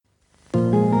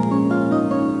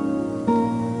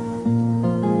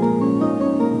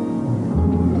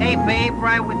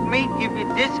me, give you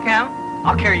a discount.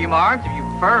 I'll carry you my arms if you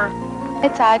prefer. Hey,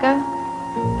 Tiger.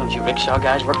 Don't you rickshaw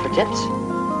guys work for tips?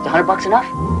 Is $100 enough?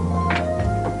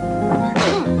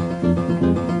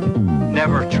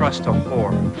 Never trust a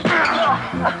whore.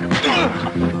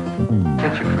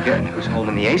 Can't you forget who's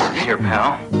holding the aces here,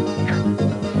 pal?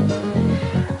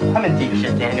 I'm in deep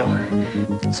shit, Daniel.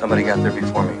 Somebody got there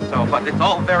before me. So, but it's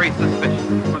all very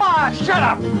suspicious. Ah, shut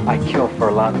up! I kill for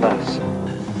a lot less.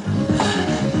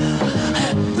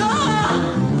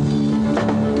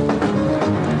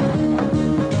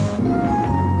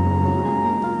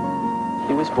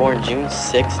 He was born June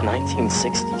 6,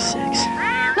 1966.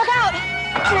 Look out!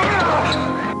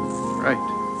 Right.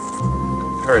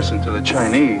 In comparison to the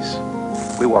Chinese,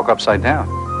 we walk upside down.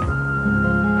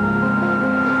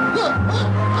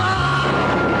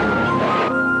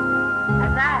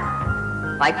 And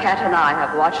that, my cat and I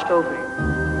have watched over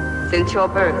you since your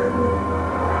birth.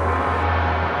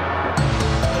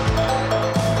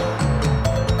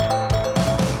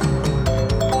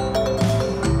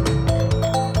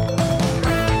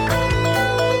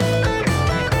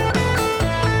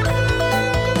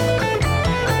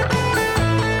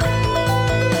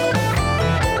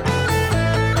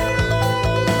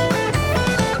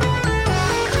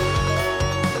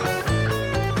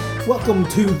 Welcome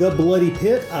to The Bloody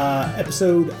Pit,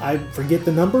 episode, I forget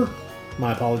the number,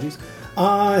 my apologies.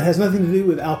 It has nothing to do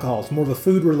with alcohol, it's more of a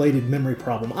food-related memory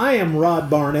problem. I am Rod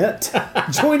Barnett.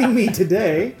 Joining me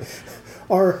today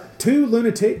are two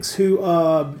lunatics who,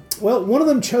 one of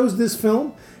them chose this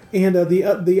film, and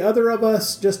the other of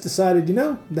us just decided,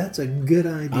 that's a good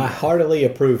idea. I heartily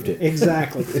approved it.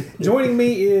 Exactly. Joining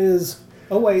me is,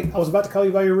 I was about to call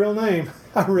you by your real name.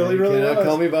 I really You cannot was.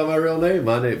 call me by my real name.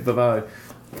 My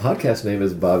podcast name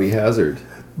is Bobby Hazard.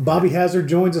 Bobby Hazard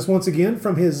joins us once again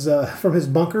from his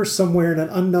bunker somewhere in an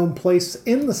unknown place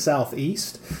in the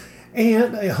southeast,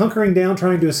 and hunkering down,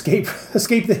 trying to escape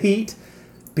the heat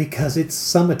because it's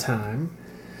summertime.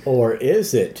 Or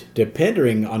is it,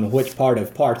 depending on which part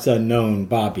of parts unknown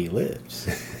Bobby lives?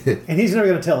 And he's never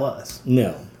going to tell us.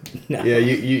 No. Yeah,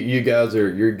 you guys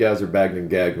are bagged and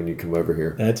gagged when you come over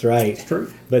here. That's right. It's true.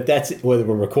 But that's whether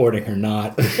we're recording or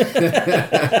not.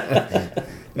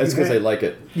 That's because they like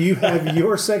it. You have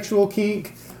your sexual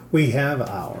kink. We have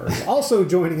ours. Also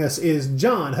joining us is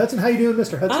John Hudson. How you doing,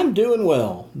 Mr. Hudson? I'm doing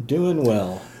well.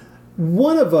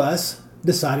 One of us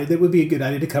decided that it would be a good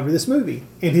idea to cover this movie.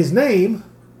 And his name,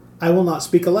 I will not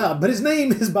speak aloud, but his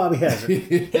name is Bobby Hazard.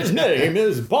 His name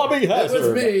is Bobby Hazard.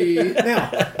 That was me.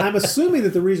 Now, I'm assuming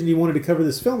that the reason you wanted to cover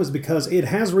this film is because it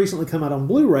has recently come out on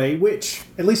Blu-ray, which,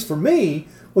 at least for me,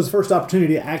 was the first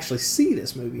opportunity to actually see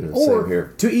this movie. Yeah, or same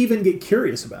here. to even get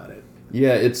curious about it.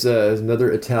 Yeah, it's another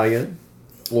Italian,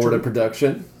 Florida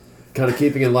production. Kind of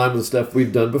keeping in line with the stuff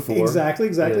we've done before. Exactly.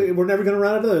 And, We're never going to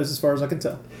run out of those as far as I can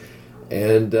tell.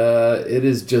 And it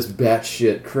is just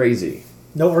batshit crazy.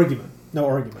 No argument.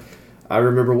 I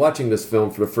remember watching this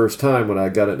film for the first time when I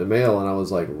got it in the mail, and I was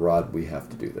like, Rod, we have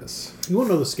to do this. You want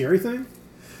to know the scary thing?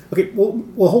 Okay,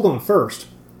 well, hold on first.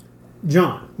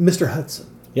 John, Mr.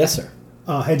 Hudson. Yes, sir.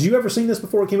 Had you ever seen this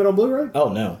before it came out on Blu-ray? Oh,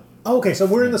 no. Oh, okay, so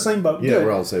we're in the same boat. Yeah, Good.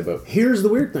 we're all the same boat. Here's the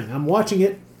weird thing. I'm watching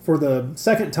it for the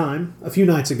second time a few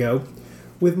nights ago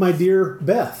with my dear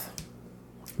Beth.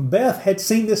 Beth had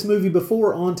seen this movie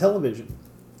before on television.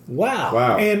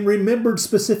 Wow. And remembered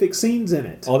specific scenes in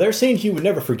it. Oh, there are scenes you would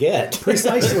never forget.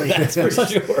 Precisely. That's for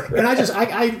sure. And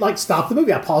I stopped the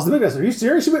movie. I paused the movie. I said, "Are you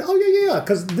serious?" She went, "Oh yeah,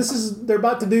 because they're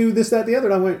about to do this, that, the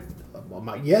other." And I went,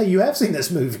 "Yeah, you have seen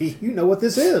this movie. You know what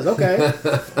this is, okay?"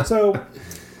 So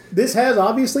this has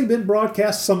obviously been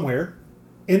broadcast somewhere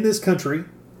in this country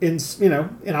in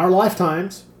our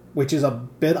lifetimes, which is a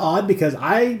bit odd because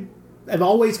I have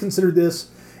always considered this,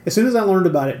 as soon as I learned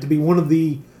about it, to be one of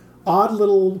the odd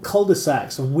little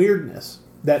cul-de-sacs of weirdness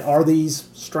that are these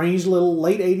strange little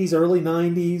late 80s, early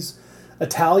 90s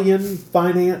Italian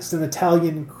financed and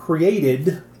Italian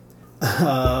created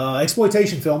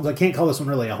exploitation films. I can't call this one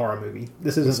really a horror movie.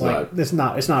 This isn't it's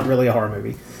not really a horror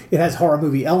movie. It has horror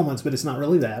movie elements, but it's not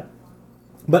really that.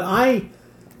 But I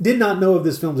did not know of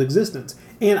this film's existence.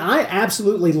 And I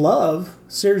absolutely love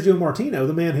Sergio Martino,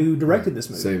 the man who directed this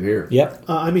movie. Same here. Yep.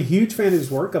 I'm a huge fan of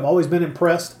his work. I've always been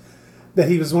impressed that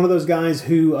he was one of those guys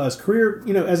who his career,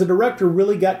 as a director,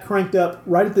 really got cranked up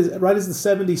right as the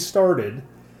 70s started.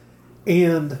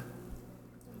 And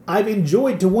I've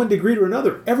enjoyed, to one degree or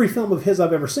another, every film of his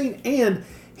I've ever seen. And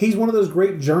he's one of those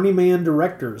great journeyman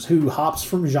directors who hops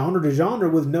from genre to genre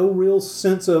with no real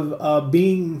sense of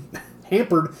being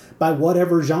hampered by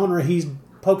whatever genre he's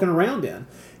poking around in.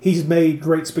 He's made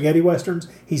great spaghetti westerns.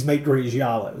 He's made great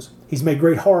giallos. He's made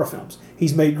great horror films.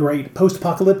 He's made great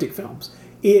post-apocalyptic films.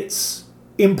 It's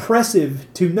impressive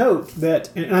to note that,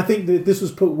 and I think that this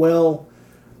was put well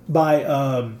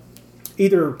by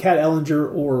either Kat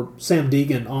Ellinger or Sam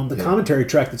Deegan on the commentary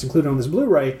track that's included on this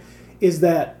Blu-ray, is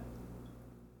that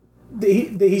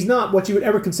he's not what you would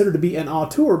ever consider to be an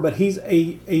auteur, but he's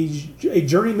a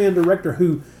journeyman director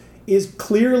who is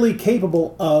clearly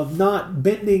capable of not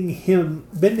bending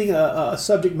a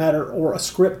subject matter or a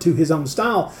script to his own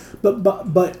style,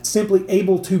 but simply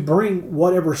able to bring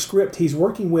whatever script he's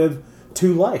working with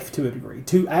to life to a degree,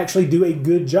 to actually do a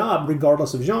good job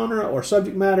regardless of genre or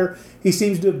subject matter. He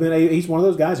seems to have been he's one of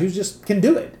those guys who just can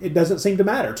do it. It doesn't seem to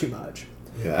matter too much.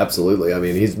 Yeah, absolutely. I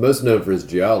mean, he's most known for his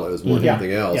giallos more than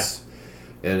anything else.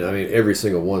 Yeah. And I mean, every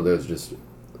single one of those just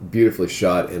beautifully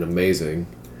shot and amazing.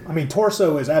 I mean,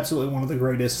 Torso is absolutely one of the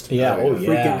greatest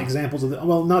freaking examples of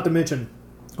well, not to mention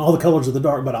All the Colors of the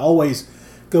Dark, but I always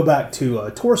go back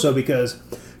to Torso because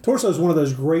Torso is one of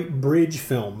those great bridge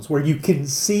films where you can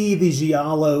see the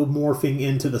giallo morphing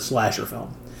into the slasher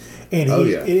film. And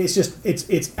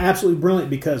it's absolutely brilliant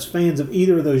because fans of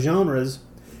either of those genres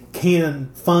can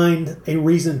find a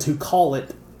reason to call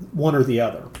it one or the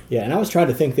other. Yeah, and I was trying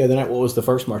to think the other night what was the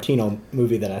first Martino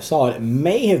movie that I saw. It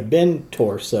may have been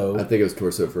Torso. I think it was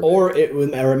Torso for me. Or it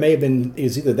may have been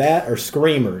either that or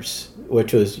Screamers,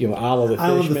 which was Isle of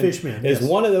the Fishman. It's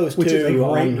one of those which two is a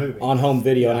great movie. On home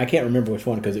video, and I can't remember which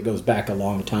one because it goes back a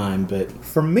long time. But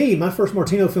for me, my first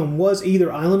Martino film was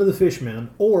either Island of the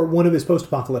Fishman or one of his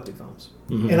post-apocalyptic films.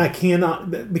 Mm-hmm. And I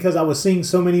cannot, because I was seeing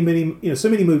so many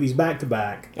movies back to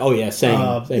back. Oh yeah, same.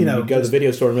 You go to the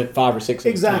video store and rent 5 or 6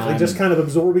 exactly, just kind of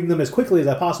absorbing them as quickly as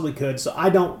I possibly could. So I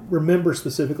don't remember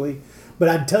specifically, but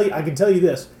I can tell you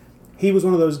this: he was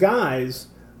one of those guys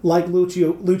like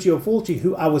Lucio Fulci,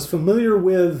 who I was familiar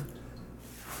with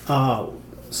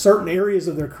certain areas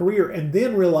of their career, and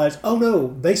then realized, oh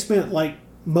no, they spent like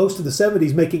most of the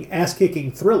 70s making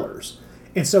ass-kicking thrillers.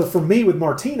 And so for me with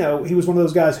Martino, he was one of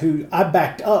those guys who I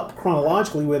backed up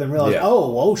chronologically with and realized,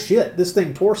 oh shit, this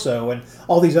thing Torso and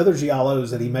all these other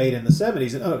giallos that he made in the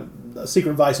 70s, and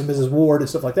Secret Vice and Mrs. Ward and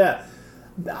stuff like that,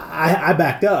 I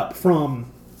backed up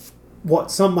from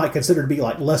what some might consider to be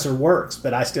like lesser works,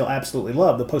 but I still absolutely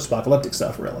love the post-apocalyptic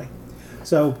stuff, really.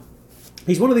 So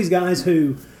he's one of these guys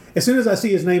who, as soon as I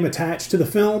see his name attached to the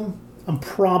film, I'm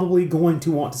probably going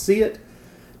to want to see it.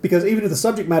 Because even if the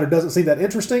subject matter doesn't seem that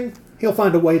interesting, he'll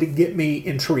find a way to get me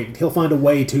intrigued. He'll find a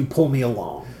way to pull me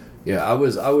along. Yeah, I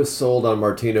was sold on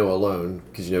Martino alone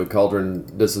because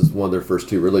Cauldron. This is one of their first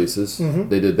 2 releases. Mm-hmm.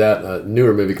 They did that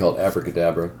newer movie called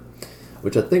Abracadabra,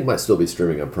 which I think might still be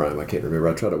streaming on Prime. I can't remember.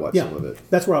 I tried to watch some of it.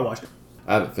 That's where I watched it.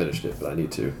 I haven't finished it, but I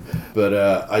need to.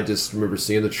 But I just remember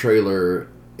seeing the trailer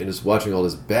and just watching all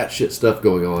this batshit stuff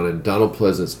going on, and Donald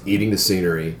Pleasance eating the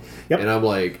scenery. Yep. And I'm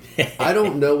like, I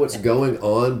don't know what's going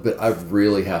on, but I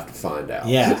really have to find out.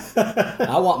 Yeah.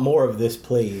 I want more of this,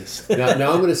 please. Now I'm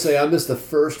going to say I missed the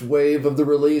first wave of the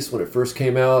release when it first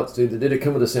came out. Did it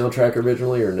come with a soundtrack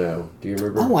originally or no? Do you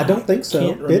remember? Oh, I don't think so.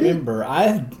 Can't remember.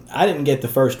 I didn't get the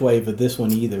first wave of this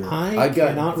one either. I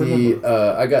got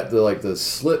the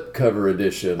slip cover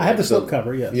edition. I have the slip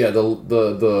cover, yes. Yeah,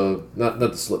 the not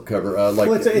the slip cover.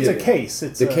 It's a case.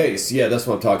 It's the case. Yeah, that's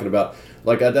what I'm talking about.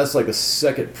 That's like a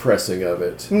second pressing of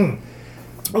it. Okay.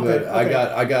 But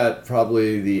I got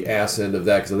probably the ass end of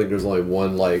that because I think there's only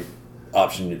one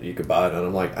option that you could buy it, and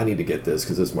I'm like, I need to get this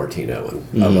because it's Martino,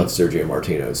 and I love Sergio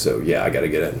Martino, so yeah, I got to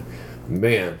get it.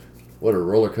 Man, what a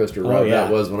roller coaster ride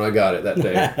that was when I got it that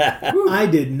day. I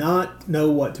did not know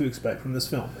what to expect from this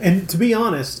film, and to be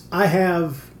honest, I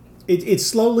have. It's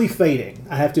slowly fading,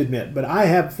 I have to admit, but I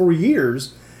have for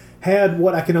years had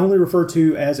what I can only refer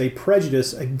to as a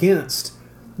prejudice against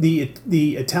the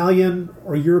Italian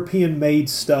or European-made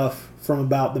stuff from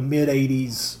about the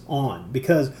mid-'80s on.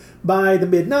 Because by the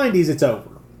mid-'90s, it's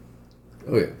over.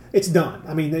 Oh, yeah. It's done.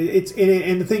 I mean,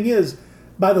 and the thing is,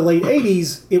 by the late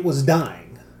 80s, it was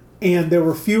dying. And there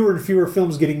were fewer and fewer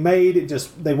films getting made.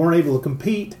 They weren't able to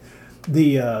compete.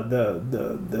 There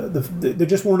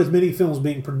just weren't as many films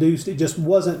being produced. It just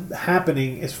wasn't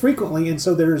happening as frequently. And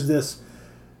so there's this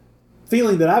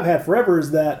feeling that I've had forever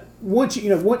is that once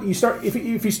you start, if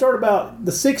you start about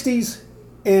the 60s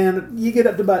and you get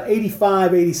up to about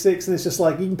 85, 86, and it's just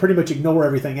like you can pretty much ignore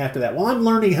everything after that. Well, I'm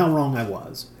learning how wrong I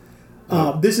was.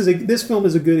 This film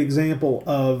is a good example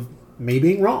of me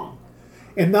being wrong,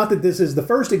 and not that this is the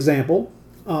first example,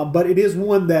 but it is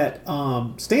one that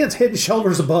stands head and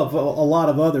shoulders above a lot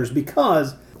of others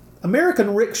because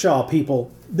American Rickshaw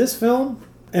people. This film,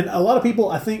 And a lot of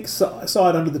people, I think, saw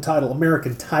it under the title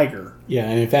American Tiger. Yeah,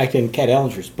 and in fact, in Cat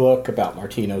Ellinger's book about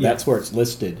Martino, that's where it's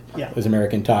listed as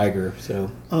American Tiger.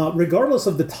 So, regardless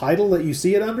of the title that you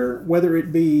see it under, whether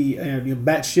it be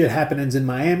Batshit Happenings in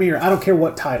Miami, or I don't care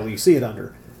what title you see it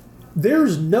under,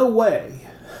 there's no way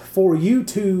for you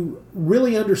to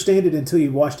really understand it until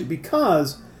you've watched it,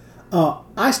 because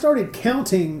I started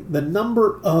counting the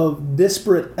number of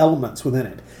disparate elements within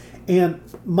it. And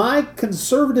my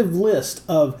conservative list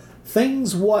of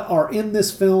things what are in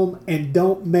this film and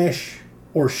don't mesh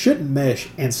or shouldn't mesh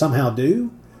and somehow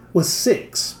do was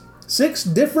 6. 6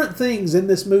 different things in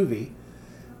this movie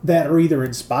that are either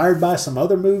inspired by some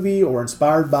other movie or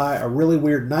inspired by a really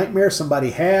weird nightmare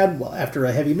somebody had after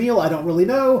a heavy meal. I don't really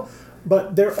know.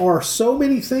 But there are so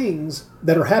many things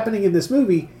that are happening in this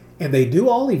movie, and they do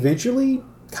all eventually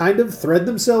kind of thread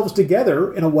themselves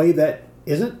together in a way that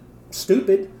isn't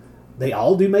stupid. They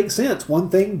all do make sense. One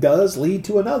thing does lead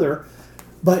to another,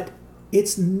 but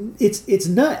it's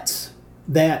nuts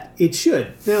that it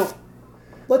should. Now,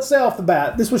 let's say off the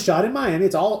bat, this was shot in Miami.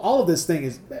 It's all of this thing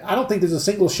is. I don't think there's a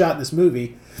single shot in this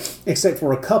movie, except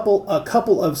for a couple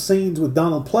of scenes with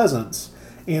Donald Pleasance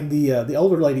and the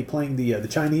older lady playing the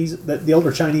Chinese, the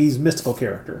older Chinese mystical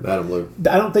character. Madame Liu.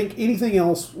 I don't think anything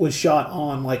else was shot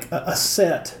on like a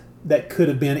set that could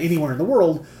have been anywhere in the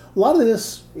world. A lot of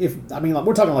this,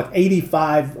 we're talking like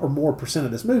 85 or more %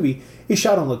 of this movie is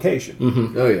shot on location.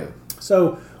 Mm-hmm. Oh yeah.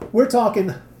 So we're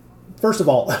talking, first of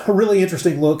all, a really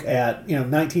interesting look at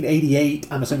 1988.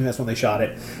 I'm assuming that's when they shot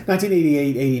it.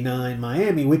 1988, 89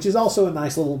 Miami, which is also a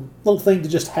nice little thing to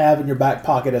just have in your back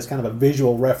pocket as kind of a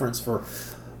visual reference for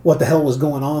what the hell was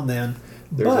going on then.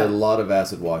 There's a lot of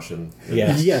acid washing.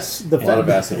 Yes. Yes. A lot of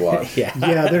acid wash.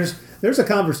 Yeah. There's a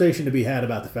conversation to be had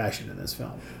about the fashion in this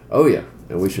film. Oh yeah,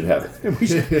 and we should have it. We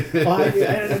should.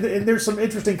 And there's some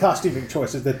interesting costuming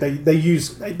choices that they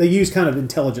use kind of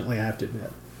intelligently, I have to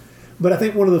admit. But I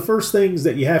think one of the first things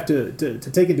that you have to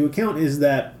take into account is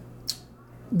that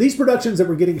these productions that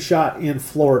were getting shot in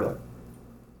Florida,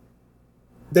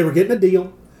 they were getting a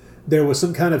deal. There was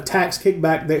some kind of tax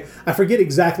kickback. I forget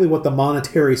exactly what the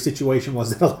monetary situation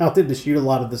was that allowed them to shoot a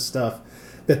lot of this stuff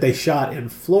that they shot in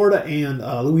Florida and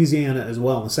Louisiana as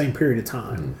well in the same period of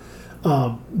time.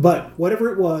 But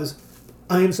whatever it was,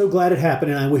 I am so glad it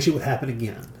happened, and I wish it would happen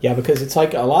again. Yeah, because it's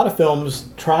like a lot of films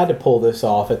tried to pull this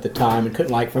off at the time and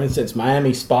couldn't. Like, for instance,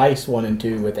 Miami Spice 1 and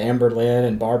 2 with Amber Lynn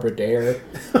and Barbara Dare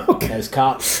as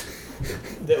cops.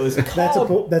 That was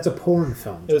called, that's a porn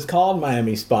film. It was called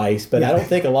Miami Spice, but I don't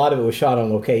think a lot of it was shot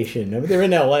on location. I mean, they're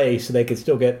in L.A., so they could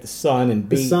still get the sun and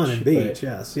beach. The sun and beach,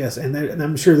 yes. And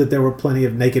I'm sure that there were plenty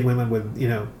of naked women with,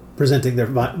 presenting their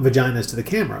vaginas to the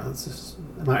camera.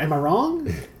 Am I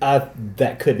wrong?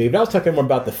 That could be, but I was talking more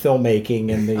about the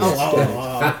filmmaking and the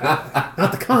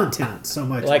not the content so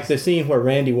much. Like the scene where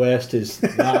Randy West is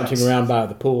lounging around by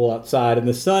the pool outside, and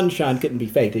the sunshine couldn't be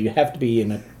faked. You have to be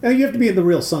in you have to be in the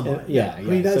real sunlight. Yeah. I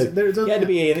mean, you had to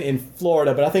be in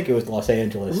Florida, but I think it was Los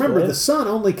Angeles. Remember, the sun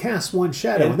only casts one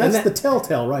shadow, and that's the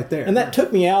telltale right there. And that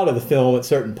took me out of the film at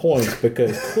certain points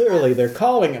because clearly they're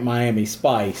calling it Miami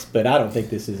Spice, but I don't think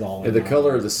this is all. And the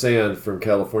color of the sand from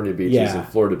California beaches and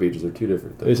Florida beaches are two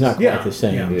different things. It's not quite the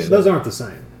same. Yeah. Those aren't the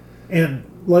same. And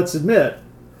let's admit,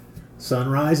 sun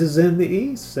rises in the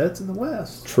east, sets in the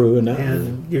west. True enough.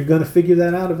 And you're going to figure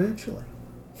that out eventually.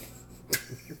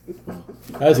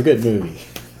 That was a good movie.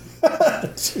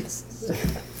 Jesus.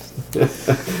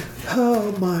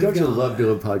 Oh my God. Don't you love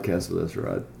doing podcasts with us,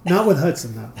 Rod? Not with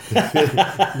Hudson, no.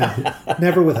 No,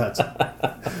 never with Hudson.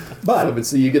 But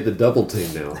see, you get the double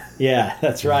team now. Yeah,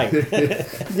 that's right.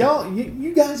 Y'all,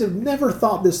 you guys have never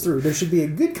thought this through. There should be a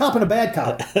good cop and a bad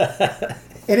cop.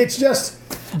 And it's just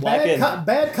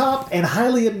bad cop and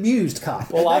highly amused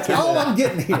cop. Well, that's all I'm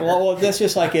getting here. Well, that's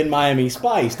just like in Miami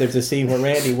Spice. There's a scene where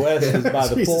Randy West is by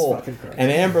the pool,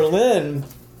 and Amber Lynn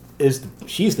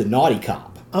she's the naughty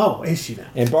cop. Oh, is she now?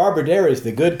 And Barbara Dare is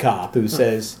the good cop who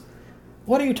says,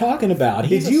 "What are you talking about?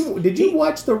 Did you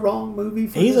watch the wrong movie?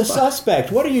 He's a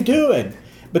suspect. What are you doing?"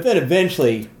 But then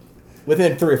eventually,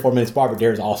 within 3 or 4 minutes, Barbara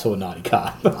Dare is also a naughty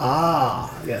cop.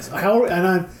 Yes.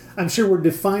 And I'm sure we're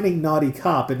defining naughty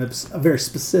cop in a very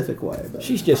specific way. But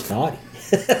she's just naughty.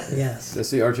 Yes. Now,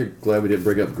 see, aren't you glad we didn't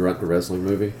bring up Grunt the wrestling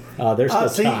movie? There's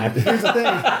still time. Here's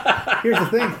the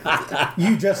thing.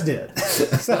 You just did.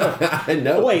 So. I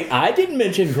know. Wait, I didn't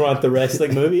mention Grunt the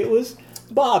wrestling movie. It was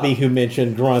Bobby who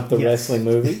mentioned Grunt the wrestling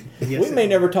movie. Yes, we may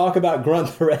never talk about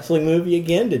Grunt the wrestling movie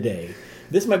again today.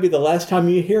 This might be the last time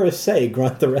you hear us say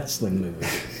Grunt the wrestling movie.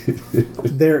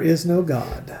 There is no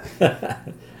God.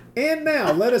 And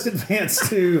now, let us advance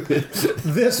to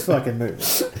this fucking movie.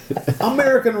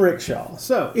 American Rickshaw.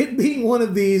 So, it being one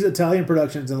of these Italian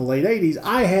productions in the late 80s,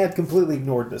 I had completely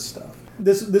ignored this stuff.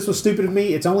 This was stupid of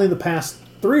me. It's only in the past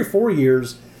 3 or 4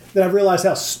 years that I've realized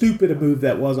how stupid a move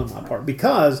that was on my part.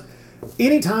 Because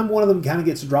anytime one of them kind of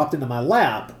gets dropped into my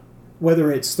lap,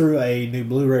 whether it's through a new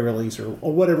Blu-ray release or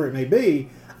whatever it may be,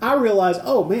 I realize,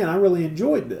 oh man, I really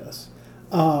enjoyed this.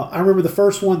 I remember the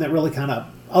first one that really kind of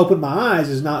opened my eyes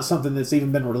is not something that's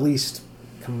even been released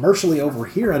commercially over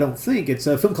here, I don't think. It's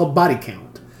a film called Body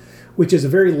Count, which is a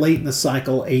very late in the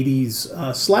cycle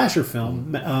 80s slasher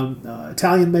film,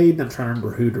 Italian made, and I'm trying to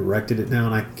remember who directed it now,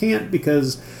 and I can't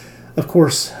because, of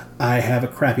course, I have a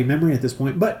crappy memory at this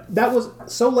point. But that was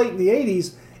so late in the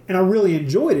 80s, and I really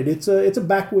enjoyed it. It's a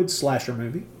backwoods slasher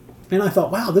movie. And I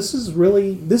thought, wow, this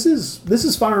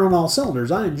is firing on all cylinders.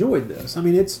 I enjoyed this. I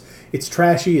mean, it's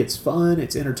trashy, it's fun,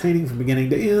 it's entertaining from beginning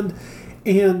to end.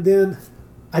 And then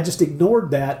I just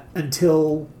ignored that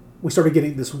until we started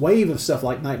getting this wave of stuff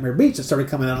like Nightmare Beach that started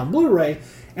coming out on Blu-ray,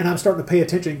 and I'm starting to pay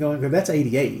attention and going, that's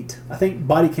 88. I think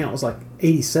Body Count was like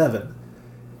 87.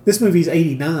 This movie's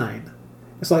 89.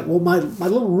 It's like, well, my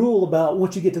little rule about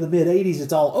once you get to the mid-80s,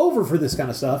 it's all over for this kind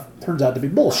of stuff, turns out to be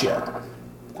bullshit.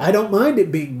 I don't mind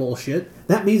it being bullshit.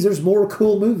 That means there's more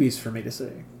cool movies for me to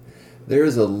see. There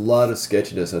is a lot of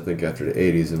sketchiness, I think, after the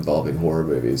 80s involving horror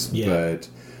movies. Yeah. But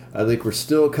I think we're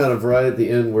still kind of right at the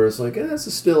end where it's like, this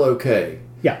is still okay.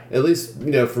 Yeah. At least,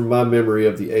 from my memory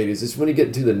of the 80s. It's when you get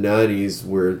into the 90s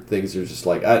where things are just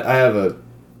like... I have a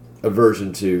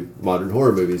aversion to modern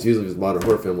horror movies. Usually with modern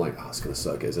horror film, I'm like, it's going to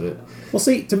suck, isn't it? Well,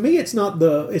 see, to me, it's not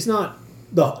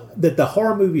that the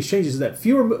horror movies changes, that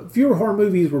fewer horror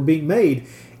movies were being made,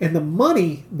 and the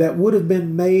money that would have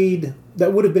been made,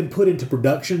 that would have been put into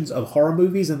productions of horror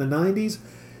movies in the 90s,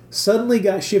 suddenly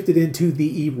got shifted into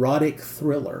the erotic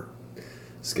thriller.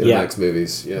 Skinamax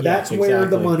movies. Yeah. That's where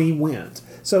the money went.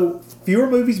 So fewer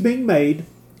movies being made,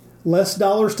 less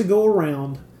dollars to go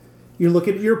around.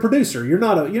 You're a producer. You're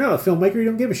not a filmmaker. You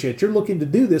don't give a shit. You're looking to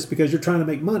do this because you're trying to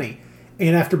make money.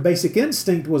 And after Basic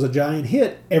Instinct was a giant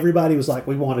hit, everybody was like,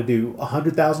 we want to do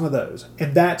 100,000 of those.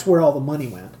 And that's where all the money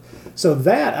went. So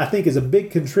that, I think, is a big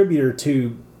contributor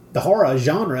to the horror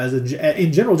genre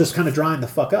in general just kind of drying the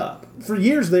fuck up. For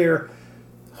years there,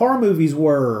 horror movies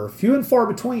were few and far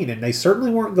between, and they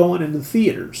certainly weren't going into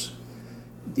theaters.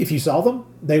 If you saw them,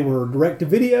 they were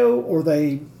direct-to-video, or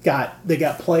they got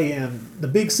play in the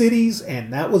big cities,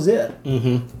 and that was it.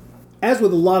 Mm-hmm. As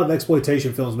with a lot of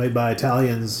exploitation films made by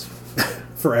Italians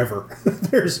forever,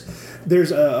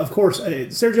 there's of course,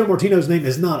 Sergio Martino's name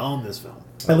is not on this film,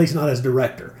 at least not as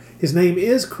director. His name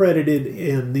is credited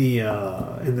in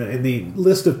the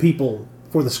list of people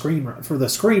for the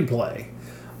screenplay,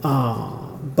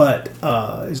 but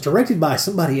it's directed by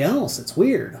somebody else. It's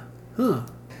weird, huh?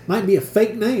 Might be a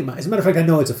fake name. As a matter of fact, I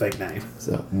know it's a fake name.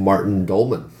 So Martin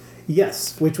Dolman.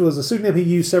 Yes, which was a pseudonym he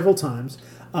used several times.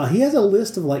 He has a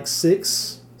list of like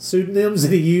 6 pseudonyms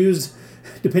that he used,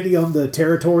 depending on the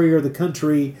territory or the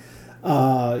country. We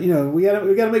got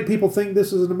to make people think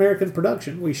this is an American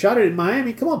production. We shot it in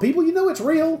Miami. Come on, people, you know it's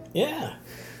real. Yeah.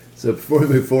 So before we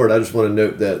move forward, I just want to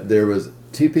note that there was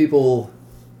 2 people.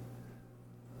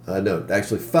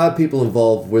 Actually 5 people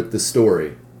involved with the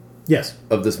story. Yes.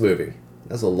 Of this movie.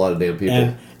 That's a lot of damn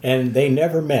people. And they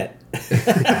never met.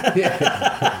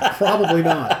 Probably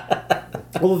not.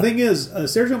 Well, the thing is,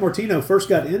 Sergio Martino first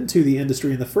got into the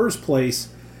industry in the first place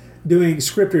doing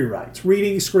script rewrites,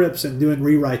 reading scripts and doing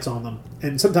rewrites on them,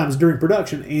 and sometimes during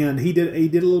production. And he did a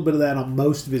little bit of that on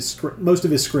most of his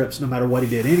scripts, no matter what he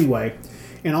did anyway.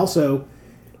 And also,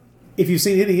 if you've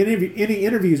seen any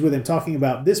interviews with him talking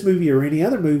about this movie or any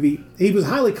other movie, he was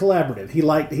highly collaborative. He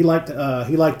liked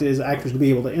his actors to be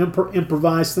able to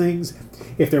improvise things.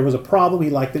 If there was a problem, he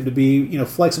liked them to be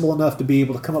flexible enough to be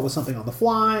able to come up with something on the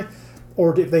fly,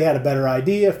 or if they had a better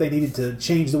idea, if they needed to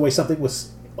change the way something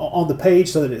was on the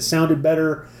page so that it sounded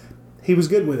better, he was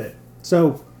good with it.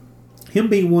 So him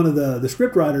being one of the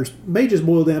script writers may just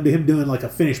boil down to him doing like a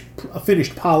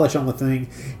finished polish on the thing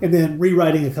and then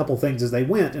rewriting a couple things as they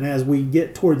went. And as we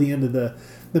get toward the end of the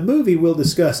movie, we'll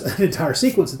discuss an entire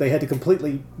sequence that they had to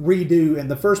completely redo in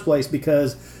the first place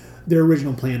because their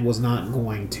original plan was not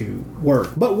going to work.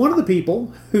 But one of the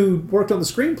people who worked on the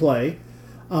screenplay,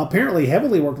 apparently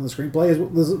heavily worked on the screenplay,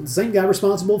 was the same guy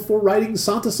responsible for writing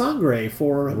Santa Sangre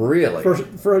for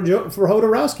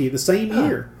Jodorowsky the same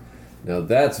year. Now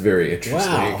that's very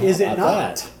interesting. Wow. Is it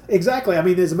not? Exactly. I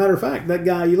mean, as a matter of fact, that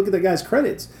guy, you look at that guy's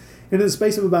credits, and in the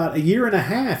space of about a year and a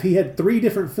half, he had 3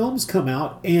 different films come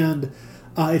out, and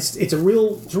it's a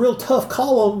real tough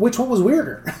call on which one was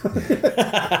weirder.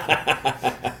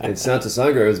 And Santa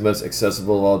Sangre is the most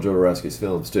accessible of all Jodorowsky's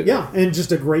films, too. Yeah, and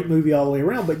just a great movie all the way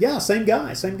around. But yeah, same guy.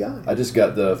 I just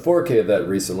got the 4K of that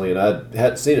recently, and I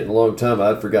hadn't seen it in a long time.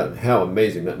 I'd forgotten how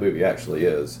amazing that movie actually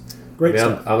is. Great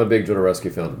stuff. I'm a big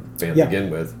Jodorowsky fan to begin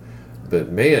with.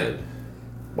 But man,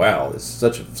 wow, it's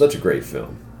such a great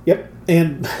film. Yep,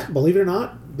 and believe it or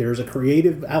not, there's a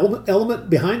creative element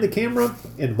behind the camera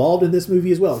involved in this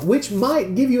movie as well, which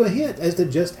might give you a hint as to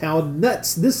just how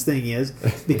nuts this thing is.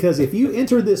 Because if you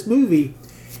enter this movie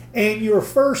and your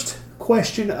first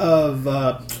question of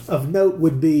note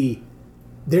would be,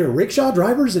 there are rickshaw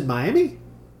drivers in Miami?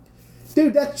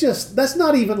 Dude, that's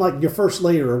not even like your first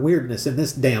layer of weirdness in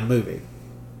this damn movie.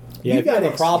 Yeah, if you have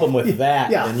a problem with that,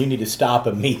 then you need to stop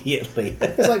immediately.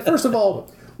 It's like, first of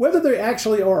all, whether they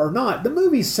actually are or not, the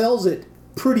movie sells it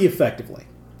pretty effectively.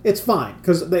 It's fine,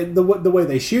 because the way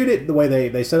they shoot it, the way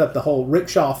they set up the whole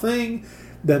rickshaw thing,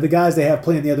 the guys they have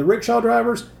playing the other rickshaw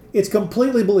drivers, it's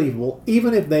completely believable,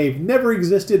 even if they've never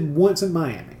existed once in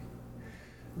Miami.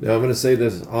 Now, I'm going to say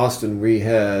this. In Austin, we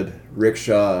had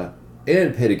rickshaw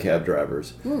and pedicab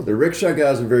drivers. The rickshaw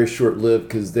guys were very short-lived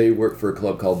because they worked for a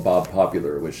club called Bob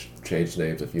Popular, which changed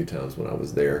names a few times when I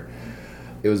was there.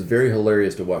 It was very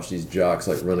hilarious to watch these jocks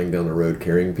like running down the road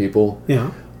carrying people.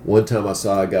 Yeah. One time I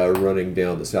saw a guy running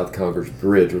down the South Congress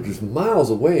Bridge, which was miles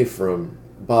away from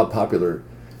Bob Popular.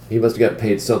 He must have gotten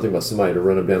paid something by somebody to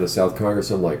run him down to South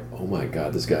Congress. I'm like, oh my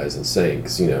God, this guy is insane.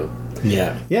 Because,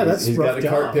 Yeah, that's he's got a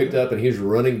cart picked up and he's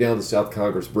running down the South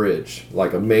Congress Bridge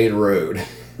like a main road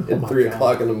at 3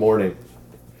 o'clock in the morning.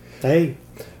 Hey.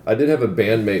 I did have a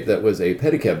bandmate that was a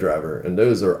pedicab driver, and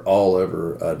those are all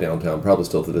over downtown, probably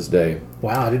still to this day.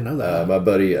 Wow, I didn't know that. My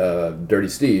buddy, Dirty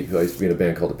Steve, who I used to be in a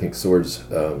band called the Pink Swords.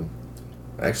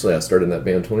 Actually, I started in that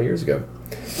band 20 years ago.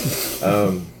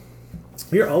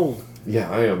 You're old. Yeah,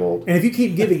 I am old. And if you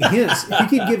keep giving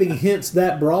hints,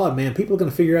 that broad, man, people are going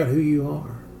to figure out who you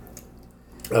are.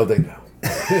 Oh, they know.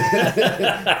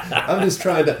 I'm just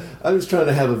trying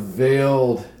to have a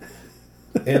veiled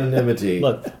anonymity.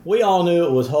 Look, we all knew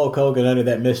it was Hulk Hogan under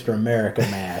that Mr. America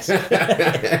mask.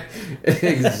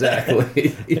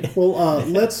 Exactly. Well,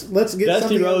 let's get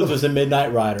Dusty Rhodes was a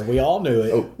Midnight Rider. We all knew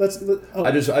it.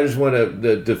 I just want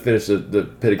to finish the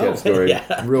pedicab story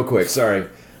real quick. Sorry,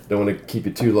 don't want to keep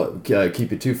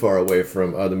you too far away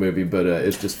from the movie, but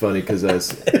it's just funny because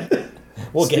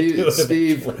we'll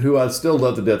Steve, who I still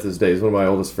love to death this day, is one of my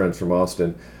oldest friends from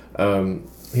Austin.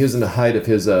 He was in the height of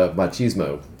his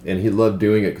machismo, and he loved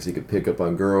doing it because he could pick up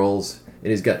on girls, and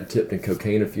he's gotten tipped in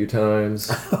cocaine a few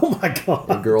times. Oh my God.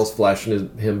 And girls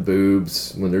flashing him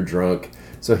boobs when they're drunk.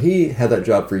 So he had that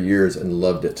job for years and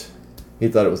loved it. He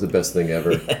thought it was the best thing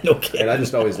ever. No kidding. And I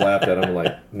just always laughed at him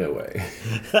like, no way.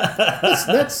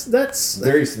 That's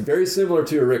very, very similar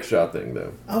to a rickshaw thing,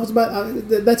 though.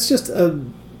 That's just a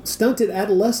stunted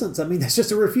adolescence. I mean, that's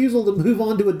just a refusal to move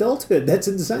on to adulthood. That's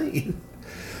insane.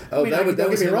 Oh, don't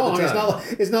get me wrong.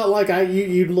 It's not like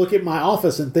you'd look at my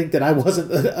office and think that I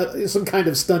wasn't some kind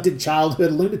of stunted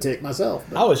childhood lunatic myself.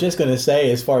 I was just going to say,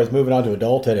 as far as moving on to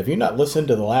adulthood, have you not listened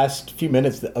to the last few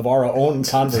minutes of our own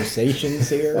conversations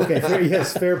here? Okay,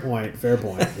 fair point.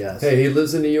 Yes. Hey, he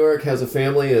lives in New York, has a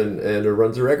family, and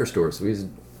runs a record store, so he's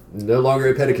no longer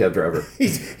a pedicab driver.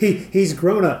 He's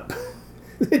grown up.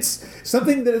 It's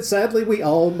something that sadly we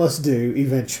all must do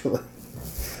eventually,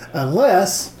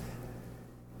 unless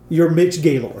you're Mitch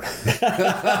Gaylord.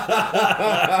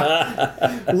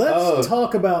 Let's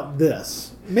talk about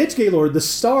this. Mitch Gaylord, the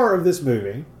star of this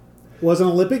movie, was an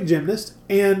Olympic gymnast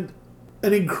and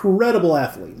an incredible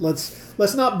athlete.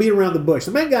 Let's not beat around the bush.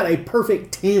 The man got a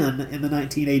perfect 10 in the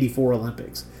 1984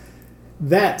 Olympics.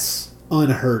 That's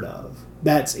unheard of.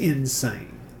 That's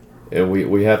insane. And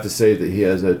we have to say that he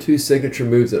has two signature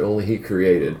moves that only he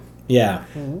created. Yeah.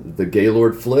 The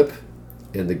Gaylord flip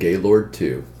and the Gaylord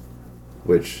 2.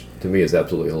 Which to me is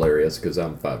absolutely hilarious because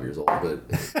I'm 5 years old. But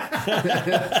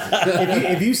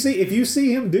if you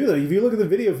see him do that, if you look at the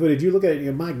video footage, you look at it and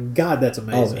you go, my God, that's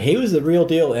amazing. Oh, he was the real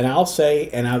deal. And I'll say,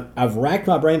 and I've racked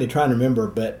my brain to try and remember,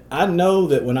 but I know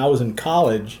that when I was in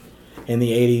college in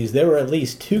the 80s, there were at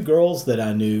least 2 girls that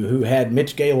I knew who had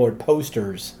Mitch Gaylord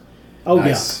posters. Oh,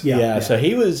 nice. Yeah. So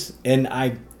he was, and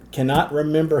I cannot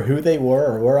remember who they were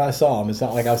or where I saw them. It's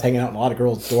not like I was hanging out in a lot of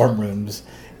girls' dorm rooms.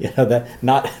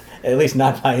 At least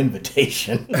not by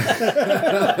invitation. But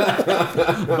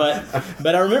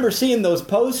I remember seeing those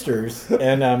posters,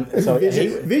 and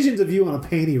visions of you on a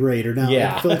panty raid are now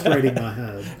infiltrating my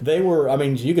head. They were. I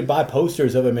mean, you could buy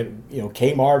posters of him at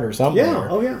Kmart or somewhere. Yeah.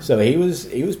 Oh yeah. So he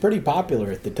was pretty popular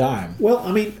at the time. Well,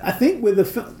 I mean, I think with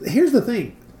here's the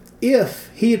thing. If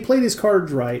he had played his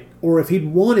cards right, or if he'd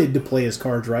wanted to play his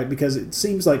cards right, because it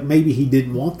seems like maybe he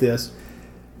didn't want this,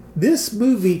 this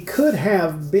movie could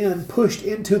have been pushed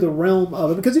into the realm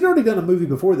of it, because he'd already done a movie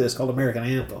before this called American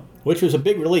Anthem. Which was a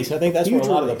big release. I think that's Huge where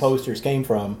a lot of release. the posters came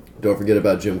from. Don't forget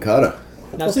about Jim Cotta.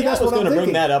 Now, see, I was going to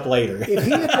bring that up later.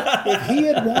 If he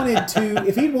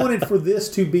had wanted for this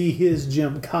to be his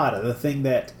Jim Cotta, the thing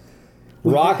that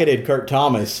rocketed Kurt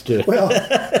Thomas to... Well,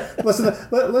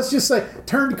 let's just say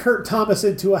turned Kurt Thomas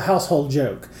into a household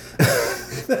joke.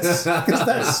 Because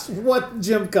that's what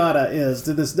Jim Cotta is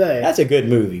to this day. That's a good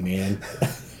movie, man.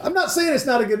 I'm not saying it's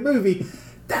not a good movie.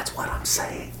 That's what I'm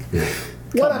saying.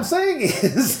 What I'm saying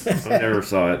is... I never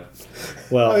saw it.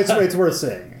 Well, it's worth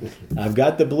saying. I've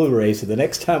got the Blu-ray, so the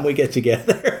next time we get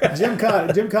together... Jim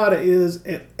Cotta is,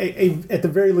 at the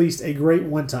very least, a great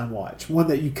one-time watch. One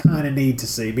that you kind of need to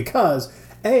see. Because,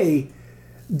 the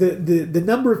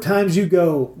number of times you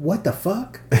go, what the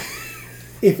fuck?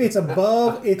 If it's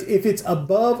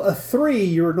above a 3,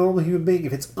 you're a normal human being.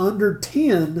 If it's under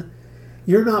 10,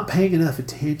 you're not paying enough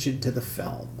attention to the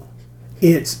film.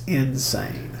 It's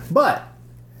insane. But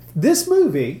this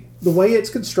movie, the way it's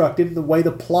constructed, the way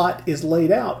the plot is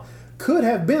laid out, could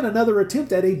have been another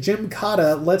attempt at a Jim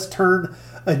Cotta, let's turn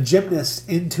a gymnast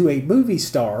into a movie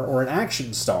star or an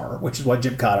action star, which is what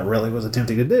Jim Cotta really was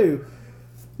attempting to do.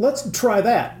 Let's try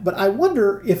that. But I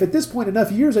wonder if at this point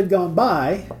enough years had gone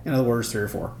by, in other words, 3 or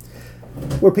 4,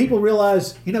 where people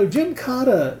realized, Jim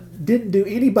Cotta didn't do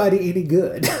anybody any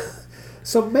good.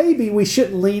 So maybe we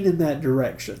shouldn't lean in that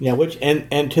direction. Yeah,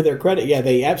 and to their credit,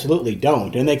 they absolutely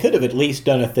don't. And they could have at least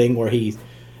done a thing where he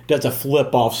does a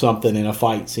flip off something in a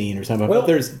fight scene or something. Well,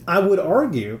 but I would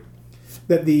argue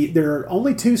that there are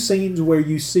only 2 scenes where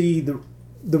you see the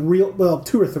real, well,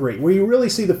 2 or 3, where you really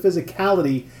see the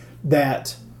physicality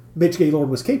that Mitch Gaylord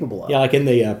was capable of. Yeah, like in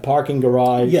the parking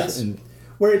garage. Yes.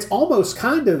 Where it's almost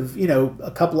kind of,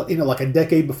 a couple of, like a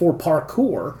decade before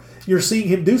parkour, you're seeing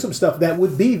him do some stuff that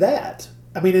would be that.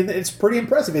 I mean, and it's pretty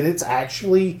impressive, and it's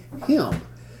actually him.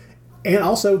 And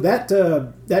also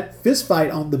that fist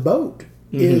fight on the boat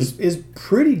is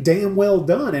pretty damn well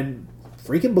done and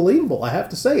freaking believable. I have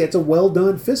to say, it's a well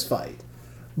done fist fight.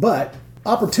 But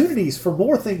opportunities for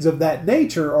more things of that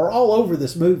nature are all over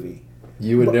this movie.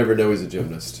 You would never know he's a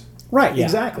gymnast. Right,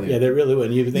 exactly. Yeah, they really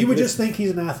wouldn't. You would just think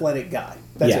he's an athletic guy.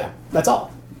 That's it. That's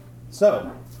all. So...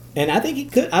 And I think he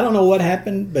could. I don't know what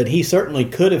happened, but he certainly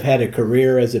could have had a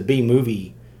career as a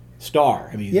B-movie star.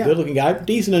 I mean, he's a good-looking guy,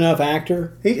 decent enough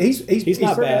actor. He's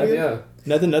not bad. Yeah,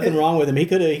 nothing wrong with him. He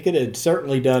could have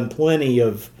certainly done plenty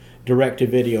of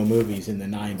direct-to-video movies in the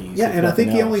 90s. Yeah, and I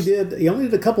think he only did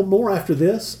a couple more after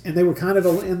this, and they were kind of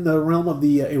in the realm of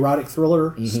the erotic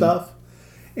thriller stuff.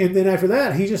 And then after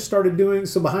that, he just started doing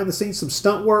some behind-the-scenes, some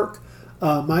stunt work.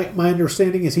 My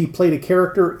understanding is he played a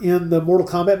character in the Mortal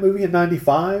Kombat movie in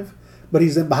 '95, but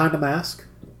he's in behind a mask,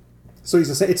 so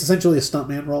it's essentially a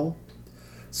stuntman role.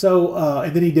 So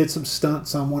and then he did some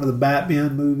stunts on one of the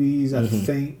Batman movies, I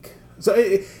think. So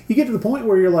you get to the point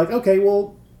where you're like, okay,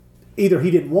 well, either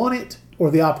he didn't want it or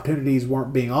the opportunities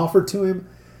weren't being offered to him.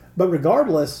 But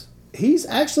regardless, he's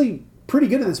actually pretty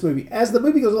good in this movie. As the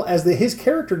movie goes on, his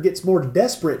character gets more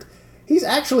desperate, he's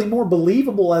actually more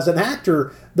believable as an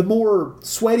actor. The more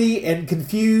sweaty and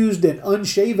confused and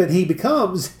unshaven he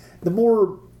becomes, the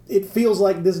more it feels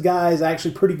like this guy is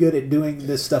actually pretty good at doing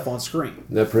this stuff on screen.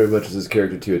 That pretty much is his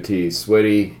character to a T.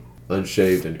 Sweaty,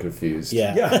 unshaved, and confused.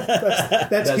 Yeah.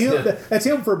 That's him. That's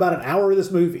him for about an hour of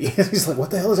this movie. He's like,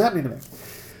 what the hell is happening to me?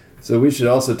 So we should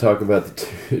also talk about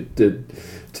the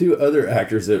two other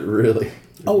actors that really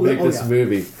make this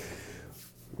movie.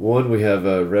 One, we have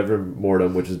Reverend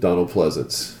Mortem, which is Donald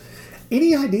Pleasance.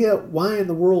 Any idea why in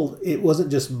the world it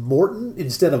wasn't just Morton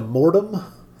instead of Mortem?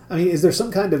 I mean, is there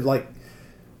some kind of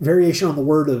variation on the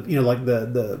word of, like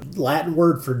the Latin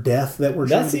word for death that we're trying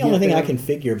to get? That's the only thing I can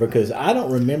figure, because I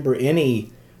don't remember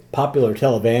any popular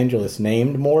televangelist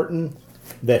named Morton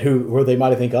where they might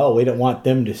have think, oh, we don't want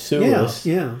them to sue us.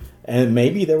 Yeah. And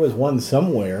maybe there was one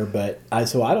somewhere, but I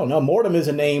don't know. Mortem is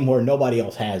a name where nobody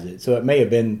else has it, so it may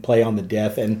have been play on the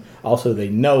death, and also they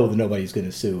know that nobody's going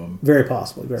to sue them. Very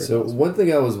possibly. So one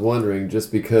thing I was wondering,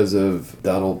 just because of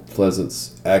Donald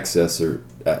Pleasant's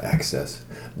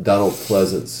Donald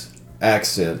Pleasant's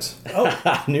accent. Oh,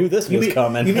 I knew this was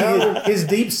coming. You mean his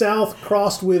Deep South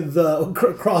crossed with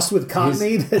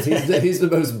Cockney? He's the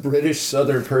most British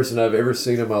Southern person I've ever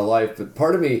seen in my life, but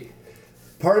part of me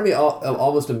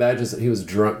almost imagines that he was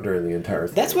drunk during the entire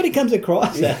thing. That's what he comes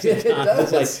across as. It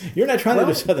does. It's like, you're not trying to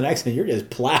do a Southern accent, you're just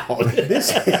plowed.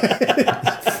 This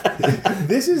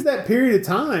is that period of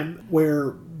time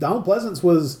where Donald Pleasance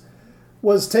was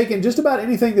taking just about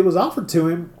anything that was offered to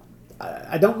him.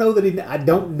 I don't know that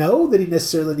he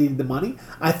necessarily needed the money.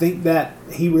 I think that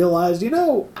he realized,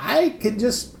 I can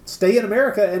just stay in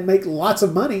America and make lots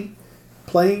of money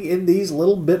playing in these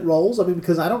little bit roles. I mean,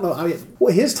 because I don't know.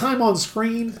 His time on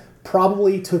screen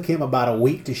probably took him about a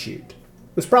week to shoot.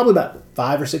 It was probably about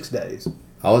 5 or 6 days.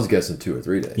 I was guessing 2 or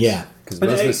 3 days. Yeah. It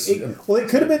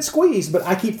could have been squeezed, but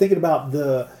I keep thinking about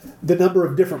the number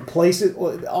of different places.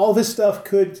 All this stuff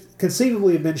could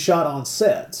conceivably have been shot on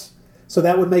sets, so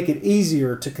that would make it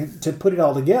easier to put it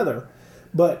all together.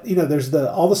 But there's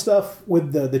all the stuff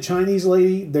with the Chinese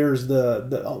lady. There's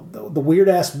the weird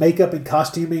ass makeup and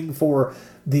costuming for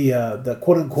the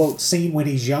quote unquote scene when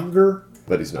he's younger.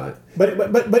 But he's not.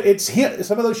 But it's him.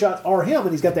 Some of those shots are him,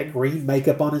 and he's got that green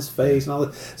makeup on his face and all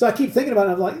that. So I keep thinking about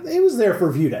it. I'm like, he was there for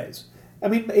a few days. I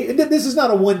mean, this is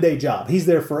not a one-day job. He's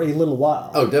there for a little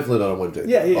while. Oh, definitely not a one-day job.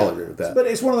 Yeah. I'll agree with that. But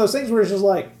it's one of those things where it's just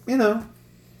like,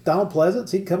 Donald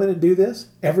Pleasance, he'd come in and do this.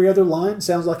 Every other line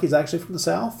sounds like he's actually from the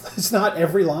South. It's not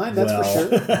every line, that's for sure.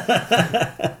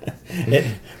 It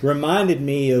reminded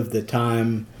me of the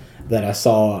time that I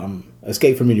saw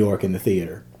Escape from New York in the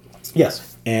theater.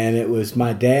 Yes. And it was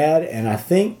my dad, and I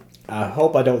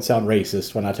hope I don't sound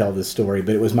racist when I tell this story,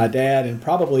 but it was my dad and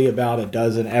probably about a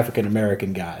dozen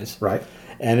African-American guys. Right.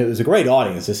 And it was a great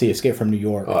audience to see Escape from New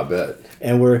York. Oh, I bet.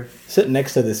 And we're sitting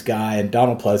next to this guy, and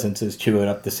Donald Pleasance is chewing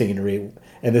up the scenery.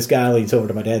 And this guy leans over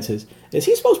to my dad and says, "Is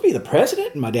he supposed to be the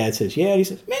president?" And my dad says, "Yeah." And he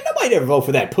says, "Man, nobody ever vote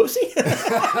for that pussy."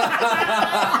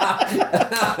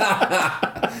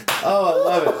 Oh,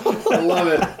 I love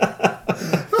it.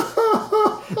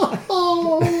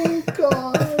 Oh,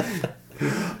 God.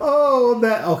 Oh,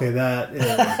 that is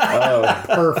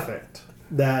perfect.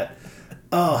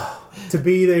 To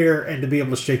be there and to be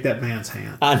able to shake that man's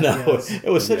hand. I know. Yes. It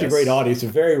was such a great audience.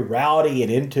 Very rowdy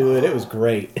and into it. It was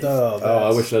great.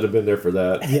 I wish I'd have been there for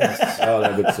that. Yes. Oh,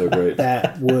 that would be so great.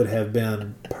 That would have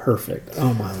been perfect.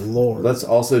 Oh, my Lord. Let's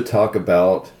also talk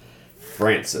about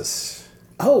Francis.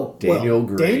 Oh, Daniel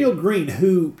Green. Daniel Green,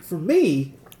 who, for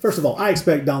me, first of all, I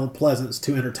expect Donald Pleasance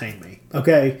to entertain me.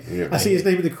 Okay? Yeah, I see his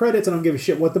name in the credits. I don't give a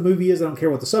shit what the movie is. I don't care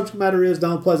what the subject matter is.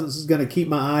 Donald Pleasance is going to keep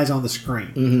my eyes on the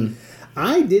screen. Mm-hmm.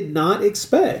 I did not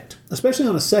expect, especially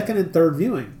on a second and third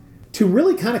viewing, to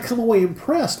really kind of come away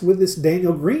impressed with this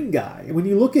Daniel Green guy. And when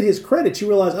you look at his credits, you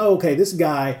realize, this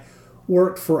guy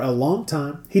worked for a long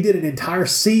time. He did an entire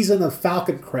season of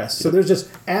Falcon Crest. So there's just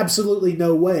absolutely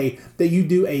no way that you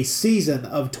do a season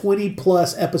of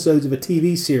 20-plus episodes of a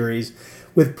TV series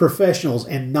with professionals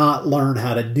and not learn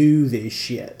how to do this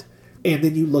shit. And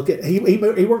then you look at he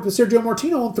worked with Sergio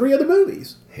Martino on 3 other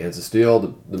movies. Hands of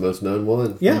Steel, the most known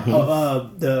one. Yeah,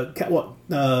 the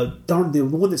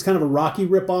one that's kind of a Rocky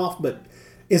ripoff, but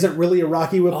isn't really a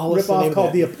Rocky ripoff,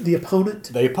 called the Opponent.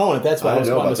 The Opponent. That's what I was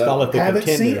going to call it.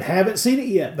 Haven't seen it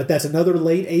yet, but that's another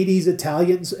late '80s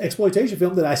Italian exploitation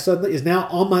film that I suddenly is now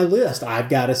on my list. I've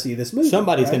got to see this movie.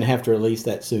 Somebody's going to have to release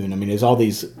that soon. I mean, there's all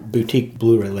these boutique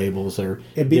Blu-ray labels that are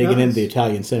digging into the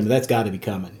Italian cinema. That's got to be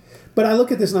coming. But I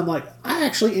look at this and I'm like, I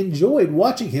actually enjoyed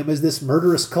watching him as this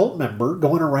murderous cult member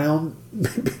going around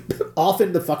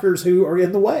offing the fuckers who are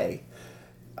in the way.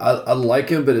 I like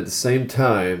him, but at the same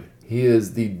time, he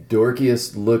is the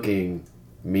dorkiest looking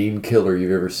mean killer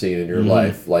you've ever seen in your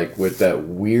life. Like with that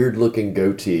weird looking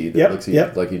goatee that looks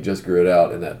like he just grew it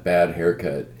out and that bad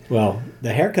haircut. Well,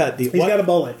 the haircut... He's got a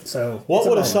bullet, so... What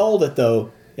would have sold it,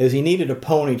 though, is he needed a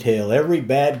ponytail. Every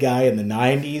bad guy in the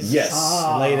 90s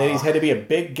and late 80s had to be a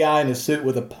big guy in a suit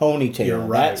with a ponytail. You're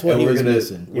right. That's what he was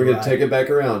missing. We're going to take it back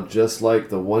around, just like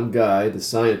the one guy, the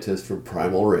scientist from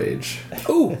Primal Rage.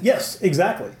 Ooh, yes,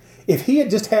 exactly. If he had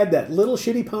just had that little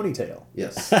shitty ponytail.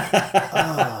 Yes.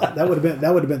 that would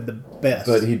have been the best.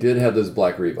 But he did have those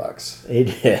black Reeboks. He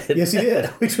did. Yes, he did,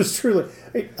 which was truly...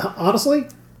 Honestly...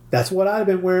 That's what I'd have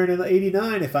been wearing in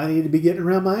 '89 if I needed to be getting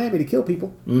around Miami to kill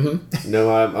people. Mm-hmm. No,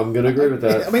 I'm going to agree with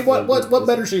that. I mean, what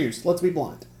better shoes? Let's be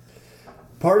blunt.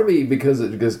 Part of me, because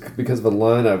of a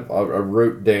line I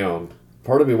wrote down,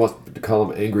 part of me wants to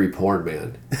call him Angry Porn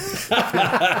Man.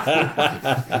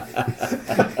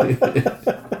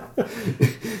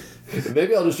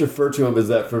 Maybe I'll just refer to him as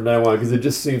that from now on because it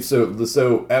just seems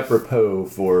so apropos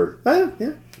for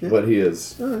what he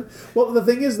is. Well, the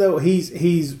thing is, though, he's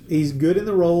good in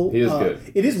the role. He is good.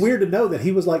 It is weird to know that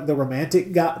he was like the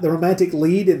romantic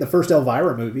lead in the first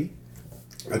Elvira movie.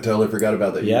 I totally forgot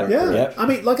about that. Yeah. I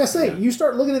mean, like I say, you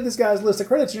start looking at this guy's list of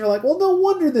credits, and you're like, well, no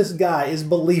wonder this guy is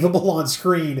believable on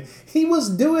screen. He was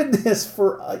doing this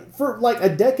for like a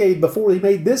decade before he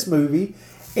made this movie.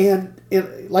 And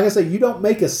like I say, you don't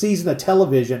make a season of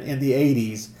television in the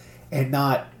 80s and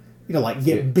not,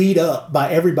 get beat up by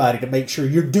everybody to make sure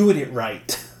you're doing it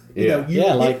right.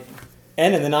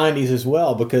 And in the 90s as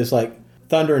well, because like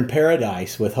Thunder in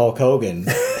Paradise with Hulk Hogan.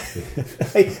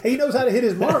 Hey, he knows how to hit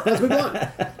his mark. Let's be blunt.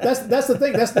 That's the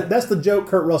thing. That's the joke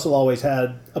Kurt Russell always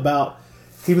had about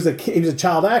he was a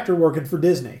child actor working for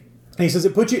Disney. And he says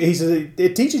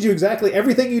it teaches you exactly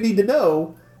everything you need to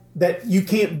know that you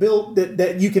can't build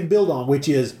that you can build on, which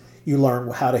is you learn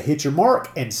how to hit your mark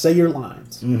and say your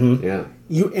lines. Mm-hmm. Yeah.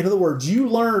 In other words, you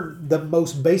learn the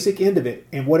most basic end of it,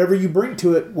 and whatever you bring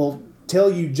to it will tell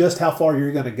you just how far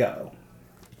you're going to go.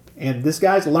 And this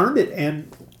guy's learned it,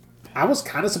 and I was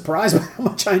kind of surprised by how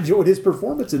much I enjoyed his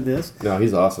performance in this. No,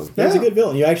 he's awesome. He's a good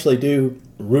villain. You actually do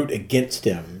root against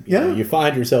him. You Yeah. know, you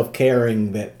find yourself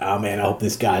caring that, oh man, I hope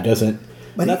this guy doesn't.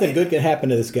 Nothing good can happen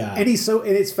to this guy. And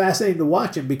it's fascinating to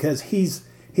watch him because he's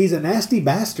a nasty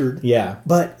bastard. Yeah.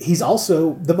 But he's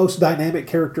also the most dynamic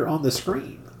character on the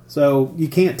screen. So you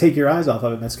can't take your eyes off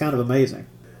of him. It's kind of amazing.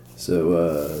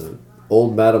 So,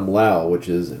 Old Madam Lao, which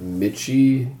is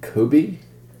Michi Kobe.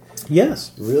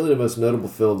 Yes. Really, the most notable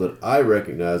film that I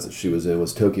recognize that she was in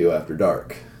was Tokyo After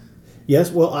Dark.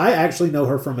 Yes. Well, I actually know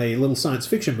her from a little science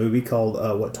fiction movie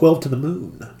called 12 to the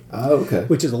Moon. Oh, okay.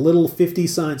 Which is a little 50s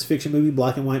science fiction movie,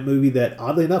 black and white movie that,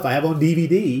 oddly enough, I have on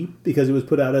DVD because it was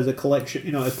put out as a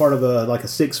collection, as part of a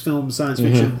 6-film science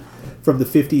fiction from the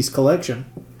 50s collection.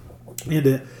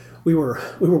 And we were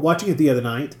watching it the other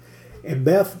night, and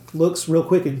Beth looks real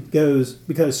quick and goes,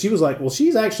 because she was like, well,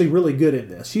 she's actually really good in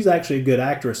this. She's actually a good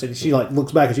actress. And she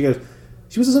looks back and she goes,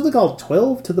 she was in something called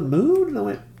 12 to the Moon? And I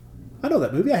went, I know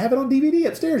that movie. I have it on DVD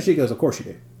upstairs. She goes, of course you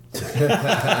do.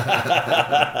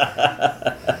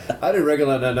 I didn't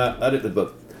recognize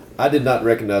I did not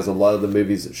recognize a lot of the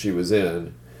movies that she was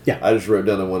in. Yeah. I just wrote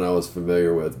down the one I was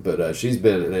familiar with, but she's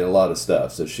been in a lot of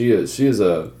stuff. So she is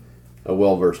a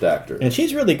well-versed actor. And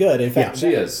she's really good. In fact, she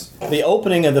is. The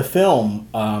opening of the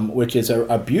film, which is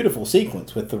a beautiful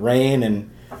sequence with the rain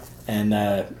and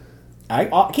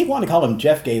I keep wanting to call him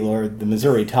Jeff Gaylord, the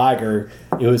Missouri Tiger.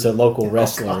 It was a local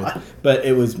wrestler. But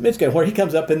it was Mitch Gaylord. He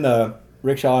comes up in the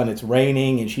rickshaw and it's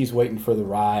raining and she's waiting for the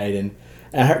ride. And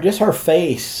her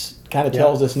face kind of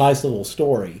tells this nice little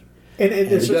story. And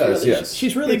it's does, yes.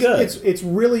 She's really good. It's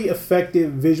really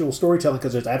effective visual storytelling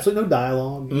because there's absolutely no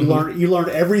dialogue. You learn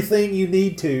everything you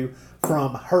need to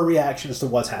from her reactions to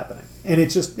what's happening, and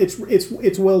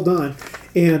it's well done.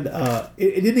 And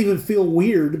it didn't even feel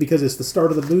weird because it's the start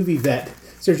of the movie that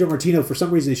Sergio Martino for some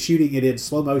reason is shooting it in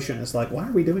slow motion. It's like, why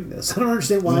are we doing this? I don't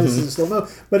understand why this is in slow mo.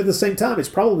 But at the same time, it's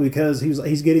probably because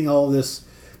he's getting all this.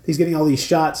 He's getting all these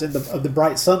shots of the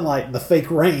bright sunlight and the fake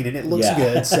rain, and it looks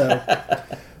good. So.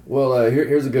 Well,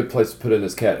 here's a good place to put in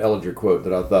this Kat Ellinger quote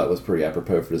that I thought was pretty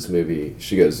apropos for this movie.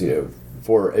 She goes,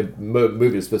 for a movie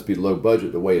that's supposed to be low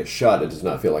budget, the way it's shot, it does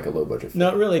not feel like a low budget film. No,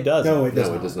 it really doesn't. No, it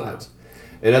does not.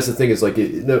 And that's the thing is,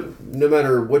 no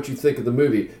matter what you think of the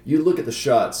movie, you look at the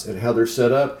shots and how they're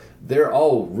set up, they're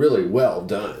all really well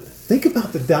done. Think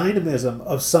about the dynamism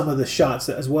of some of the shots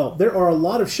as well. There are a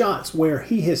lot of shots where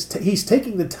he's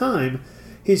taking the time.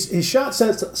 His shot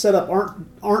set up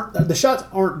aren't the shots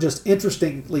aren't just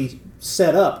interestingly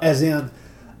set up, as in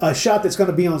a shot that's going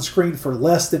to be on screen for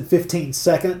less than 15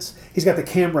 seconds. He's got the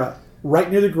camera right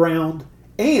near the ground,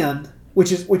 and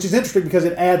which is interesting because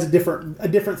it adds a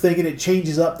different thing and it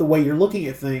changes up the way you're looking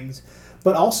at things.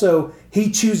 But also,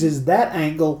 he chooses that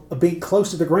angle of being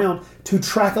close to the ground to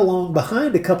track along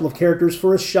behind a couple of characters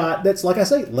for a shot that's, like I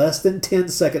say, less than 10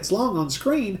 seconds long on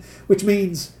screen, which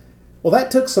means, well,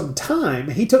 that took some time.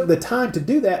 He took the time to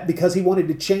do that because he wanted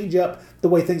to change up the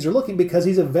way things are looking because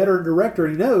he's a veteran director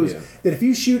and he knows that if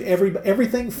you shoot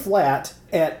everything flat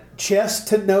at chest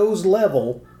to nose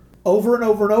level over and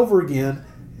over and over again,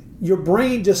 your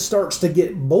brain just starts to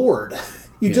get bored.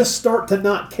 You just start to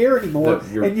not care anymore,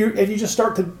 and you just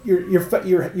start to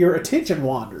your attention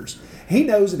wanders. He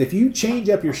knows that if you change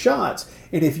up your shots,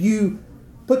 and if you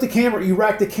you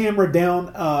rack the camera down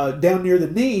near the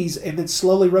knees, and then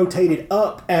slowly rotate it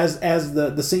up as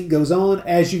the scene goes on.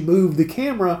 As you move the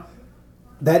camera,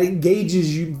 that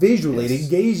engages you visually. It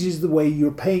engages the way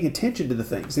you're paying attention to the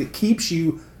things. It keeps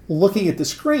you looking at the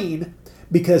screen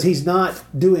because he's not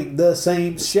doing the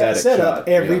same setup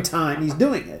every time he's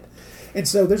doing it. And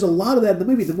so there's a lot of that in the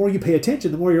movie. The more you pay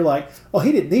attention, the more you're like, oh,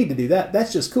 he didn't need to do that.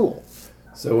 That's just cool.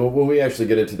 So when we actually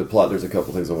get into the plot, there's a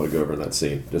couple things I want to go over in that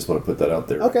scene. Just want to put that out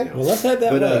there. Okay. Well, let's head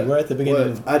that way. We're at the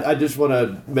beginning. I just want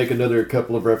to make another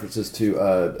couple of references to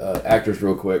actors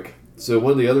real quick. So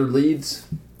one of the other leads,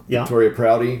 Victoria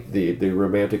Prouty, the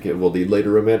later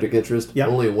romantic interest,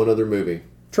 only in one other movie.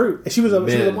 True. She was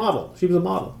a model. She was a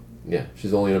model. Yeah.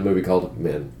 She's only in a movie called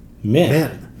Men.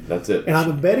 Men. That's it. And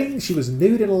I'm betting she was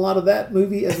nude in a lot of that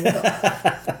movie as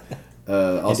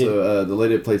well. Also, the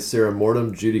lady that played Sarah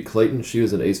Morton, Judy Clayton, she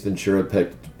was an Ace Ventura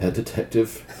pet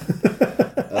detective.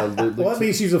 Well, that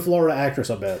means she's a Florida actress,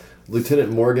 I bet.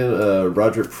 Lieutenant Morgan,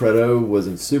 Roger Preto, was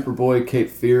in Superboy, Cape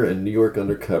Fear, and New York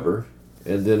Undercover.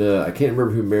 And then I can't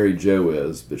remember who Mary Jo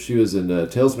is, but she was in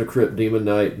Tales from the Crypt, Demon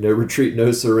Knight, No Retreat,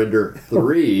 No Surrender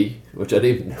 3, which I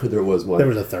didn't even know there was one. There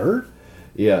was a third?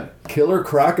 Yeah. Killer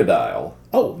Crocodile.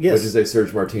 Oh, yes. Which is a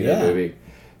Serge Martino movie.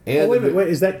 And wait a minute,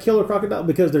 is that Killer Crocodile?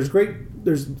 Because there's Great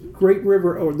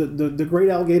River, or the Great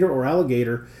Alligator or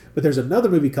Alligator, but there's another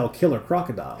movie called Killer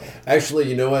Crocodile. Actually,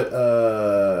 you know what?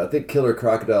 I think Killer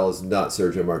Crocodile is not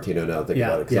Sergio Martino now I think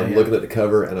about it. Because I'm looking at the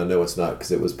cover and I know it's not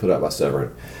because it was put out by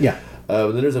Severin. Yeah.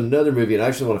 And then there's another movie, and I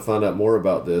actually want to find out more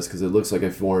about this because it looks like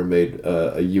a foreign made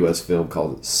a U.S. film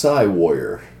called Psy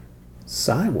Warrior.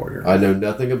 Psy Warrior? I know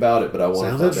nothing about it, but I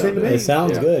want to find out. It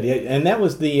sounds good. Yeah. And that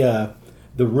was the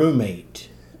roommate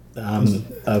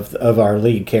of our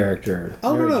lead character.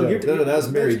 Oh, no, that's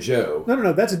Mary Jo.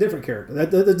 No, that's a different character.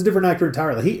 That's a different actor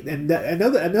entirely.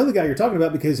 Another guy you're talking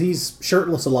about because he's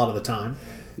shirtless a lot of the time.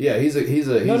 Yeah, he's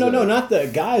no, not the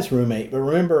guy's roommate, but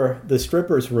remember the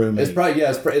stripper's roommate. It's probably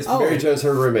it's Mary Jo's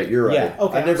her roommate. You're right. Yeah,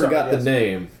 okay, I never got the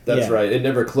name. That's right. It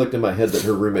never clicked in my head that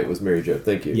her roommate was Mary Jo.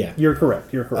 Thank you. Yeah, you're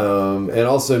correct. And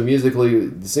also musically,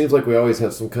 it seems like we always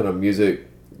have some kind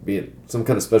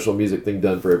of special music thing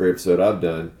done for every episode I've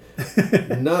done.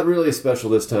 Not really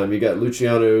special this time. You got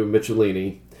Luciano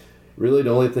Michelini. Really, the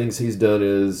only things he's done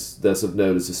that's of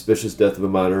note is Suspicious Death of a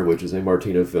Minor, which is a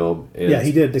Martino film, and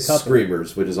he did the couple.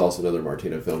 Screamers, which is also another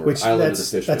Martino film. Which Island of the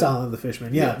Fishman. That's Island of the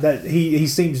Fishman. Yeah. That he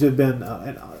seems to have been.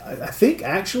 And I think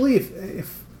actually,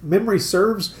 if memory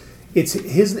serves, it's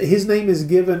his name is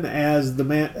given as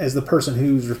the person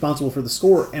who's responsible for the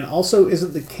score, and also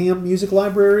isn't the Cam Music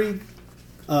Library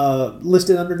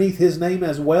listed underneath his name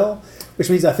as well, which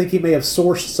means I think he may have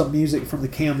sourced some music from the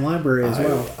Cam library as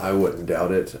well. I wouldn't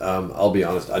doubt it. I'll be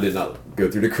honest, I did not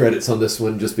go through the credits on this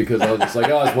one just because I was just like,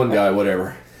 oh, it's one guy,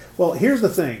 whatever. Well, here's the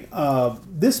thing.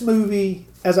 This movie,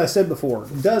 as I said before,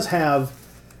 does have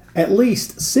at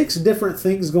least 6 different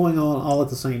things going on all at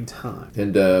the same time.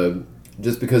 And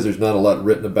just because there's not a lot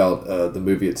written about the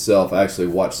movie itself, I actually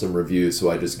watched some reviews,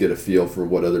 so I just get a feel for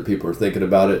what other people are thinking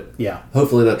about it. Yeah.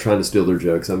 Hopefully not trying to steal their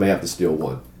jokes. I may have to steal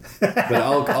one. But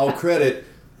I'll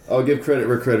give credit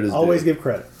where credit is due. Always give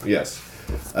credit. Yes.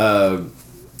 A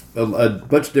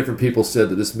bunch of different people said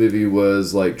that this movie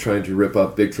was like trying to rip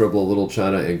off Big Trouble in Little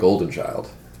China and Golden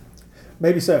Child.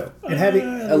 Maybe so. And having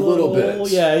a little bit.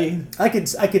 Yeah. I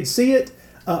could see it.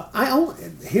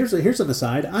 Here's an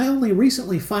aside. I only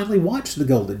recently finally watched The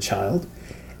Golden Child,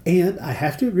 and I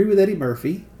have to agree with Eddie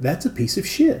Murphy. That's a piece of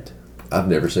shit. I've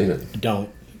never seen it. Don't.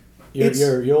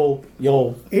 You'll.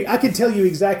 I can tell you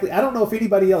exactly. I don't know if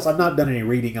anybody else. I've not done any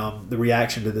reading on the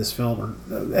reaction to this film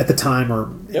or at the time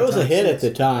or. It was a hit at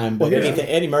the time, but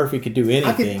Eddie Murphy could do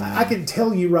anything. I can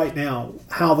tell you right now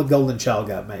how The Golden Child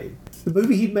got made. The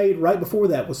movie he made right before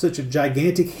that was such a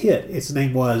gigantic hit. Its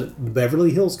name was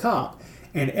Beverly Hills Cop.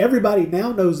 And everybody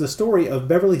now knows the story of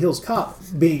Beverly Hills Cop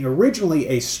being originally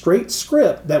a straight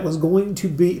script that was going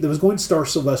to star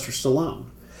Sylvester Stallone.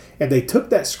 And they took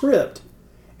that script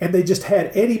and they just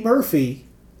had Eddie Murphy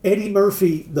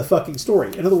the fucking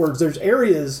story. In other words, there's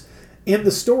areas in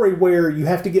the story where you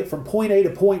have to get from point A to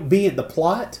point B in the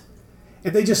plot,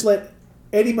 and they just let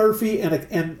Eddie Murphy and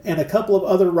a couple of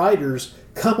other writers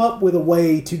come up with a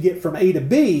way to get from A to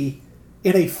B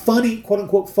in a funny, quote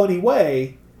unquote funny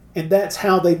way. And that's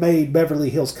how they made Beverly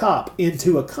Hills Cop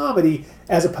into a comedy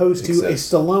as opposed to a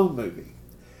Stallone movie.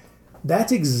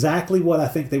 That's exactly what I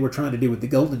think they were trying to do with The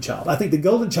Golden Child. I think The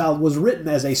Golden Child was written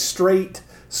as a straight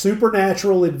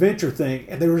supernatural adventure thing,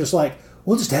 and they were just like,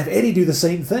 we'll just have Eddie do the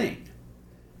same thing.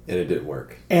 And it didn't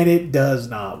work. And it does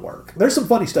not work. There's some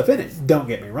funny stuff in it, don't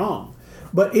get me wrong.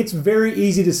 But it's very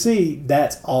easy to see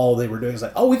that's all they were doing. It's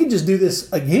like, oh, we can just do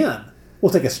this again.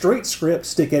 We'll take a straight script,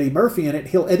 stick Eddie Murphy in it,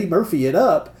 he'll Eddie Murphy it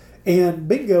up, and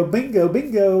bingo, bingo,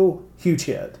 bingo, huge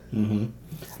hit. Mm-hmm.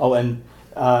 Oh, and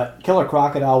Killer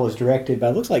Crocodile was directed by,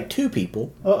 looks like 2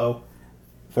 people. Uh-oh.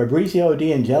 Fabrizio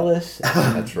De Angelis.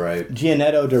 That's right.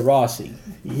 Gianetto De Rossi.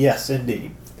 Yes,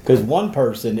 indeed. Because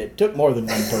it took more than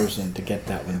one person to get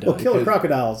that one done. Well, Killer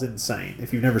Crocodile is insane.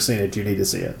 If you've never seen it, you need to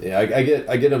see it. Yeah, I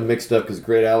get them mixed up because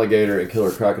Great Alligator and Killer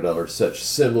Crocodile are such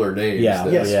similar names. Yeah,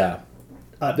 yeah.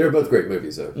 They're both great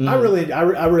movies, though. I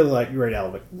really like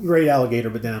Great Alligator,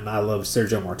 but then I love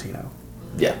Sergio Martino.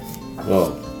 Yeah.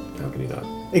 Well, how can you not?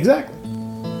 Exactly.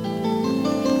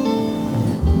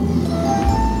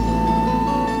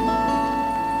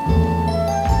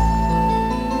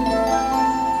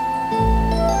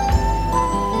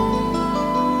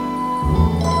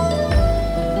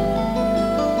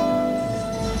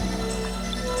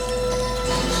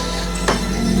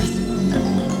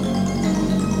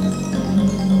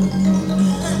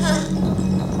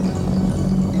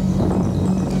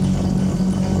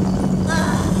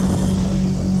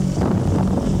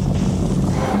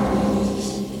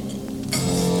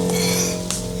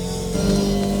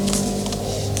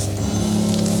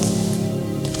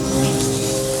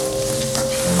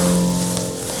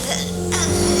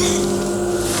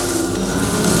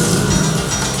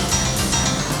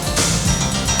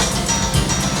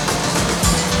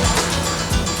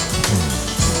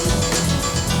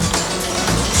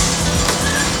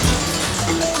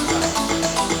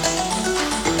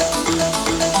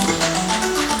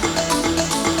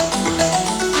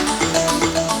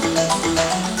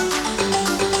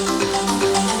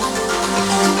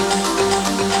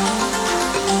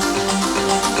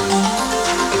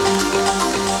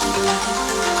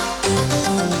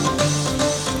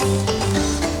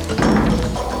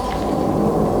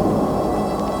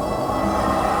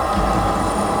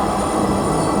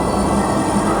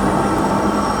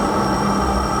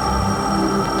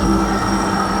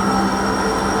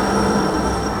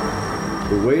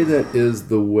 way that is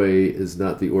the way is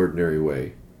not the ordinary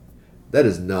way. That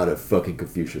is not a fucking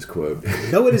Confucius quote.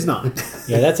 No, it is not.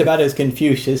 Yeah, that's about as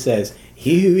Confucius as,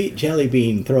 "He who eat jelly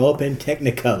bean, throw up in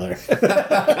Technicolor."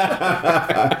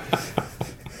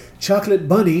 Chocolate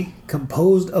bunny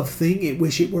composed of thing it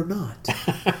wish it were not.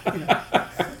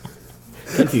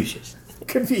 Confucius.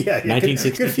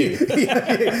 1962.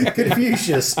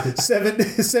 Confucius,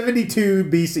 72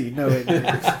 BC. No, I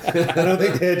don't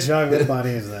think they had chocolate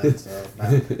bunnies then. So,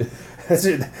 no.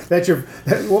 That's your.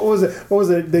 What was it? What was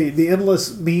it? The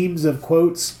endless memes of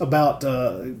quotes about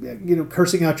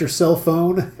cursing out your cell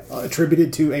phone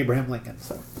attributed to Abraham Lincoln.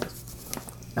 So,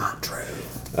 not true.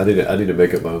 I need to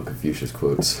make up my own Confucius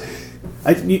quotes.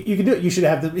 You can do it. You should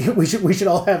have them. We should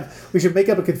all have. We should make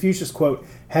up a Confucius quote.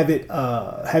 Have it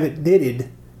knitted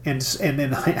and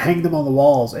then hang them on the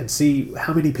walls and see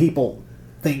how many people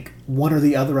think one or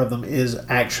the other of them is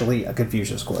actually a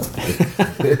Confucius quote.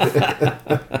 We'd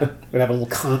have a little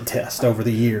contest over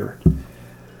the year.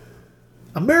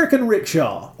 American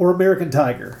Rickshaw or American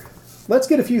Tiger. Let's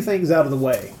get a few things out of the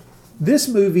way. This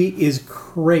movie is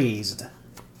crazed,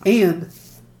 and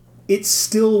it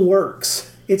still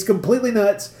works. It's completely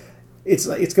nuts.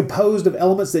 It's composed of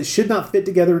elements that should not fit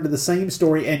together into the same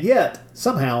story, and yet,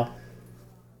 somehow,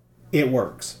 it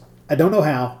works. I don't know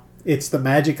how. It's the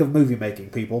magic of movie making,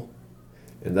 people.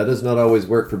 And that does not always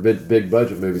work for big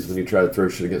budget movies when you try to throw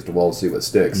shit against the wall to see what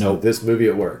sticks. No. This movie,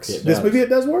 it works. This movie, it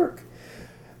does work.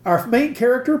 Our main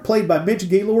character, played by Mitch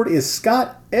Gaylord, is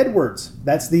Scott Edwards.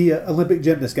 That's the Olympic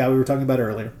gymnast guy we were talking about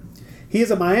earlier. He is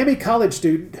a Miami college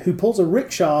student who pulls a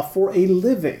rickshaw for a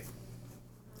living.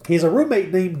 He has a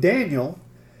roommate named Daniel,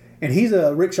 and he's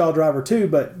a rickshaw driver too,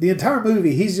 but the entire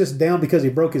movie, he's just down because he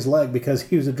broke his leg because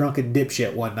he was a drunken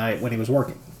dipshit one night when he was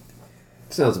working.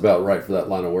 Sounds about right for that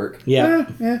line of work. Yeah.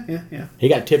 Yeah. He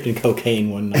got tipped in cocaine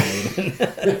one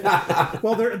night.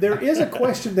 Well, there is a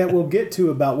question that we'll get to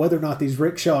about whether or not these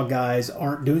rickshaw guys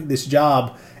aren't doing this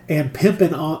job and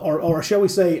pimping on, or shall we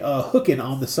say, hooking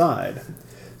on the side.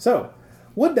 So,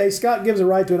 one day, Scott gives a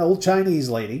ride to an old Chinese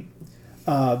lady.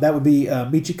 That would be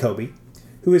Michikobe,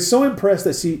 who is so impressed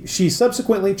that she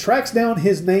subsequently tracks down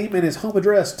his name and his home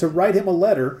address to write him a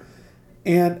letter.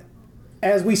 And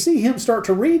as we see him start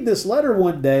to read this letter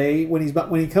one day when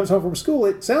he comes home from school,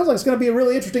 it sounds like it's going to be a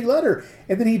really interesting letter.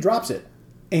 And then he drops it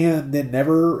and then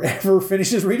never, ever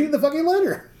finishes reading the fucking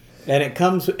letter. And it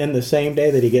comes in the same day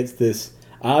that he gets this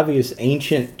obvious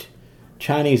ancient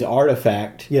Chinese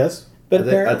artifact. Yes. But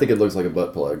I think it looks like a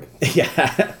butt plug.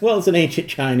 Yeah. Well, it's an ancient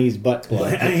Chinese butt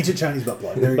plug. An ancient Chinese butt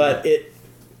plug. But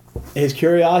his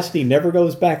curiosity never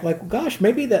goes back. Like, gosh,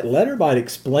 maybe that letter might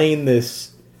explain this.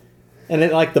 And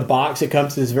then, like, the box, it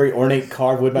comes to this very ornate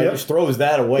carved wood. He just throws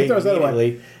that away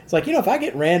immediately. It's like, if I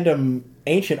get random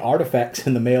ancient artifacts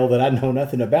in the mail that I know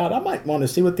nothing about, I might want to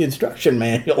see what the instruction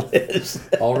manual is.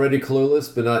 Already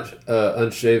clueless, but not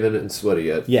unshaven and sweaty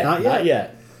yet. Yeah, not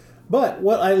yet. But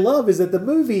what I love is that the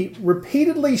movie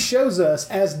repeatedly shows us,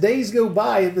 as days go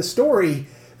by in the story,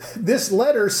 this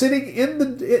letter sitting in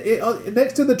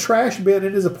next to the trash bin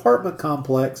in his apartment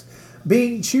complex,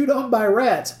 being chewed on by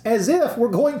rats, as if we're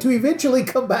going to eventually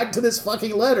come back to this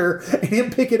fucking letter and him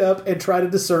pick it up and try to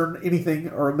discern anything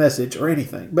or a message or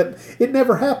anything. But it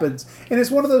never happens. And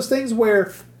it's one of those things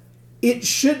where it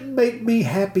shouldn't make me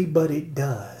happy, but it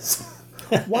does.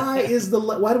 Why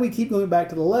do we keep going back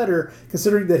to the letter,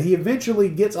 considering that he eventually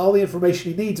gets all the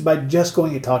information he needs by just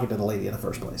going and talking to the lady in the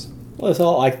first place? Well, it's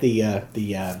all like the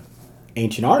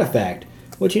ancient artifact,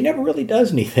 which he never really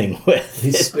does anything with.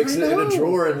 He sticks it in a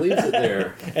drawer and leaves it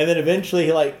there. And then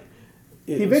eventually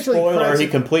he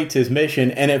completes his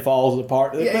mission and it falls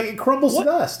apart. Yeah, it crumbles to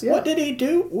dust. Yeah. What did he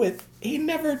do with? He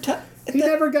never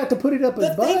got to put it up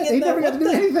his butt. He never got to do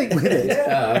anything with it.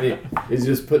 Yeah, I mean, he's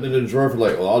just putting it in a drawer for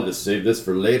I'll just save this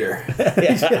for later.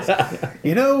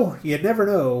 You never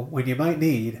know when you might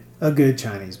need a good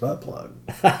Chinese butt plug.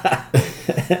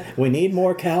 We need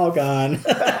more Calgon.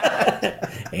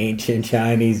 Ancient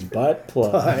Chinese butt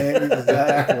plug.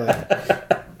 Exactly.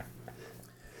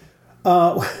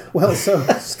 Well,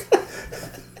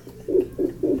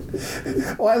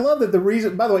 I love that the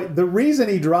reason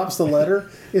he drops the letter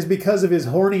is because of his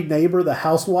horny neighbor, the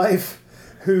housewife,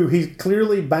 who he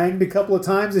clearly banged a couple of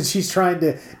times, and she's trying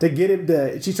to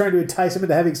entice him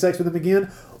into having sex with him again,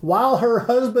 while her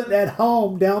husband at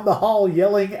home down the hall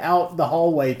yelling out the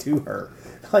hallway to her.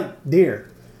 Like, dear,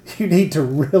 you need to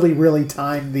really, really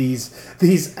time these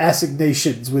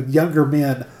assignations with younger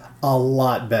men a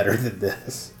lot better than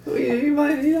this. You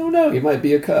don't know. He might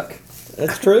be a cuck.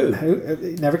 That's true.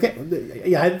 Never came.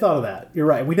 Yeah, I hadn't thought of that. You're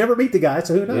right. We never meet the guy,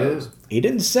 so who knows? Yeah. He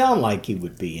didn't sound like he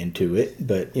would be into it,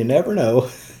 but you never know.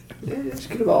 Yeah, this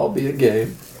could all be a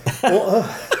game. Well,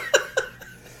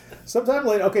 sometime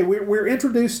later, okay, we're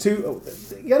introduced to.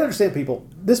 You gotta understand, people.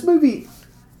 This movie,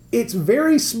 it's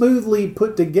very smoothly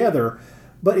put together,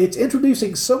 but it's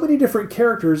introducing so many different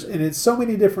characters and it's so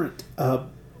many different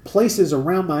places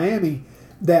around Miami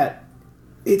that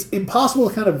it's impossible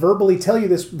to kind of verbally tell you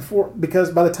this before,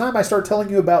 because by the time I start telling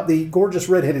you about the gorgeous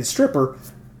redheaded stripper,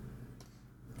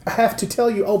 I have to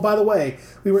tell you, oh, by the way,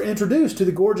 we were introduced to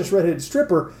the gorgeous redheaded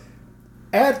stripper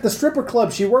at the stripper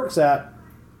club she works at,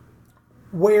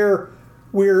 where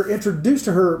we're introduced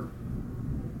to her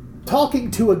talking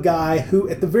to a guy who,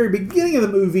 at the very beginning of the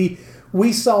movie,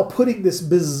 we saw putting this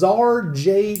bizarre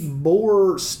jade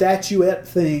boar statuette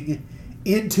thing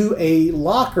into a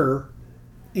locker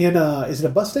in a, is it a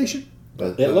bus station?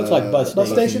 It looks like bus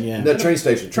station. Yeah. No, train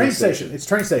station. Train station. It's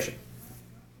train station.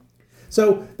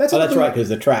 So that's that's right, because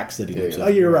the tracks that he lives on. Oh,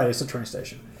 you're right. It's a train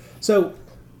station. So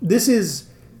this is,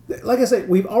 like I said,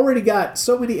 we've already got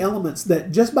so many elements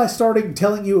that just by starting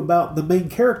telling you about the main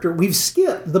character, we've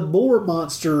skipped the boar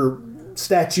monster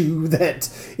statue that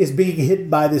is being hidden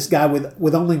by this guy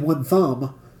with only one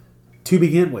thumb to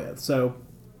begin with. So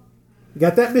we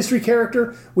got that mystery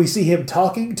character. We see him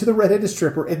talking to the redheaded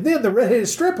stripper, and then the redheaded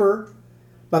stripper,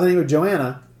 by the name of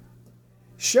Joanna,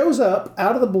 shows up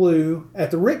out of the blue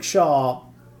at the Rickshaw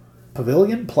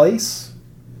Pavilion Place,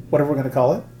 whatever we're going to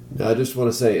call it. I just want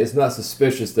to say, it's not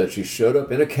suspicious that she showed up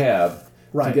in a cab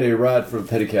to get a ride from a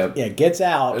pedicab. Yeah, gets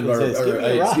out and says, give me a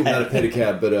ride. Excuse me, not a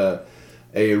pedicab, but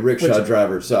a rickshaw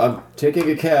driver. So I'm taking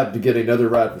a cab to get another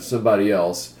ride from somebody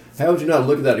else. How would you not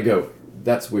look at that and go,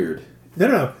 that's weird?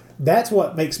 No. That's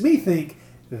what makes me think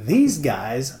these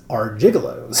guys are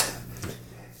gigolos.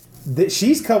 That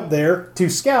she's come there to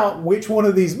scout which one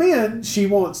of these men she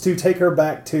wants to take her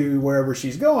back to wherever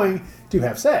she's going to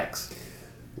have sex.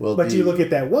 Well, but you look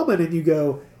at that woman and you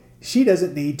go, she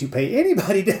doesn't need to pay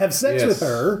anybody to have sex with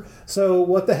her. So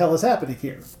what the hell is happening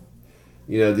here?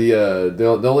 You know,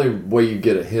 the only way you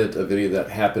get a hint of any of that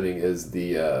happening is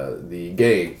the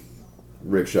gay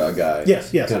rickshaw guy.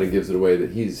 Yes. Kind of gives it away that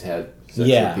he's had sex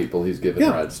with people he's given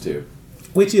rides to.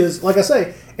 Which is, like I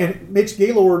say, and Mitch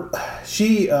Gaylord,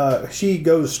 she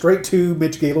goes straight to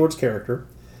Mitch Gaylord's character,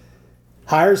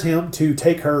 hires him to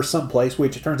take her someplace,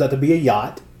 which turns out to be a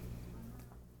yacht,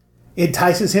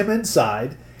 entices him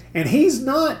inside, and he's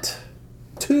not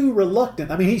too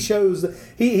reluctant. I mean, he shows,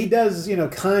 he does,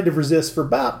 kind of resist for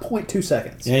about 0.2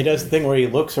 seconds. And he does the thing where he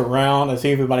looks around and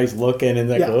see everybody's looking, and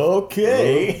they go,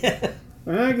 okay.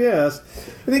 I guess.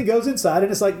 And then goes inside,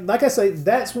 and it's like I say,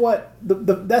 that's what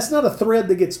that's not a thread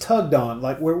that gets tugged on.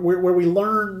 Like where we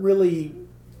learn really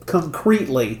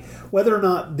concretely whether or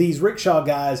not these rickshaw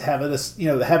guys have this,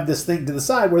 have this thing to the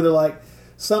side where they're like,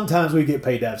 sometimes we get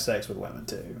paid to have sex with women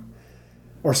too,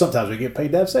 or sometimes we get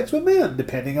paid to have sex with men,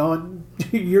 depending on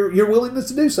your willingness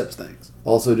to do such things.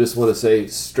 Also, just want to say,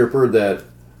 stripper that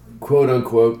quote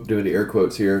unquote, doing the air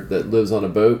quotes here, that lives on a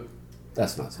boat.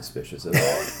 That's not suspicious at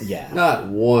all. Yeah. Not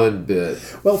one bit.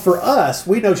 Well, for us,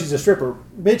 we know she's a stripper.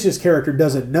 Mitch's character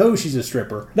doesn't know she's a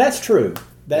stripper. That's true.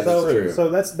 That's true. So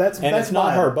that's and it's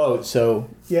not her boat, so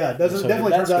yeah, it doesn't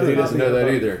definitely turns out he doesn't know that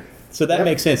either. So that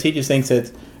makes sense. He just thinks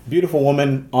it's beautiful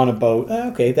woman on a boat.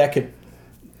 Okay, that could.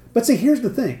 But see, here's the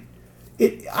thing.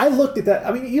 I looked at that.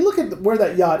 I mean, you look at where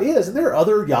that yacht is, and there are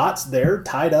other yachts there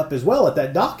tied up as well at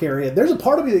that dock area. There's a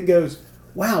part of me that goes,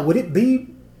 "Wow, would it be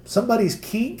somebody's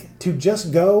kink to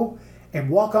just go and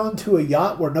walk onto a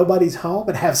yacht where nobody's home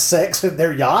and have sex in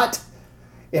their yacht?"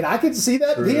 And I can see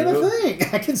that being a thing.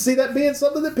 I can see that being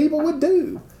something that people would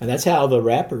do. And that's how the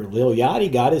rapper Lil Yachty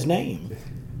got his name.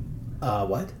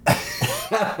 What?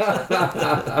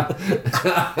 I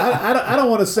don't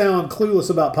want to sound clueless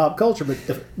about pop culture, but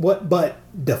But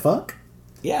the fuck?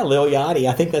 Yeah, Lil Yachty.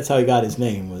 I think that's how he got his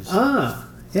name.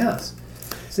 Yes.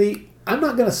 See, I'm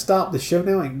not going to stop the show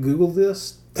now and Google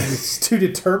this to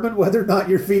determine whether or not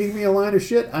you're feeding me a line of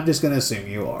shit. I'm just going to assume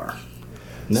you are.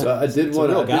 No, so I did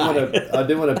want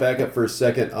to back up for a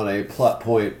second on a plot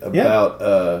point about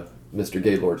Mr.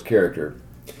 Gaylord's character.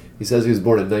 He says he was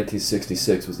born in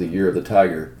 1966, was the year of the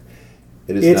tiger.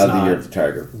 It's not the year of the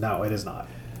tiger. No, it is not.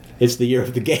 It's the year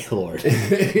of the Gaylord.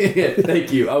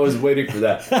 Thank you. I was waiting for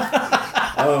that.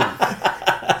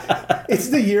 It's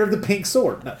the year of the pink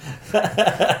sword. No.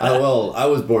 Well, I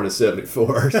was born in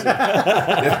 74. So.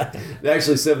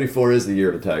 Actually, 74 is the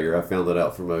year of the tiger. I found that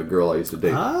out from a girl I used to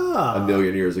date a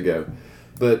million years ago.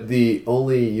 But the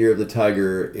only year of the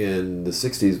tiger in the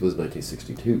 60s was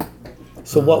 1962.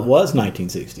 So what was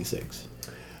 1966?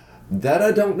 That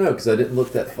I don't know because I didn't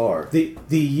look that far. The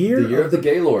year of the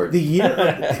Gaylord.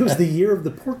 It was the year of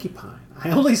the porcupine. I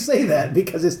only say that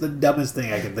because it's the dumbest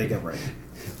thing I can think of right now.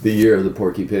 The year of the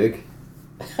Porky Pig.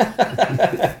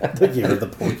 The year of the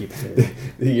Porky Pig.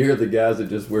 The year of the guys that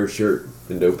just wear a shirt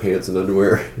and no pants and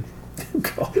underwear.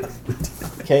 God.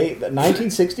 Okay,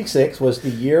 1966 was the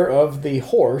year of the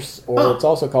horse, or it's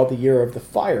also called the year of the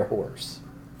fire horse.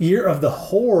 Year of the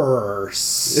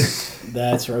horse.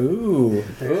 That's right. Ooh.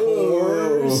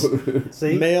 Horse.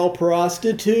 See? Male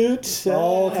prostitutes.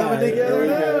 All coming together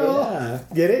now. Yeah.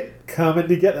 Get it? Coming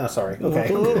together. Oh, sorry. Okay.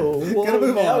 Gonna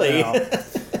move on now.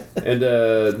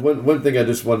 And one thing I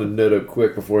just want to note up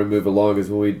quick before we move along is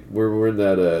when we're in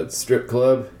that strip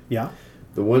club. Yeah.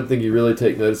 The one thing you really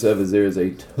take notice of is there is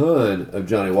a ton of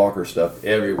Johnny Walker stuff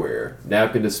everywhere.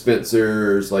 Napkin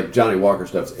dispensers, like Johnny Walker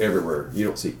stuff's everywhere. You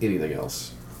don't see anything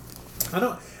else. I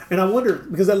don't, and I wonder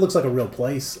because that looks like a real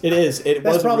place. It is.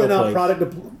 That's probably not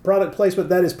product placement.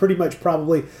 That is pretty much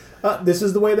probably. This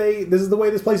is the way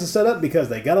this place is set up because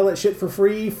they got all that shit for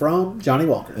free from Johnny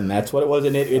Walker. And that's what it was.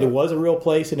 And it was a real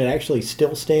place, and it actually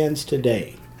still stands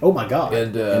today. Oh my God!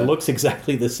 And it looks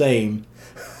exactly the same.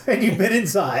 And you've been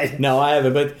inside? No, I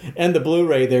haven't. And the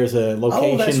Blu-ray, there's a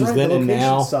locations then and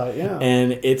now, site, yeah.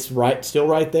 and it's still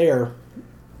right there.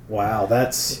 Wow,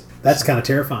 that's kind of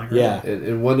terrifying. Right? Yeah.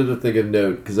 And one other thing of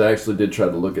note, because I actually did try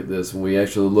to look at this, when we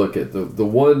actually look at the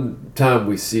one time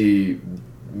we see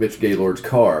Mitch Gaylord's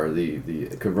car,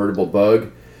 the convertible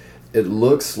Bug, it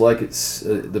looks like it's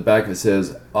the back of it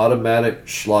says automatic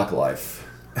schlock life.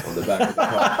 On the back of the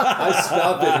car. I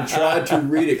stopped it and tried to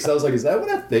read it because I was like, is that what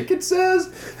I think it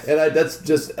says? And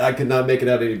I could not make it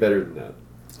out any better than that.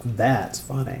 That's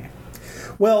funny.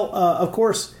 Well, of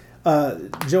course,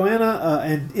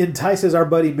 Joanna entices our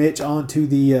buddy Mitch onto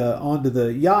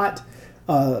the yacht,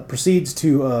 proceeds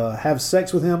to have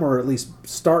sex with him, or at least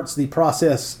starts the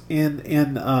process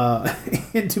into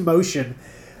motion.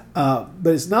 But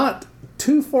it's not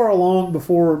too far along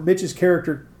before Mitch's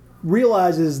character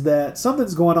realizes that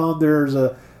something's going on. There's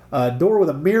a door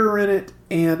with a mirror in it,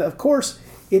 and of course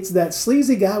it's that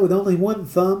sleazy guy with only one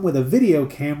thumb with a video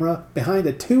camera behind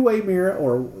a two-way mirror,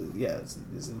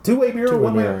 two-way mirror,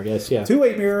 two-way mirror, yes, yeah,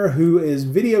 two-way mirror, who is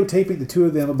videotaping the two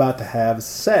of them about to have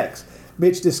sex.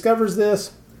 Mitch discovers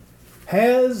this,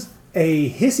 has a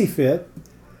hissy fit.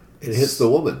 It hits the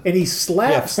woman, and he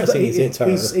slaps.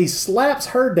 He slaps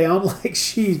her down like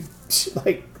she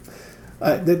like.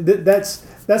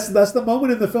 That's the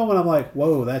moment in the film when I'm like,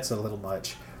 whoa, that's a little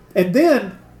much. And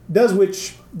then does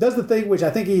the thing which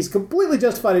I think he's completely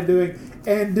justified in doing,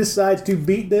 and decides to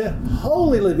beat the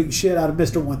holy living shit out of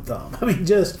Mr. One Thumb. I mean,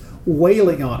 just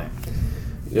wailing on him.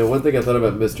 You know, one thing I thought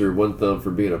about Mr. One Thumb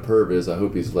for being a perv is I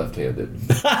hope he's left-handed.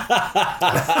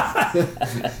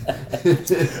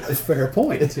 Fair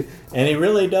point. And he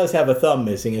really does have a thumb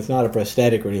missing. It's not a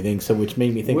prosthetic or anything, so which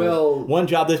made me think, well, one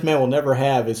job this man will never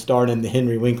have is starring in the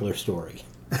Henry Winkler story.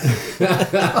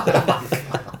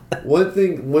 One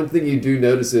thing you do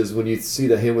notice is when you see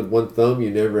the hand with one thumb, you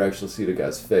never actually see the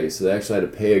guy's face. So they actually had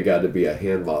to pay a guy to be a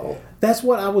hand model. That's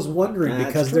what I was wondering,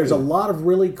 because there's a lot of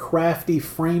really crafty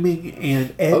framing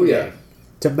and editing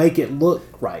to make it look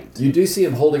right. You do see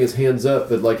him holding his hands up,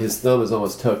 but like his thumb is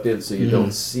almost tucked in, so you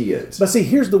don't see it. But see,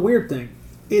 here's the weird thing: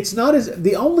 it's not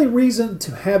the only reason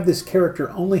to have this character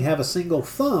only have a single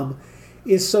thumb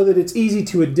is so that it's easy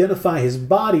to identify his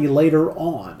body later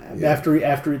on after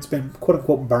it's been quote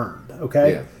unquote burned.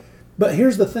 Okay, but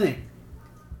here's the thing: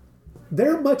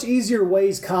 there are much easier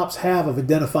ways cops have of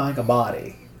identifying a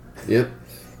body. Yep.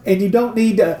 And you don't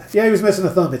need to, he was missing a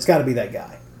thumb, it's got to be that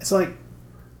guy. It's like,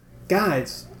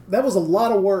 guys, that was a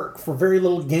lot of work for very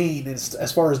little gain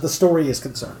as far as the story is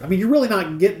concerned. I mean, you're really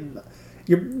not getting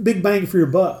your big bang for your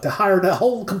buck to hire a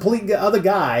whole complete other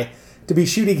guy to be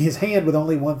shooting his hand with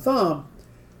only one thumb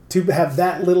to have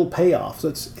that little payoff. So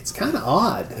it's kind of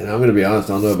odd. And I'm going to be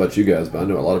honest, I don't know about you guys, but I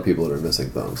know a lot of people that are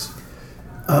missing thumbs.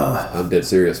 I'm dead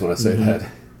serious when I say that.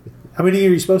 How many are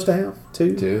you supposed to have?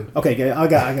 Two? Okay, I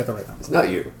got the right number. It's not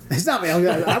you. It's not me.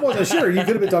 I wasn't sure. You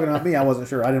could have been talking about me. I wasn't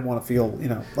sure. I didn't want to feel,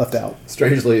 left out.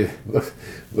 Strangely,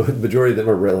 the majority of them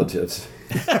are relatives.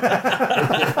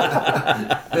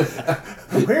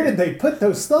 Where did they put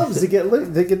those thumbs to get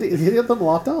them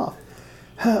locked off?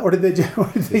 Or did they do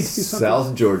something?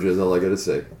 South Georgia is all I got to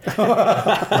say.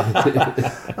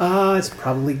 It's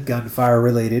probably gunfire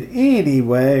related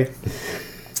anyway.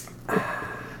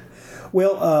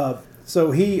 Well,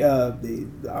 so he,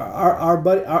 our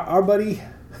buddy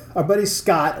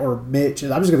Scott, or Mitch,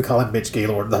 I'm just going to call him Mitch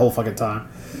Gaylord the whole fucking time.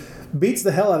 beats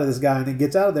the hell out of this guy, and then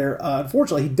gets out of there.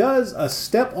 Unfortunately, he does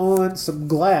step on some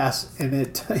glass, and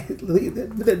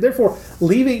therefore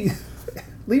leaving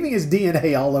his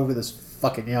DNA all over this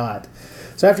fucking yacht.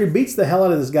 So after he beats the hell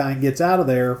out of this guy and gets out of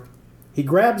there, he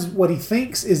grabs what he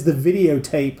thinks is the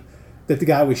videotape that the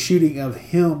guy was shooting of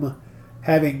him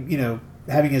having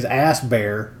his ass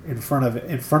bare in front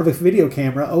of a video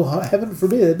camera. Oh, heaven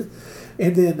forbid!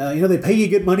 And then they pay you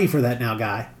good money for that now,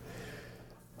 guy.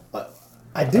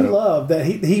 I do love that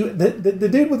the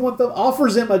dude with one thumb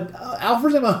offers him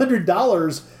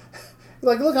 $100.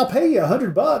 Like, look, I'll pay you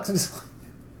 $100, and it's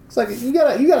like you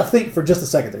gotta think for just a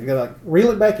second there. You gotta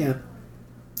reel it back in.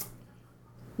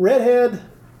 Redhead,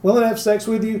 willing to have sex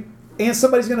with you, and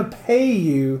somebody's gonna pay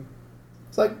you.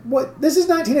 It's like, what? This is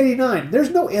 1989. There's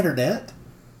no internet.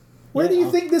 Where do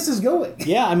you think this is going?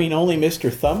 Yeah, I mean, only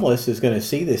Mr. Thumbless is going to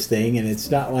see this thing, and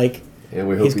it's not like... And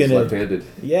we hope he's left-handed.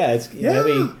 Yeah, it's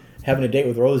maybe having a date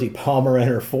with Rosie Palmer and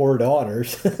her 4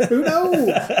 daughters. Who knows?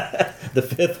 The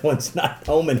 5th one's not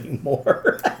home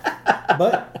anymore.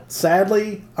 But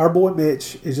sadly, our boy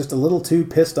Mitch is just a little too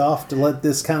pissed off to let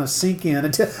this kind of sink in. I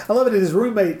love it that his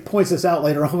roommate points this out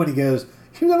later on when he goes,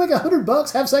 "You're going to make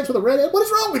 $100, have sex with a redhead? What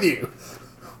is wrong with you?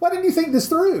 Why didn't you think this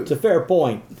through?" It's a fair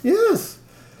point. Yes.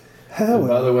 And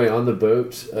by the way, on the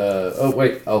boat...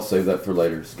 I'll save that for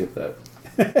later. Skip that.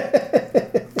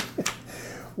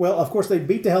 Well, of course, they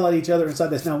beat the hell out of each other inside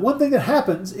this. Now, one thing that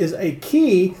happens is a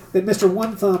key that Mr.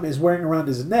 One Thumb is wearing around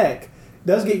his neck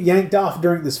does get yanked off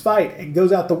during this fight and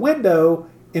goes out the window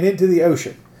and into the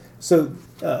ocean. So,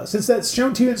 since that's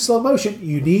shown to you in slow motion,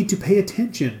 you need to pay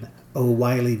attention, oh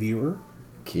wily viewer.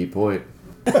 Key point.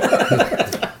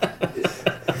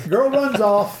 Girl runs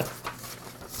off.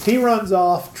 He runs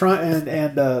off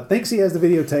and thinks he has the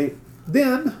videotape.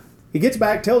 Then he gets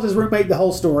back, tells his roommate the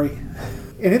whole story.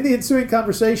 And in the ensuing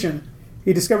conversation,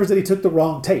 he discovers that he took the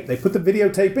wrong tape. They put the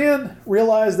videotape in,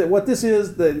 realize that what this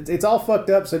is, that it's all fucked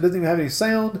up, so it doesn't even have any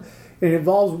sound. It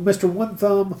involves Mr. One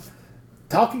Thumb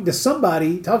talking to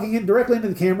somebody, talking directly into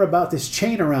the camera about this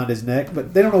chain around his neck,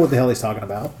 but they don't know what the hell he's talking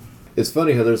about. It's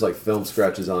funny how there's like film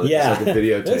scratches on it. Yeah. It's like a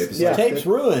videotape. The tape's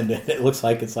ruined. It looks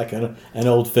like it's like an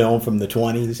old film from the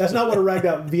 20s. That's not what a ragged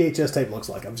out VHS tape looks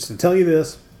like. I'm just going to tell you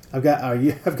this. I've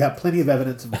got plenty of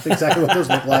evidence of exactly what those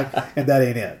look like, and that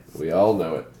ain't it. We all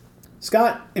know it.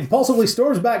 Scott impulsively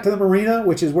storms back to the marina,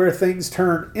 which is where things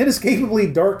turn inescapably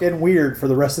dark and weird for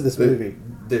the rest of this movie.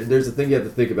 There's a thing you have to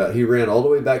think about. He ran all the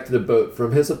way back to the boat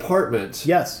from his apartment.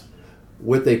 Yes.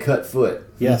 With a cut foot.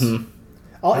 Yes. Mm-hmm.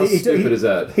 How stupid is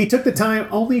that? He took the time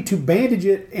only to bandage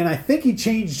it, and I think he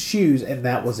changed shoes, and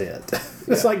that was it.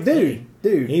 It's like, dude.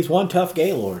 He's one tough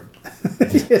gaylord.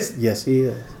 yes, he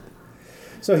is.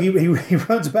 So he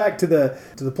runs back to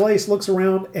the place, looks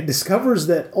around, and discovers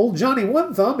that old Johnny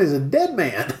One Thumb is a dead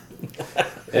man.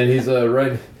 And he's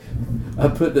right. I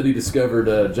put that he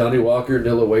discovered Johnny Walker,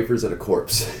 Nilla wafers, and a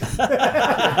corpse. And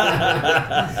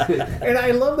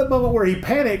I love the moment where he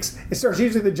panics and starts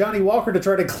using the Johnny Walker to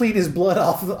try to clean his blood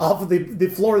off of the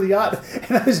floor of the yacht.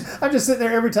 And I'm just sitting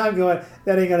there every time going,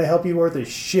 that ain't going to help you worth a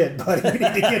shit, buddy. You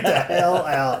need to get the hell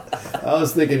out. I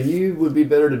was thinking you would be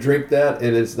better to drink that,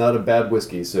 and it's not a bad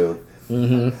whiskey, so...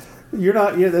 Mm-hmm. You're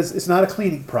not. It's not a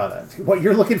cleaning product. What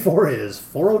you're looking for is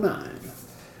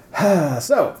 409.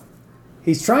 So...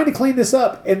 he's trying to clean this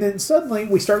up, and then suddenly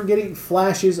we start getting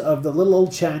flashes of the little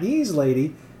old Chinese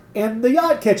lady, and the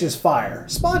yacht catches fire.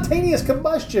 Spontaneous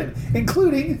combustion,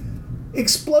 including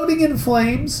exploding in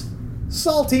flames,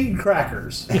 saltine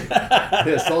crackers.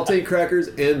 Yeah, saltine crackers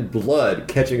and blood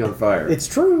catching on fire. It's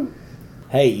true.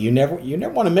 Hey, you never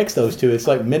want to mix those two. It's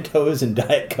like Mentos and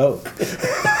Diet Coke.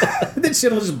 Then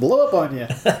shit'll just blow up on you.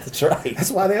 That's right.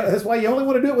 That's why you only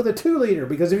want to do it with a 2-liter,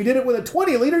 because if you did it with a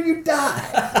 20-liter, you'd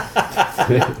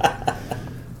die.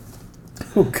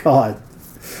 Oh God.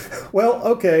 Well,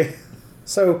 okay.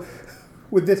 So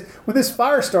when this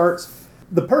fire starts,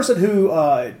 the person who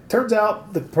turns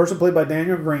out the person played by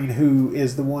Daniel Green, who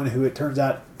is the one who it turns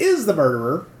out is the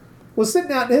murderer, was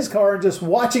sitting out in his car and just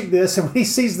watching this, and when he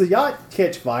sees the yacht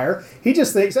catch fire, he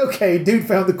just thinks, okay, dude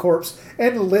found the corpse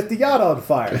and lit the yacht on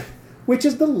fire, which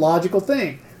is the logical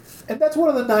thing. And that's one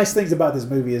of the nice things about this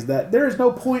movie, is that there is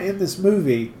no point in this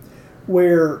movie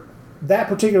where that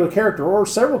particular character, or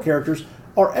several characters,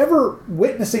 are ever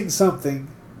witnessing something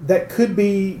that could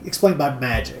be explained by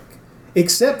magic,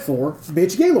 except for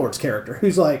Mitch Gaylord's character,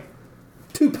 who's like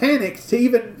too panicked to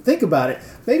even think about it.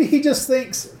 Maybe he just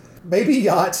thinks... maybe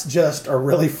yachts just are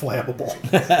really flammable.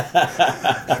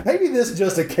 Maybe this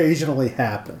just occasionally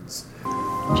happens.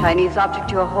 Chinese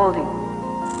object you are holding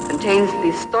contains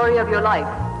the story of your life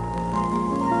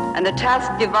and the task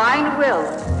divine will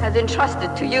has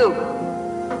entrusted to you.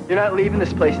 You're not leaving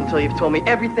this place until you've told me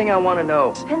everything I want to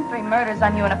know. Pin 3 murders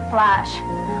on you in a flash.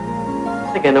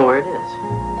 I think I know where it is.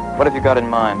 What have you got in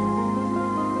mind?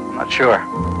 I'm not sure.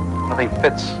 Nothing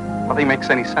fits. Nothing makes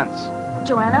any sense.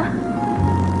 Joanna?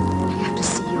 I have to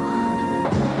see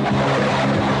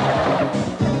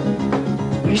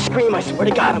you. You scream, I swear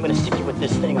to God, I'm gonna stick you with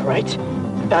this thing, all right?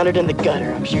 Found it in the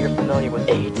gutter. I'm sure you're familiar with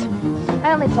AIDS.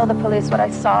 I only told the police what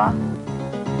I saw.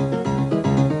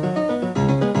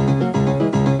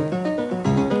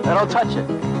 Now don't touch it.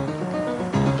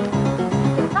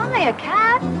 It's only a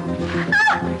cat.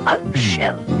 Oh,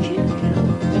 shit.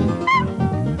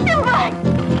 You're right.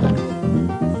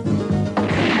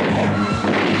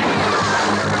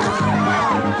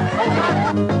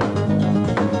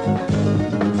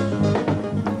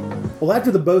 Well,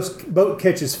 after the boat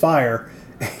catches fire,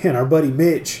 and our buddy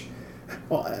Mitch,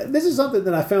 well, this is something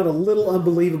that I found a little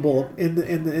unbelievable in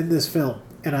this film.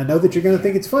 And I know that you're going to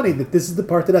think it's funny that this is the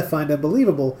part that I find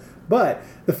unbelievable, but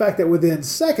the fact that within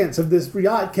seconds of this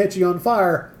yacht catching on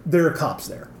fire, there are cops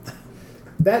there.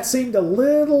 That seemed a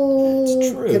little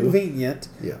convenient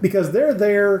because they're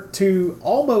there to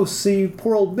almost see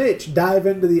poor old Mitch dive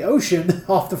into the ocean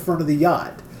off the front of the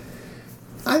yacht.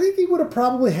 I think he would have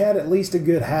probably had at least a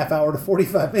good half hour to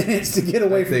 45 minutes to get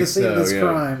away from the scene of this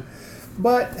crime.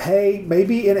 But hey,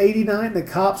 maybe in '89 the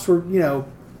cops were,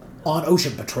 on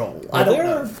ocean patrol. I don't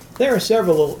know. There are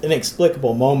several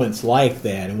inexplicable moments like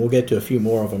that, and we'll get to a few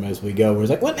more of them as we go. Where it's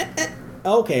like, what?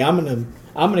 Okay, I'm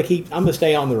gonna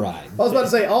stay on the ride. I was about to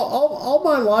say all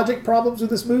my logic problems with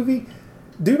this movie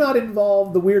do not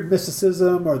involve the weird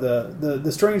mysticism or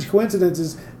the strange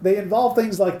coincidences. They involve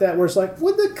things like that where it's like,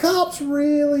 would the cops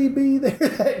really be there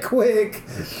that quick?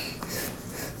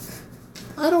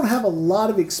 I don't have a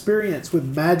lot of experience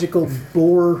with magical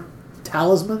boar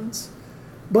talismans,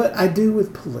 but I do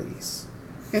with police.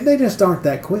 And they just aren't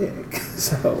that quick.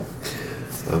 So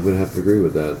I'm going to have to agree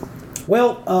with that.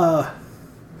 Well, I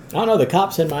don't know, the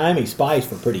cops in Miami Spice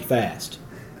were pretty fast.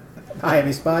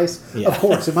 Miami Spice? Yeah. Of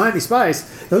course, in Miami Spice,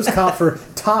 those cops were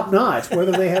top notch,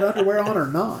 whether they had underwear on or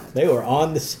not. They were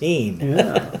on the scene.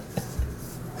 Yeah.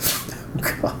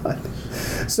 God.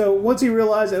 So once he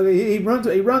realized, he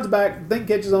runs back, thing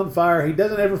catches on fire. He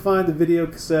doesn't ever find the video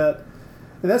cassette,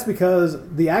 and that's because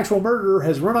the actual murderer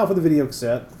has run off with the video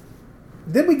cassette.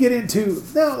 Then we get into,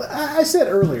 now I said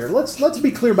earlier, let's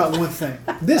be clear about one thing.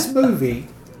 This movie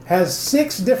has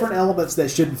 6 different elements that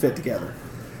shouldn't fit together.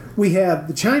 We have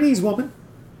the Chinese woman.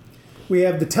 We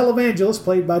have the televangelist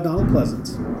played by Donald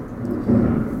Pleasance.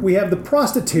 We have the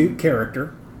prostitute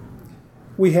character.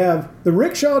 We have the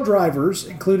rickshaw drivers,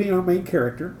 including our main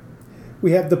character.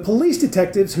 We have the police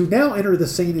detectives who now enter the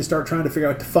scene and start trying to figure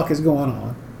out what the fuck is going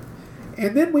on.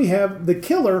 And then we have the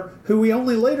killer, who we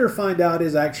only later find out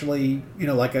is actually,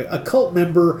 like a cult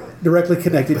member directly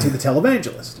connected to the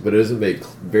televangelist. But it isn't made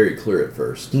very clear at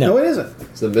first. No, it isn't.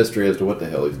 It's a mystery as to what the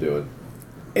hell he's doing.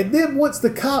 And then once the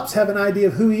cops have an idea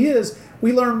of who he is,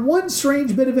 we learn one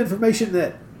strange bit of information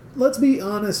that, let's be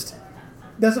honest,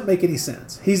 doesn't make any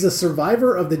sense. He's a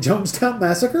survivor of the Jonestown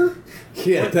Massacre?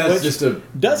 Yeah, that's just a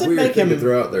doesn't weird make thing him to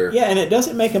throw out there. Yeah, and it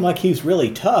doesn't make him like he's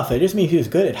really tough. It just means he was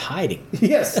good at hiding.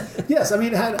 Yes. I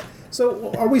mean,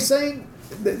 so are we saying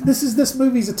that this is this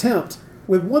movie's attempt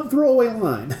with one throwaway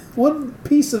line, one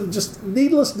piece of just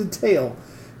needless detail,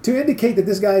 to indicate that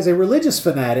this guy is a religious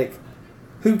fanatic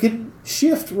who can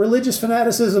shift religious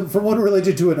fanaticism from one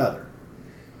religion to another?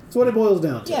 That's what it boils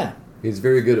down to. Yeah. He's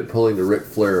very good at pulling the Ric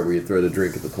Flair where you throw the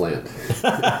drink at the plant.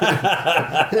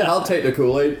 Yeah, I'll take the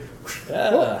Kool-Aid.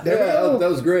 Well, there we go. That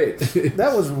was great.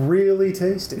 That was really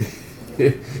tasty.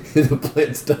 The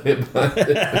plant's dying by.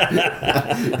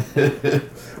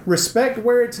 Respect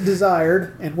where it's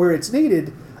desired and where it's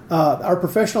needed. Our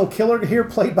professional killer here,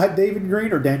 played by David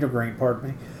Green, or Daniel Green, pardon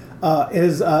me,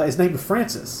 is named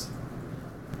Francis.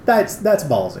 That's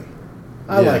ballsy.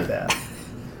 I like that.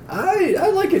 I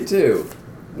like it too.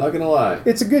 Not gonna lie.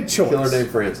 It's a good choice. Killer named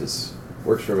Francis.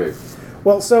 Works for me.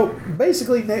 Well, so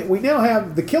basically we now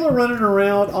have the killer running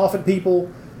around off at people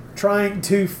trying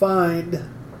to find,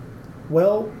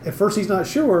 well, at first he's not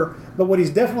sure, but what he's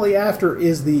definitely after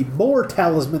is the boar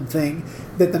talisman thing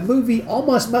that the movie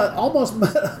almost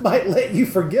might let you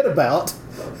forget about.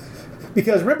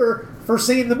 Because remember, first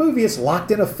scene in the movie, it's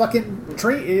locked in a fucking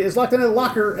train. It's locked in a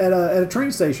locker at a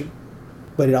train station.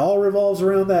 But it all revolves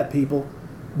around that, people.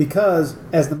 Because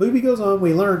as the movie goes on,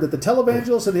 we learn that the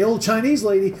televangelist and the old Chinese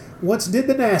lady once did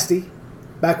the nasty,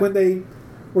 back when they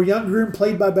were younger and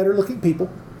played by better-looking people.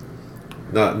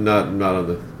 Not on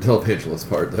the televangelist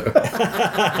part though.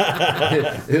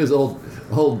 It was old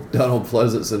Old Donald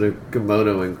Pleasance in a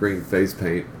kimono and green face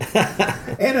paint.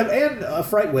 and a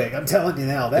fright wig, I'm telling you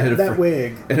now. That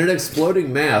wig. And an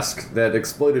exploding mask that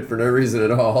exploded for no reason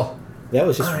at all. That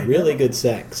was just really good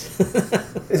sex.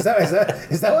 Is that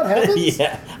what happens?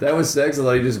 Yeah. That was sex, and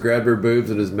he just grabbed her boobs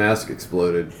and his mask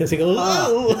exploded. It's like,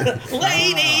 hello,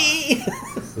 lady!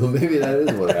 Well, maybe that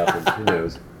is what happened. Who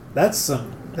knows? That's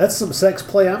some sex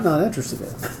play I'm not interested in.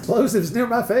 Explosives near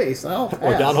my face. Or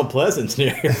Donald Pleasance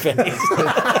near your face.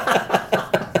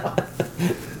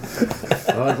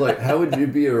 I was like, how would you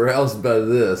be aroused by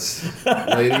this,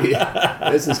 lady?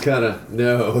 This is kind of,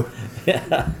 no.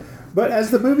 Yeah. But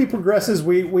as the movie progresses,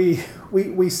 we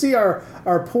see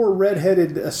our poor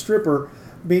redheaded stripper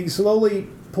being slowly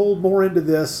pulled more into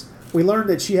this. We learn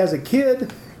that she has a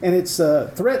kid, and it's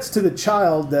threats to the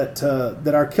child that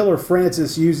our killer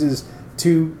Francis uses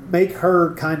to make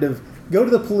her kind of go to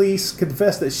the police,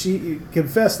 confess that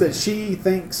she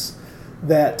thinks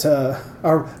that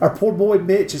our poor boy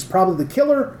Mitch is probably the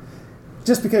killer,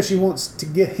 just because she wants to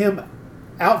get him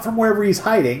out from wherever he's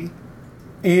hiding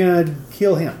and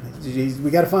kill him. We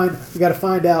got to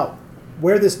find out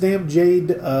where this damn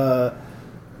jade.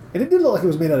 And it did look like it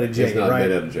was made out of jade, it's not right?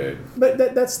 made out of jade. But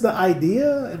that's the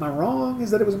idea. Am I wrong?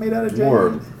 Is that it was made out of jade?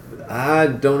 More, I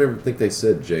don't ever think they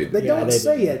said jade. They don't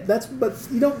say it. But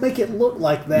you don't make it look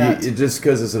like that. Just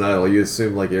because it's an idol, you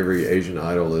assume like every Asian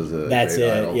idol is a. That's jade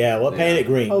it. idol. Yeah. Well, paint it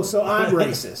green. Oh, so I'm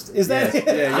racist. Is that it?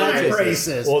 Yeah, I'm you're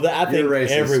racist. Well, I think racist.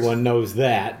 everyone knows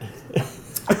that.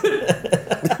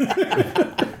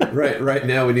 Right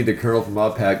now, we need the Colonel from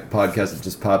Mob Pack podcast to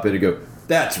just pop in and go,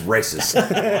 "That's racist."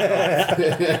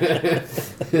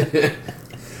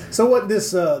 So what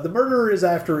this the murderer is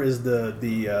after is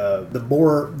the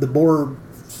boar.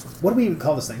 What do we even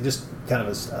call this thing? Just kind of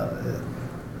a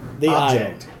The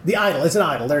object. idol. The idol. It's an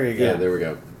idol. There you go. Yeah, there we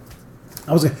go.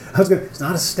 I was gonna. It's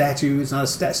not a statue. It's not a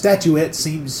statuette.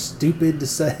 Seems stupid to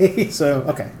say. So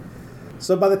okay.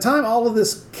 So by the time all of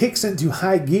this kicks into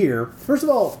high gear, first of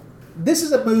all, this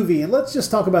is a movie, and let's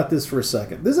just talk about this for a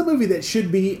second. This is a movie that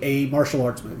should be a martial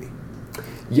arts movie.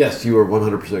 Yes, you are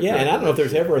 100% correct. Yeah, and I don't know if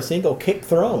there's ever a single kick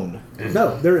thrown.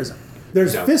 No, there isn't.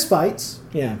 There's No. fist fights.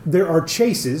 Yeah. There are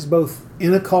chases, both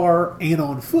in a car and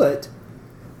on foot,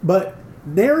 but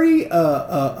nary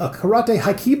a karate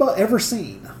haikiba ever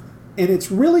seen. And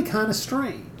it's really kind of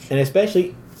strange. And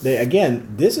especially, again,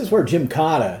 this is where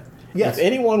Gymkhana. Yes. If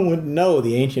anyone would know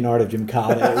the ancient art of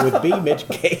Gymkhana, it would be Mitch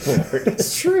Gaylord.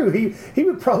 It's true. He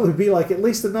would probably be like at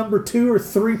least the number 2 or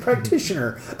 3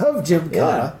 practitioner of Gymkhana.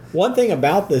 Yeah. One thing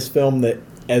about this film that,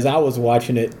 as I was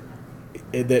watching it,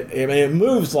 it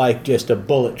moves like just a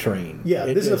bullet train. Yeah,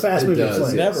 It this is a just- fast moving does,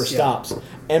 play. It never stops.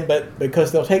 But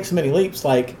because they'll take so many leaps,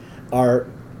 like our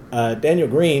Daniel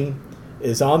Green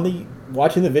is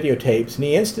watching the videotapes, and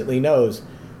he instantly knows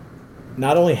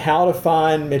not only how to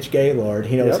find Mitch Gaylord,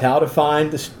 he knows how to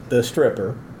find the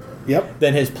stripper. Yep.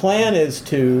 Then his plan is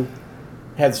to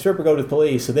have the stripper go to the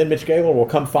police, so then Mitch Gaylord will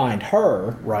come find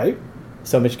her. Right.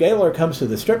 So Mitch Gaylord comes to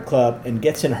the strip club and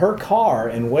gets in her car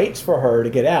and waits for her to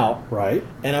get out. Right.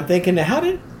 And I'm thinking, how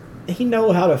did he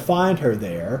know how to find her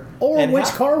there? Or And which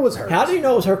car was hers? How do you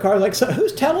know it was her car? Like, so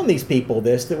who's telling these people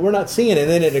this that we're not seeing? And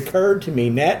then it occurred to me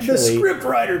naturally. The script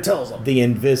writer tells them. The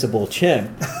invisible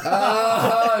chimp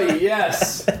Oh,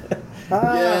 yes.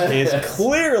 is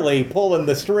clearly pulling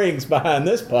the strings behind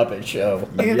this puppet show.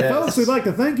 And Yes. folks, we'd like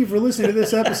to thank you for listening to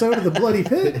this episode of The Bloody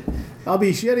Pit. I'll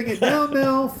be shutting it down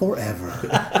now forever.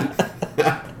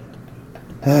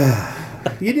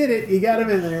 You did it. You got him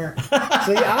in there.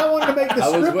 See, I wanted to make the I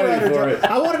was script waiting writer for joke. it.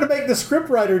 I wanted to make the script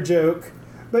writer joke,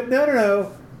 but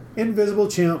no. Invisible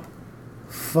chimp.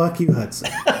 Fuck you, Hudson.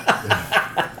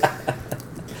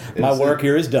 My work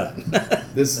here is done.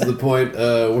 This is the point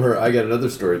where I got another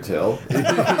story to tell.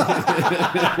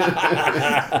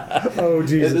 Oh, And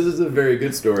Jesus. this is a very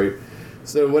good story.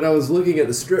 So when I was looking at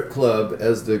the strip club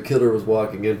as the killer was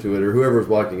walking into it, or whoever was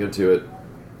walking into it,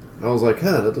 I was like,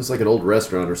 that looks like an old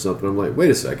restaurant or something. I'm like, wait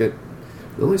a second.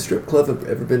 The only strip club I've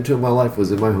ever been to in my life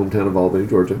was in my hometown of Albany,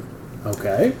 Georgia.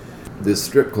 Okay. This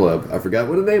strip club, I forgot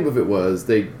what the name of it was.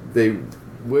 They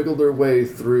wiggled their way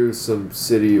through some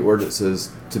city ordinances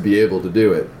to be able to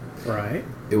do it. Right.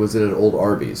 It was in an old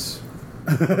Arby's.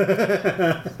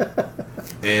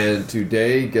 And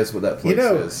today, guess what that place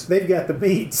is? They've got the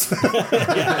meats.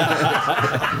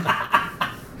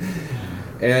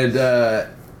 And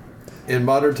in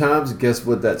modern times, guess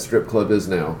what that strip club is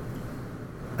now?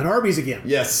 An Arby's again.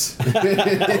 Yes. Oh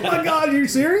my God, are you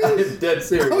serious? I'm dead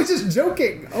serious. I was just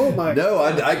joking. Oh my. No,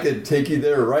 I could take you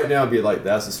there right now and be like,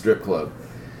 that's a strip club.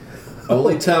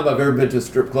 Only time I've ever been to a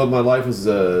strip club in my life was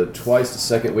twice the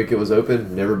second week it was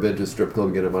open. Never been to a strip club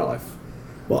again in my life.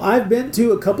 Well, I've been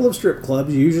to a couple of strip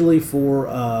clubs, usually for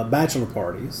bachelor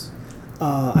parties.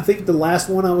 I think the last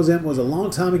one I was in was a long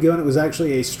time ago, and it was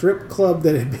actually a strip club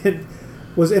that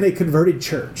was in a converted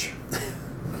church.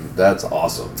 That's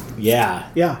awesome. Yeah.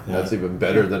 Yeah. That's even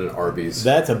better than an Arby's.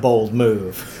 That's a bold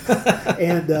move.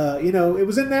 And, it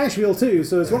was in Nashville, too,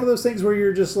 so it's one of those things where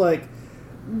you're just like,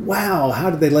 wow, how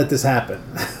did they let this happen?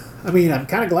 I mean, I'm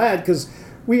kind of glad because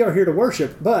we are here to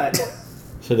worship, but...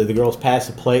 So did the girls pass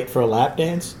a plate for a lap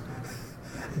dance?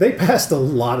 They passed a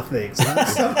lot of things.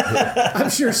 I'm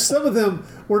sure some of them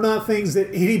were not things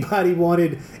that anybody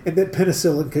wanted and that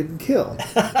penicillin couldn't kill.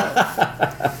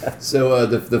 So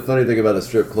the funny thing about a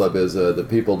strip club is the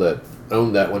people that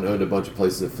owned that one owned a bunch of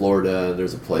places in Florida, and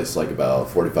there's a place like about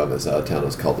 45 minutes out of town.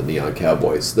 It's called the Neon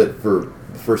Cowboys. That for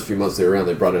the first few months they were around,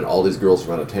 they brought in all these girls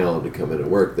from out of town to come in and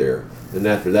work there. And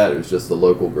after that, it was just the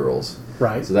local girls.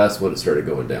 Right. So that's when it started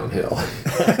going downhill.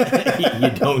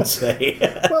 You don't say.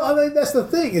 Well, I mean, that's the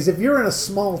thing, is if you're in a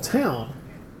small town,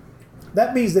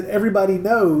 that means that everybody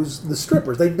knows the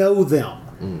strippers. They know them,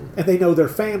 and they know their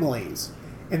families.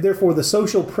 And therefore, the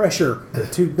social pressure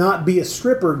to not be a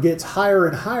stripper gets higher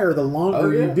and higher the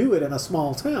longer you do it in a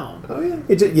small town. Oh,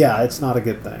 yeah. It's not a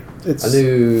good thing. I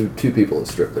knew 2 people that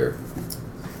stripped there.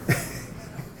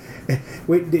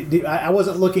 Wait, I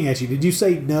wasn't looking at you. Did you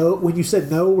say no? When you said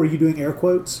no, were you doing air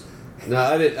quotes? No,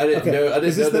 I didn't know. I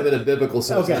didn't know them in a biblical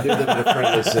sense. Okay. I knew them in a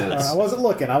friendly sense. I wasn't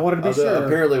looking. I wanted to be sure.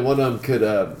 Apparently, one of them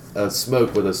could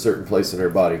smoke with a certain place in her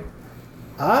body.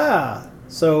 Ah,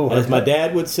 so as my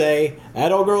dad would say,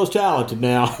 that old girl's talented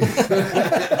now.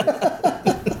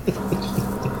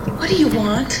 What do you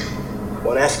want? I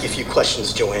want to ask you a few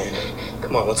questions, Joanne.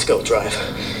 Come on, let's go, drive.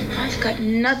 I've got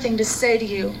nothing to say to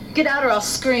you. Get out or I'll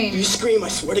scream. You scream, I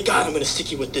swear to God, I'm going to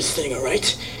stick you with this thing, all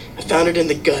right? I found it in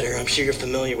the gutter. I'm sure you're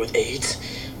familiar with AIDS.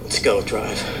 Let's go,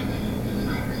 drive.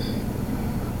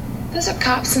 Those are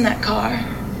cops in that car.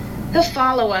 They'll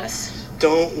follow us.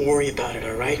 Don't worry about it,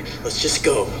 all right? Let's just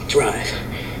go, drive.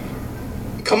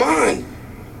 Come on!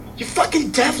 You're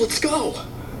fucking deaf, let's go!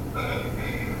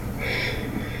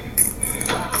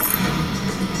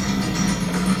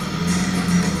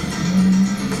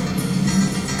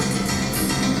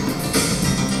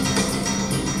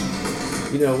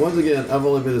 Once again, I've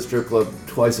only been to a strip club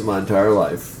twice in my entire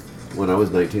life. When I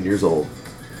was 19 years old.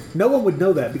 No one would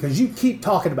know that because you keep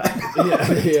talking about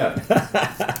it. Yeah.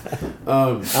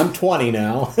 I'm 20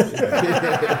 now.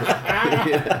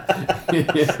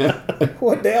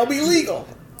 What the hell be legal?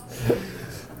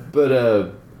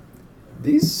 But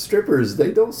these strippers,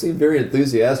 they don't seem very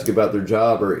enthusiastic about their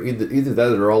job, or either that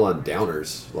or they're all on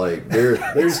downers. Like they're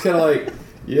just kind of like,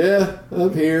 yeah,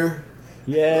 I'm here.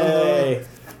 Yay.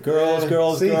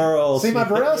 Girls. See my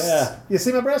breasts? Yeah. You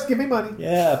see my breasts? Give me money.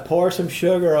 Yeah, pour some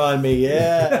sugar on me.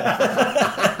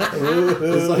 Yeah.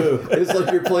 It's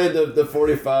like you're playing the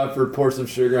 45 for pour some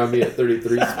sugar on me at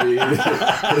 33 speed.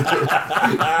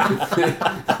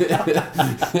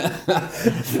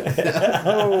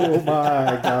 Oh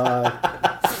my God.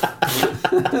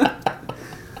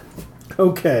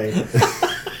 Okay.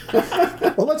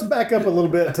 Well, let's back up a little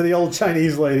bit to the old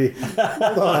Chinese lady.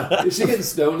 Hold on. Is she getting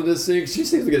stoned in this thing? She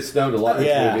seems to get stoned a lot in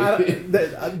this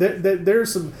movie.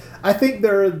 There's some. I think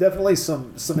there are definitely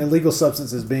some illegal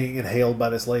substances being inhaled by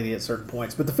this lady at certain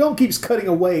points. But the film keeps cutting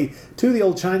away to the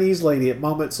old Chinese lady at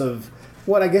moments of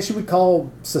what I guess you would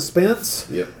call suspense.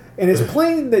 Yep. And it's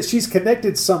plain that she's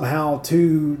connected somehow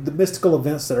to the mystical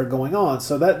events that are going on.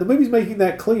 So that the movie's making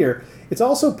that clear. It's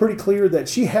also pretty clear that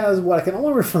she has what I can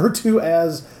only refer to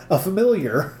as a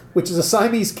familiar, which is a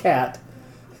Siamese cat,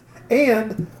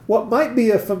 and what might be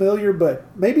a familiar, but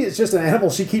maybe it's just an animal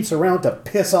she keeps around to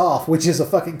piss off, which is a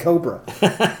fucking cobra.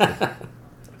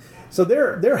 So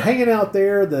they're hanging out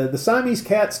there. The Siamese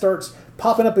cat starts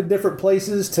popping up in different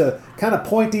places to kind of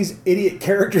point these idiot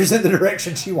characters in the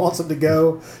direction she wants them to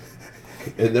go.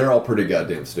 And they're all pretty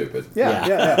goddamn stupid.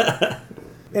 Yeah.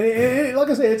 And like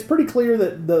I say, it's pretty clear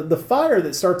that the fire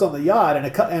that starts on the yacht, and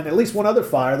at least one other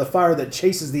fire, the fire that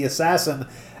chases the assassin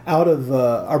out of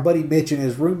our buddy Mitch and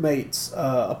his roommate's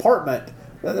apartment,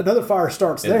 another fire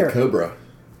starts and there. The cobra.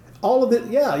 All of it,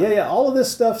 yeah. All of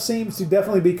this stuff seems to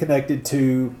definitely be connected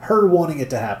to her wanting it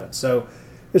to happen. So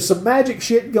there's some magic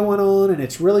shit going on, and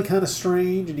it's really kind of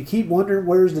strange, and you keep wondering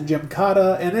where's the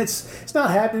gymkata, and it's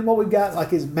not happening. What we've got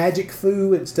like is magic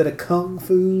fu instead of kung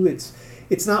fu. It's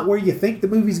it's not where you think the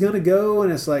movie's going to go,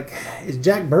 and it's like, is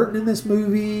Jack Burton in this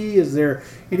movie? Is there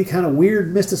any kind of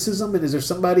weird mysticism, and is there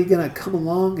somebody going to come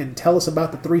along and tell us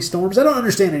about the three storms? I don't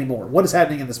understand anymore what is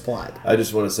happening in this plot. I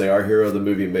just want to say our hero of the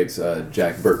movie makes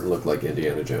Jack Burton look like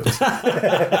Indiana Jones.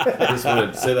 I just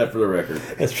wanted to say that for the record.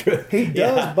 That's true. He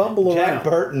does bumble around. Jack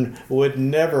Burton would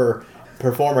never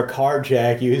perform a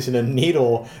carjack using a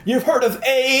needle. You've heard of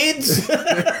AIDS?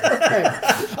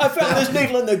 I found this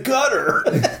needle in the gutter.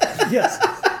 Yes.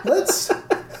 Let's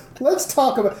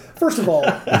talk about... First of all,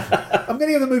 I'm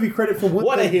going to give the movie credit for one thing.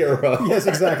 What a hero. Yes,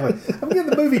 exactly. I'm going to give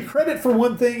the movie credit for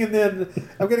one thing, and then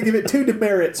I'm going to give it 2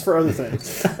 demerits for other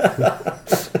things.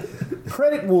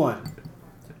 Credit 1.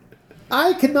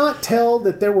 I cannot tell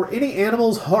that there were any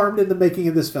animals harmed in the making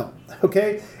of this film.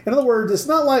 Okay? In other words, it's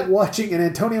not like watching an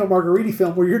Antonio Margheriti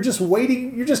film where you're just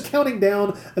waiting, you're just counting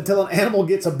down until an animal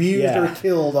gets abused or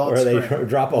killed on screen. Or they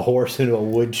drop a horse into a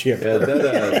wood chipper.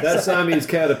 That Siamese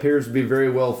cat appears to be very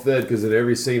well fed because in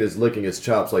every scene it's licking its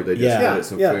chops like they just fed it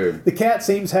some food. The cat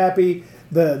seems happy.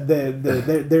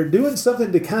 They're doing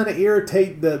something to kind of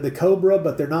irritate the cobra,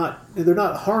 but they're not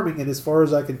harming it as far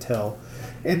as I can tell.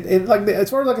 And like as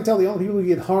far as I can tell, the only people who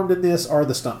get harmed in this are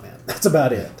the stuntmen. That's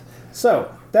about it.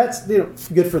 So that's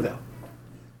good for them.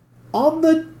 On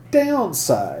the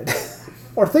downside,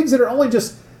 are things that are only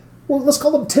just, well, let's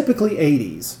call them typically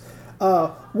 80s.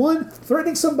 One,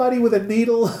 threatening somebody with a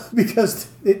needle because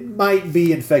it might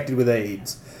be infected with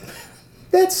AIDS.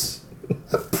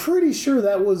 I'm pretty sure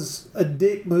that was a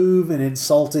dick move and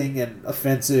insulting and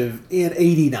offensive in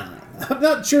 89. I'm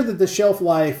not sure that the shelf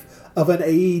life of an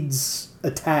AIDS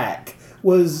attack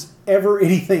was ever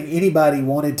anything anybody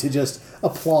wanted to just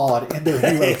applaud in their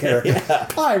hero character.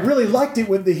 I really liked it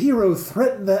when the hero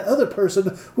threatened that other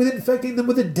person with infecting them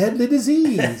with a deadly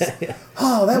disease.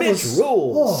 Oh, that Mitch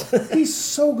rules. Oh, he's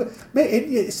so good. Man,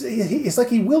 it's like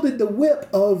he wielded the whip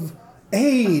of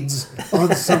AIDS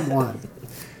on someone.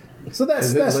 So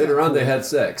that's later on they had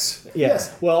sex.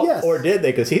 Yes. Well, or did they?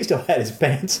 Because he still had his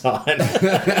pants on.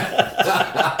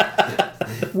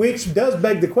 Which does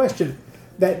beg the question.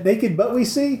 That naked butt we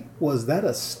see, was that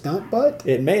a stunt butt?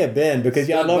 It may have been, because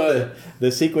I love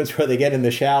the sequence where they get in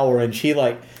the shower and she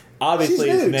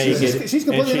obviously is naked. She's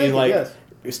completely naked, yes.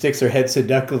 Sticks her head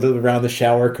seductively around the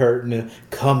shower curtain and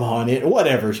come on in,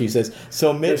 whatever she says.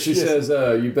 So Mitch says,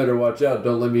 "You better watch out.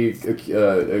 Don't let me get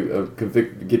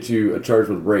you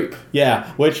charged with rape."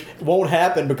 Yeah, which won't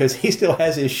happen because he still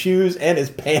has his shoes and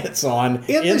his pants on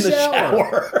in the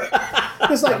shower.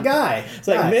 It's like, guy. It's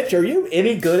like, Mitch, are you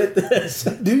any good at this?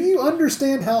 Do you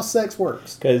understand how sex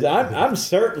works? Because I'm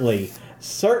certainly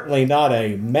not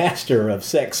a master of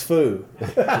sex food,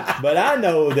 but I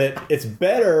know that it's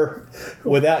better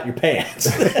without your pants.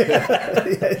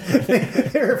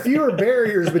 There are fewer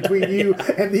barriers between you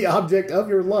and the object of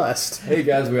your lust. Hey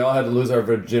guys, we all had to lose our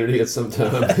virginity at some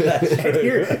time. And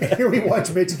here we watch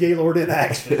Mitch Gaylord in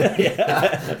action.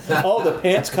 Oh, the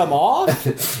pants come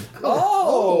off?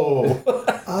 Oh.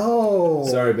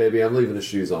 Sorry, baby, I'm leaving the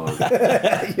shoes on.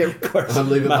 Of course. I'm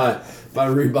leaving my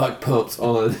Reebok pumps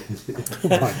on. Oh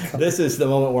my God. This is the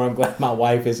moment where I'm glad my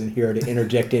wife isn't here to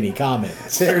interject any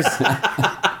comments. Yes.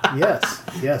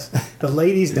 The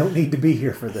ladies don't need to be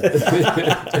here for this.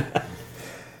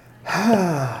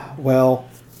 Well,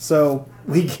 so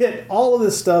we get all of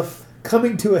this stuff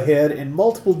coming to a head in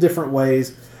multiple different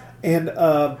ways, and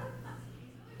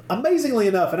amazingly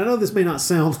enough, and I know this may not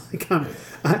sound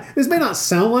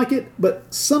like it,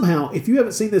 but somehow, if you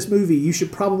haven't seen this movie, you should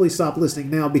probably stop listening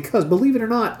now, because believe it or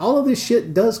not, all of this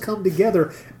shit does come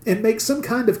together and make some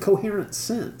kind of coherent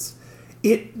sense.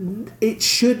 It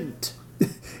shouldn't.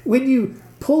 When you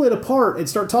pull it apart and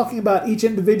start talking about each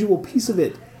individual piece of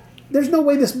it, there's no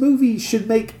way this movie should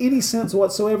make any sense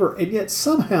whatsoever, and yet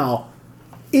somehow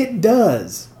it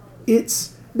does.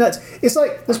 It's nuts. It's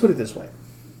like, let's put it this way.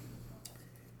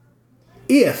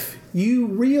 If you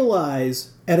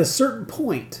realize at a certain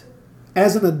point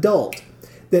as an adult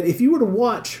that if you were to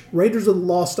watch Raiders of the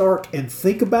Lost Ark and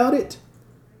think about it,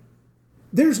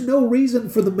 there's no reason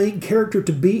for the main character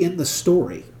to be in the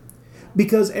story.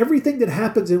 Because everything that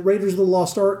happens in Raiders of the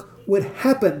Lost Ark would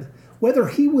happen whether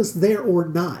he was there or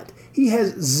not. He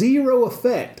has zero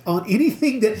effect on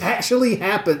anything that actually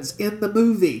happens in the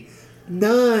movie.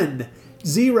 None.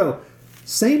 Zero.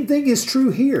 Same thing is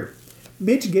true here.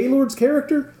 Mitch Gaylord's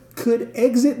character could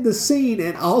exit the scene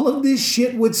and all of this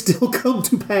shit would still come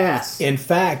to pass. In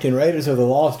fact, in Raiders of the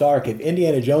Lost Ark, if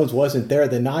Indiana Jones wasn't there,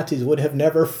 the Nazis would have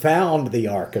never found the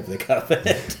Ark of the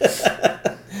Covenant.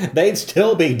 They'd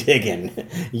still be digging.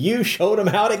 You showed them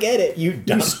how to get it, you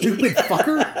dummy. You stupid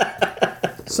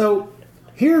fucker. So,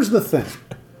 here's the thing.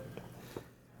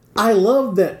 I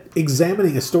love that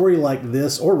examining a story like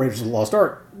this or Raiders of the Lost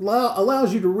Ark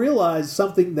allows you to realize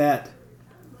something that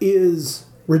is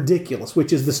ridiculous,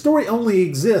 which is the story only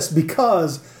exists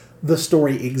because the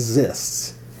story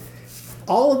exists.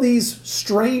 All of these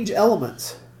strange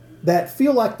elements that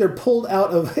feel like they're pulled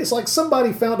out of... It's like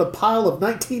somebody found a pile of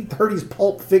 1930s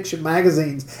pulp fiction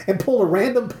magazines and pulled a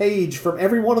random page from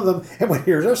every one of them and went,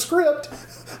 here's our script.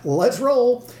 Let's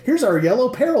roll. Here's our yellow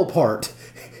peril part.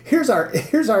 Here's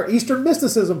our Eastern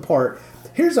mysticism part.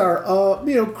 Here's our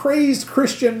crazed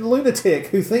Christian lunatic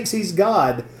who thinks he's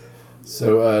God.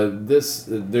 So there's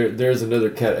another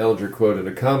Kat Ellinger quote in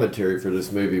a commentary for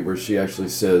this movie where she actually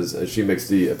says she makes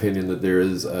the opinion that there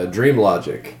is dream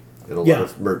logic in a lot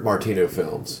of Martino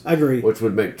films. I agree. Which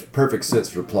would make perfect sense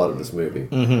for the plot of this movie.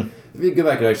 Mm-hmm. If you go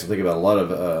back and actually think about a lot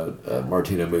of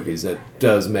Martino movies, that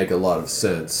does make a lot of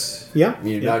sense. Yeah.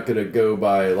 You're not going to go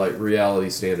by like reality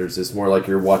standards. It's more like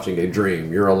you're watching a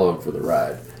dream. You're along for the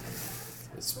ride.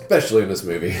 Especially in this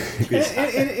movie.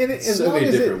 and so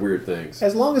many different weird things.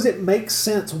 As long as it makes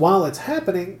sense while it's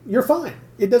happening, you're fine.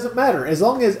 It doesn't matter. As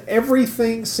long as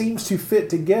everything seems to fit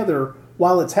together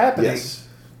while it's happening,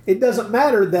 it doesn't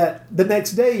matter that the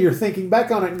next day you're thinking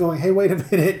back on it and going, hey, wait a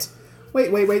minute.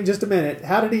 Wait just a minute.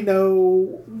 How did he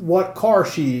know what car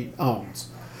she owns?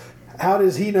 How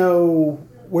does he know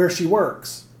where she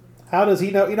works? How does he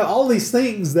know, all these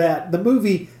things that the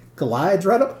movie glides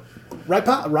right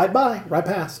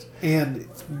past, and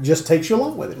just takes you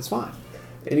along with it. It's fine.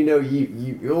 And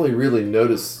you only really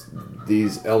notice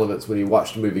these elements when you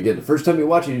watch the movie again. The first time you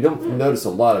watch it, you don't notice a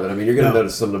lot of it. I mean, you're going to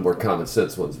notice some of the more common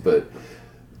sense ones, but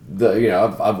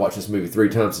I've watched this movie 3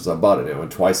 times since I bought it now, and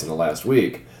twice in the last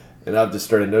week. And I've just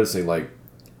started noticing,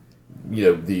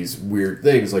 these weird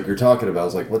things like you're talking about. I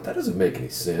was like, what? That doesn't make any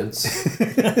sense.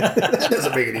 That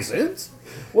doesn't make any sense.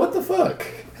 What the fuck?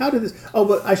 How did this... Oh,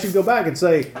 but I should go back and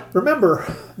say,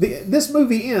 remember, this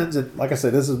movie ends, and like I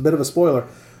said, this is a bit of a spoiler,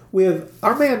 with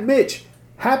our man Mitch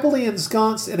happily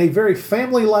ensconced in a very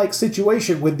family-like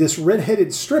situation with this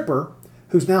red-headed stripper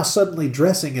who's now suddenly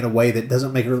dressing in a way that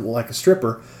doesn't make her look like a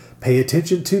stripper. Pay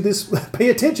attention to this.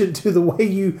 Pay attention to the way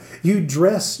you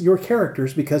dress your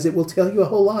characters, because it will tell you a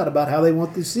whole lot about how they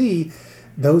want to see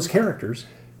those characters.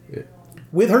 Yeah.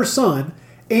 With her son,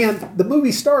 and the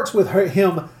movie starts with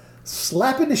him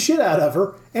slapping the shit out of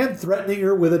her and threatening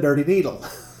her with a dirty needle.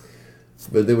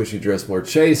 But then when she dressed more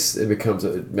chaste,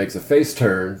 it makes a face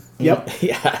turn. Yep.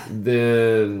 Yeah.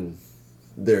 Then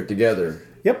they're together.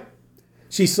 Yep.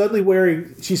 She's suddenly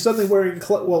wearing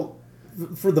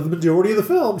for the majority of the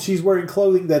film, she's wearing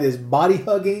clothing that is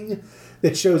body-hugging,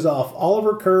 that shows off all of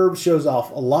her curves, shows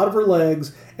off a lot of her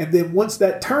legs, and then once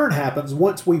that turn happens,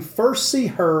 once we first see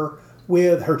her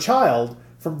with her child,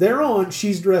 from there on,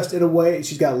 she's dressed in a way,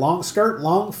 she's got long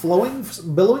flowing,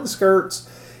 billowing skirts,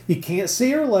 you can't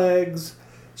see her legs,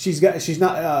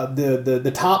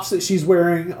 the tops that she's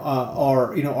wearing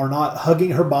are not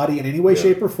hugging her body in any way,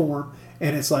 shape, or form,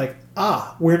 and it's like,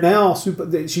 we're now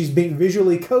she's being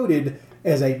visually coded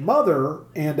as a mother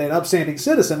and an upstanding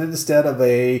citizen instead of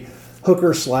a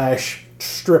hooker /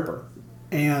 stripper.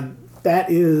 And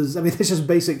that is, it's just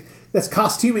basic, that's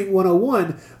costuming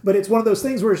 101, but it's one of those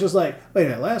things where it's just like, wait a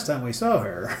minute, last time we saw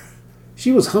her,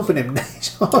 she was humping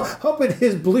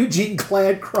his blue jean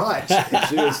clad crotch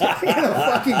she was in a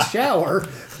fucking shower.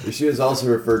 She is also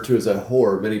referred to as a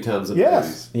whore many times in the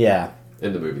movies. Yeah.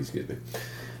 In the movie, excuse me.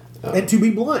 And to be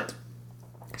blunt,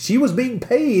 she was being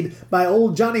paid by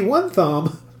old Johnny One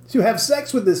Thumb to have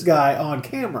sex with this guy on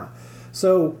camera.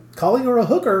 So calling her a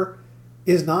hooker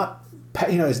is not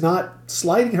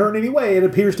slighting her in any way. It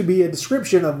appears to be a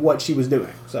description of what she was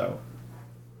doing. So,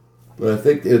 but I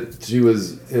think she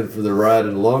was in for the ride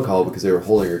in the long haul because they were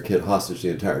holding her kid hostage the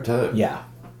entire time. Yeah.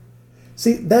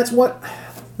 See, that's what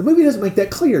the movie doesn't make that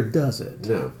clear, does it?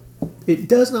 No, it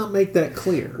does not make that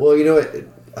clear. Well,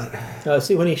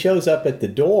 see, when he shows up at the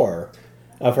door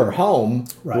of her home,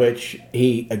 which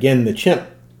the chimp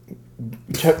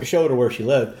showed her where she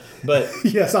lived, but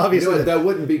yes, obviously that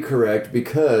wouldn't be correct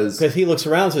because he looks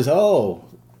around and says, "Oh,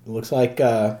 it looks like."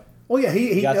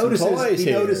 He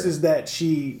notices that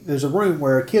there's a room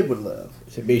where a kid would live.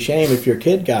 It'd be a shame if your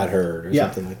kid got hurt or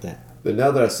something like that. But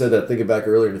now that I said that, thinking back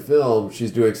earlier in the film,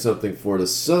 she's doing something for the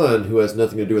son who has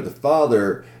nothing to do with the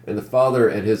father, and the father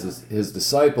and his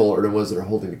disciple are the ones that are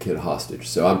holding the kid hostage.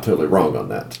 So I'm totally wrong on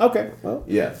that. Okay. Well.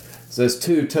 Yeah. So it's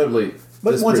two totally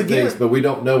disparate things, but we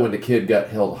don't know when the kid got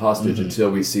held hostage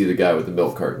until we see the guy with the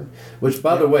milk carton. Which,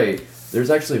 by the way, there's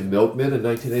actually milkmen in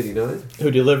 1989 who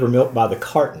deliver milk by the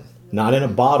carton, not in a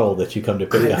bottle that you come to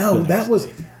pick up. No, that was...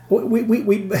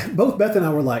 We both Beth and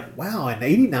I were like, wow, in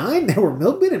 '89 there were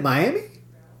milkmen in Miami?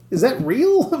 Is that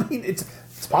real? I mean, it's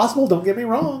possible. Don't get me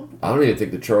wrong. I don't even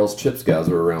think the Charles Chips guys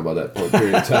were around by that point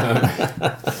period of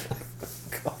time.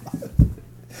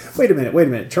 Wait a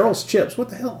minute. Charles Chips. What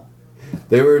the hell?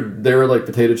 They were like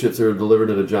potato chips. They were delivered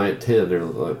in a giant tin. They were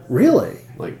like Really?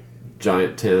 like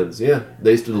giant tins. Yeah,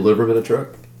 they used to deliver them in a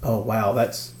truck. Oh wow,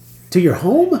 that's to your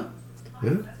home.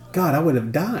 Yeah. God, I would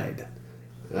have died.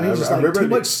 I mean, I just like remember too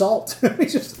much salt.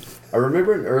 I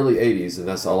remember it in the early 80s, and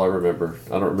that's all I remember.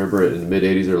 I don't remember it in the mid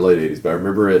 80s or late 80s, but I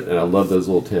remember it, and I love those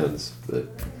little tins. But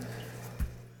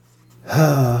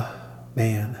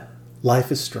Man,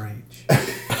 life is strange.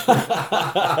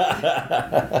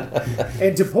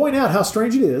 And to point out how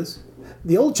strange it is,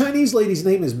 the old Chinese lady's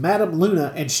name is Madame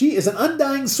Luna, and she is an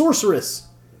undying sorceress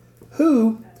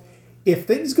who, if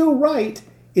things go right,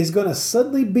 is going to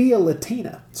suddenly be a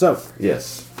Latina. So,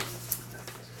 yes,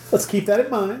 let's keep that in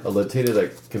mind. a Latina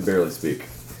that can barely speak.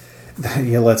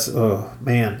 Yeah, let's. Oh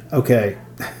man. Okay,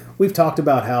 we've talked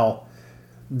about how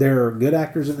there are good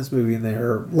actors in this movie and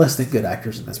there are less than good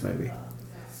actors in this movie.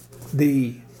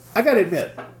 I gotta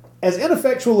admit, as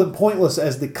ineffectual and pointless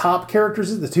as the cop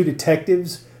characters, the two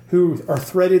detectives who are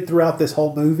threaded throughout this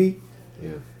whole movie,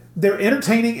 Yeah. they're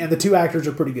entertaining and the two actors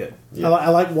are pretty good. Yeah. I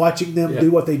like watching them Yeah.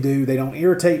 do what they do. They don't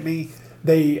irritate me.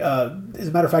 They, as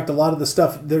a matter of fact, a lot of the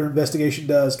stuff their investigation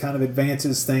does kind of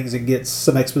advances things and gets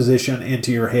some exposition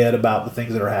into your head about the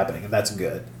things that are happening, and that's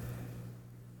good.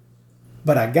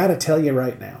 But I got to tell you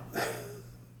right now,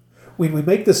 when we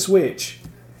make the switch,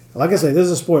 like I say, this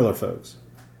is a spoiler, folks.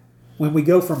 When we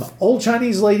go from old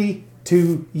Chinese lady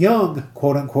to young,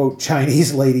 quote unquote,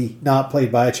 Chinese lady, not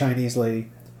played by a Chinese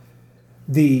lady,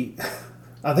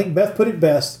 I think Beth put it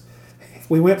best.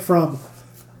 We went from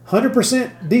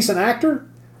 100% decent actor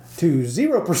to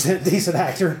 0% decent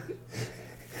actor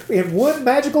in one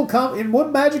magical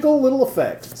little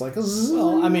effect. It's like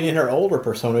Well, I mean, in her older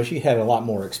persona, she had a lot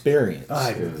more experience.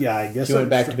 I guess She went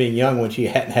back to being young when she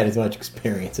hadn't had as much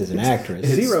experience as an actress.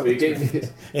 Zero Speaking.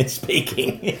 In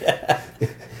speaking.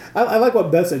 I like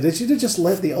what Beth said. They should have just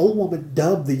let the old woman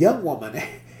dub the young woman.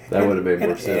 That would have made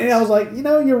more sense. And I was like,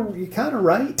 you're kind of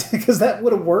right, because that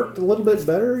would have worked a little bit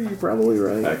better. You're probably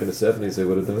right. Back in the 70s, they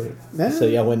would have done it. Yeah. So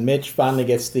yeah, when Mitch finally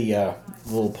gets the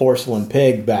little porcelain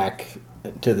pig back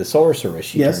to the sorceress,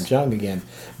 she Yes. turns young again.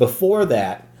 Before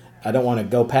that, I don't want to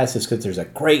go past this because there's a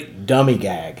great dummy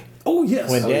gag. Oh yes.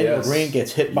 When Daniel yes. Green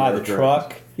gets hit by You're the correct.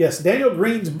 truck. Yes, Daniel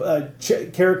Green's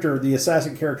character, the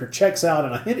assassin character, checks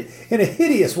out in a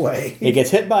hideous way. He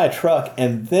gets hit by a truck,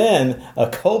 and then a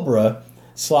cobra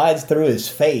slides through his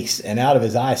face and out of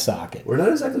his eye socket. We're not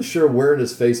exactly sure where in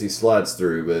his face he slides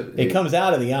through, but It comes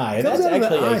out of the eye. And Comes that's out of the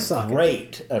actually eye a socket.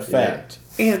 great effect.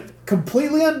 And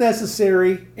completely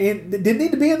unnecessary, and didn't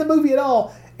need to be in the movie at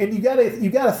all. And you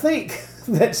gotta think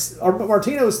that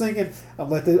Martino was thinking, I'm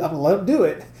gonna let him do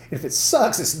it. And if it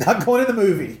sucks, it's not going in the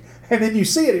movie. And then you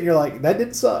see it, and you're like, that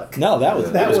didn't suck. No, that was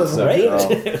great.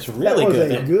 It was really that was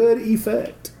good. a good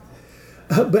effect.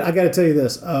 But I got to tell you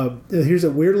this. Here's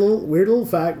a weird little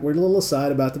fact, weird little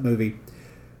aside about the movie.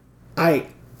 I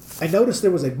noticed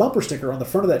there was a bumper sticker on the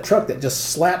front of that truck that just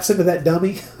slaps into that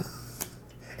dummy.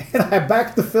 And I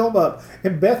backed the film up,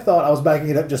 and Beth thought I was backing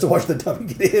it up just to watch the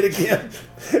dummy get hit again.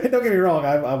 And don't get me wrong,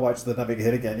 I watched the dummy get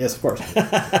hit again. Yes, of course.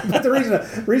 But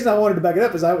the reason I wanted to back it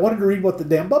up is I wanted to read what the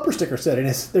damn bumper sticker said, and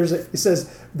it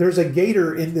says there's a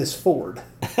gator in this Ford.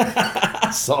 I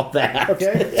saw that.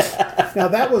 Okay. Now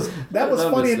that was funny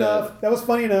noticed enough. That was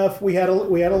funny enough. We had a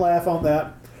laugh on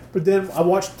that. But then I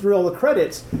watched through all the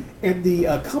credits, and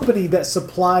the company that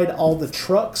supplied all the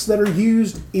trucks that are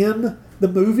used in the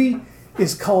movie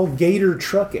is called Gator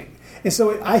Trucking. And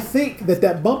so I think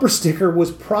that bumper sticker was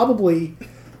probably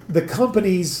the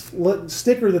company's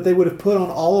sticker that they would have put on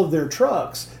all of their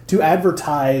trucks to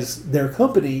advertise their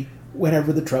company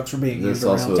whenever the trucks were being there's used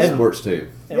around also a town. sports team.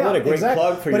 And what a great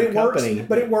plug for your company.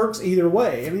 But it works either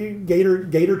way. I mean,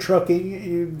 Gator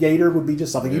Trucking, Gator would be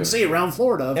just something you'd see around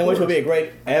Florida. of And which course. would be a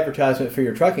great advertisement for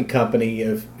your trucking company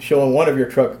of showing one of your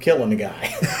truck killing a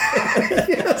guy.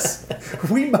 Yes.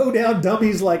 We mow down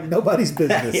dummies like nobody's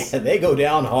business. Yeah, they go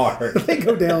down hard. They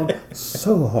go down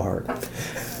so hard.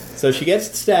 So she gets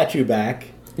the statue back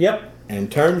Yep.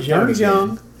 and turns young. Turns again.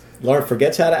 young. Lauren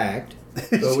forgets how to act.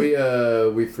 But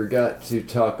we forgot to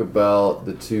talk about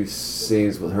the two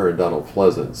scenes with her and Donald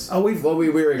Pleasance. Oh, we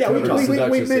were Yeah, covered on seduction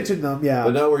we scene. mentioned them, yeah.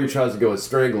 But now where he tries to go with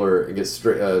Strangler and gets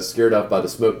scared off by the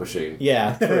smoke machine.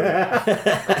 Yeah.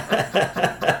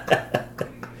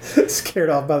 Scared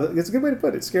off by the... It's a good way to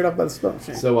put it. Scared off by the smoke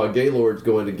machine. So while Gaylord's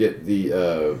going to get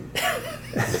the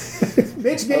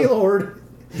Mitch Gaylord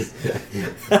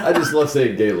I just love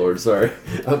saying Gaylord. Sorry,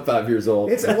 I'm 5 years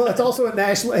old. It's also a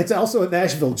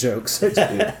Nashville joke.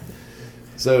 Yeah.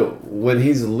 So when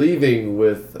he's leaving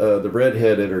with the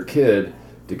redhead and her kid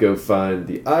to go find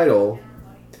the idol,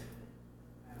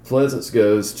 Pleasance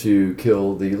goes to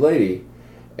kill the lady,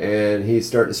 and he's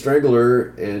starting to strangle her,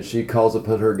 and she calls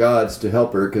upon her gods to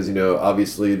help her because,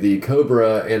 obviously the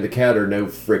cobra and the cat are no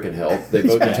freaking help. They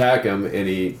both attack him, and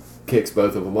he kicks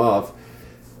both of them off.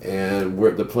 And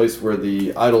the place where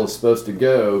the idol is supposed to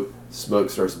go, smoke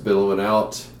starts billowing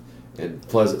out, and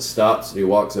Pleasance stops, and he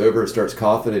walks over and starts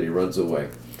coughing, and he runs away.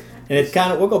 And it's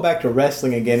kind of, we'll go back to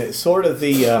wrestling again. It's sort of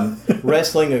the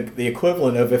wrestling, the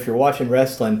equivalent of, if you're watching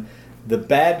wrestling, the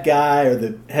bad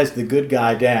guy has the good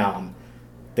guy down.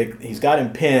 He's got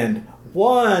him pinned.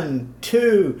 1,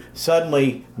 2,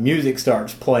 suddenly music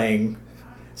starts playing.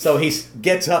 So he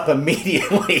gets up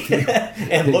immediately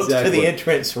and looks to the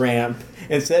entrance ramp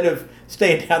instead of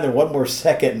staying down there one more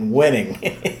second and winning.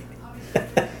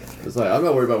 It's like, I'm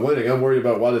not worried about winning. I'm worried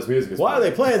about why this music is Why are they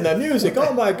playing that music?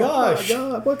 Oh my gosh. Oh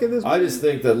my God, look at this. I just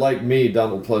think that, like me,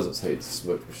 Donald Pleasance hates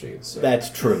smoke machines. So. That's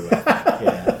true.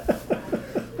 Yeah.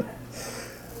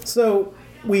 So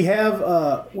we have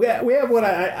what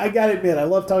I gotta admit, I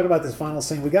love talking about this final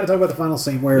scene. We got to talk about the final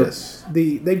scene where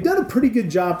they've done a pretty good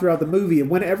job throughout the movie. And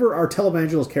whenever our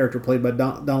televangelist character, played by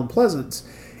Donald Pleasance,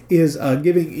 is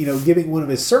giving one of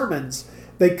his sermons,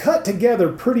 they cut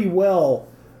together pretty well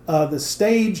the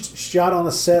staged shot on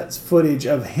a set footage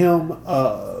of him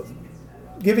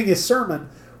giving his sermon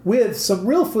with some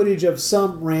real footage of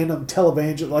some random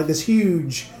televangelist, like this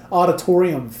huge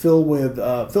auditorium filled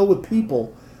with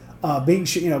people. Being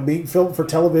filmed for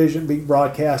television, being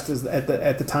broadcast at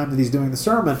the time that he's doing the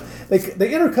sermon, they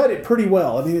intercut it pretty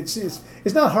well. I mean,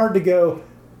 it's not hard to go,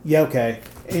 yeah, okay,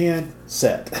 and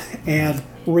set, and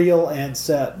reel and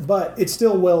set, but it's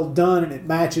still well done and it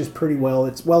matches pretty well.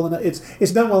 It's well enough.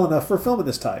 It's done well enough for a film of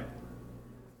this type.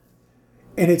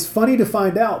 And it's funny to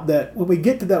find out that when we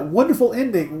get to that wonderful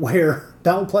ending where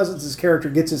Donald Pleasance's character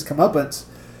gets his comeuppance,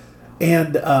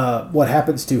 and what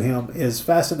happens to him is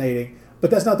fascinating. But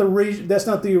that's not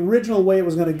the original way it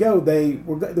was going to go.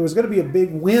 There was going to be a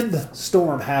big wind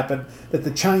storm happen that the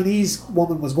Chinese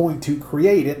woman was going to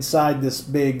create inside this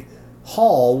big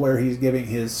hall where he's giving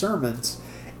his sermons,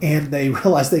 and they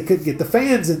realized they couldn't get the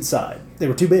fans inside. They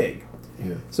were too big.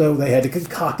 Yeah. So they had to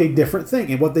concoct a different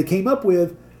thing. And what they came up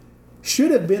with should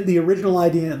have been the original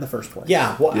idea in the first place.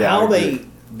 Yeah,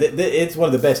 it's one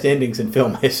of the best endings in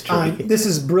film history. This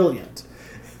is brilliant.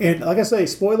 And like I say,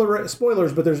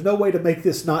 spoilers, but there's no way to make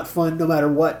this not fun no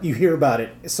matter what you hear about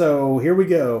it. So here we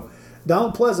go.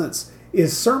 Donald Pleasance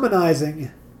is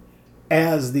sermonizing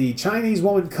as the Chinese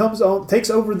woman takes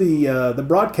over the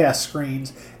broadcast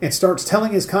screens and starts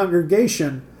telling his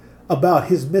congregation about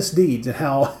his misdeeds and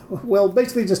how, well,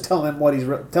 basically just telling them what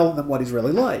he's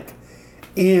really like.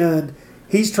 And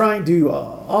he's trying to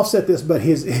offset this, but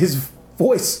his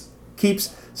voice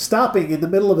keeps stopping in the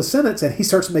middle of a sentence, and he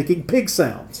starts making pig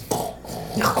sounds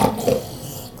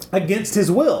against his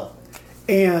will.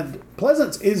 And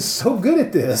Pleasance is so good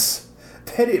at this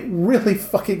that it really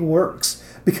fucking works,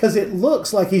 because it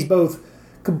looks like he's both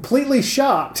completely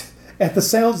shocked at the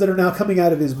sounds that are now coming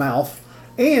out of his mouth,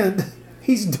 and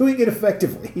he's doing it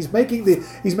effectively. He's making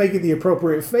the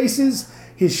appropriate faces.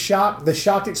 The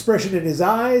shocked expression in his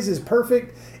eyes is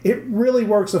perfect. It really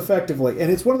works effectively.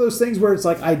 And it's one of those things where it's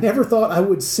like, I never thought I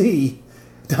would see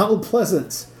Donald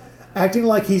Pleasance acting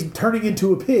like he's turning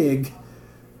into a pig,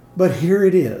 but here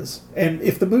it is. And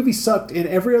if the movie sucked in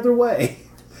every other way,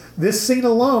 this scene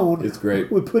alone it's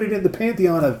great. Would put it in the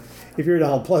pantheon of, if you're a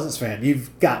Donald Pleasance fan,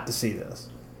 you've got to see this.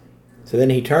 So then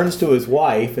he turns to his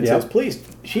wife and says, please,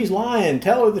 she's lying,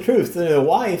 tell her the truth. Then the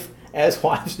wife, as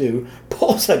wives do,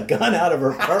 pulls a gun out of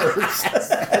her purse.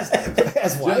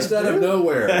 Just out of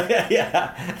nowhere.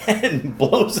 Yeah, and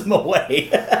blows him away.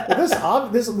 Well,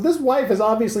 this wife has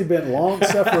obviously been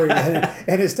long-suffering and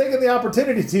has taken the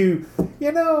opportunity to,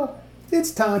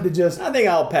 it's time to just... I think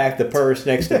I'll pack the purse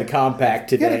next to the compact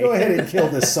today. Gotta go ahead and kill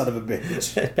this son of a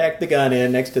bitch. Pack the gun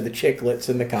in next to the chiclets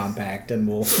in the compact, and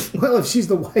we'll... Well, if she's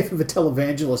the wife of a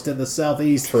televangelist in the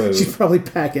Southeast, True. She's probably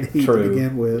packing heat to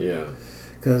begin with. Yeah.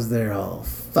 Because they're all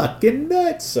fucking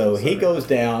nuts. So he goes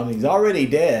down, he's already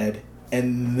dead,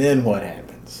 and then what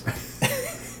happens?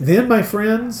 Then, my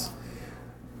friends,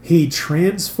 he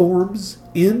transforms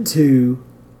into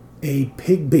a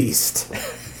pig beast.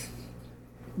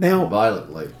 Now,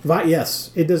 violently. Yes,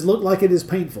 it does look like it is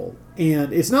painful.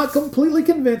 And it's not completely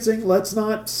convincing. Let's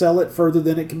not sell it further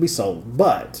than it can be sold.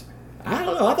 But I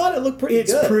don't know. I thought it looked pretty good.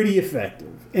 It's pretty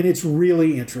effective. And it's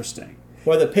really interesting.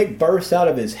 Where the pig bursts out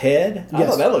of his head. I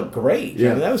thought that looked great. Yeah.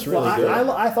 I mean, that was really good.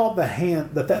 I thought the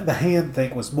hand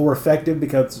thing was more effective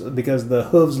because the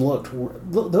hooves looked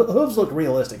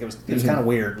realistic. It was kind of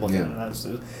weird looking. Yeah.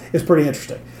 It was pretty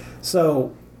interesting.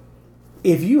 So,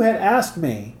 if you had asked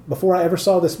me before I ever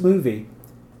saw this movie,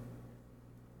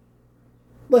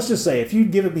 let's just say if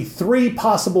you'd given me 3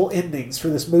 possible endings for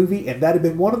this movie and that had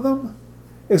been one of them,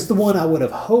 it's the one I would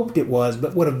have hoped it was,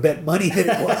 but would have bet money that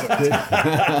it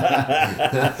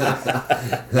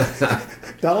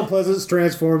wasn't. Donald Pleasance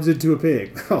transforms into a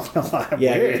pig.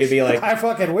 It could be like, I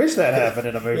fucking wish that happened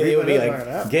in a movie. It would be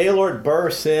like Gaylord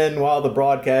bursts in while the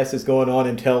broadcast is going on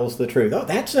and tells the truth. Oh,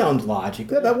 that sounds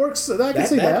logical. Yeah, that works. I can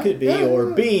see that. That could be. Yeah.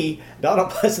 Or B, Donald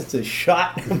Pleasance is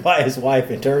shot by his wife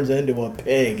and turns into a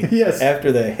pig. Yes.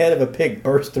 After the head of a pig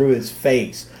bursts through his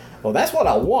face. Well, that's what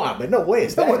I want, but no way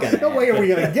is that going to happen. No way are we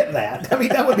going to get that. I mean,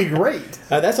 that would be great.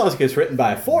 That song is written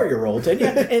by a 4-year-old.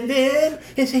 And then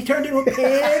he turned into a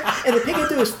pig, and the pig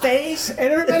into his face.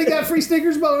 And everybody got free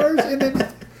Snickers bars. And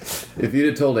then... If you'd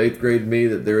have told 8th grade me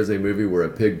that there is a movie where a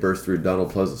pig bursts through Donald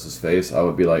Pleasance's face, I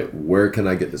would be like, where can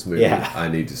I get this movie? Yeah. I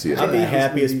need to see it. I'd be the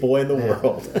happiest boy in the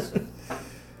world.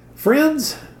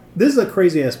 Friends, this is a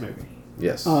crazy-ass movie.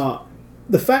 Yes.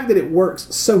 The fact that it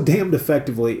works so damned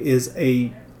effectively is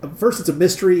first, it's a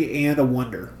mystery and a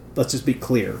wonder. Let's just be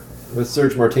clear. With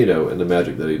Serge Martino and the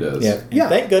magic that he does. Yeah.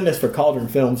 Thank goodness for Cauldron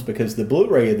Films, because the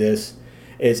Blu-ray of this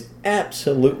is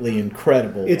absolutely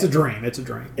incredible. It's a dream. It's a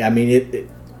dream. I mean,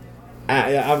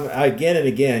 I again and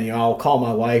again, I'll call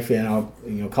my wife and I'll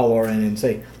call Laura in and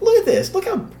say, "Look at this! Look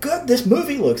how good this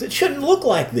movie looks. It shouldn't look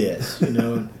like this."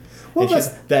 Well,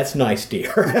 that's nice,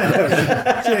 dear.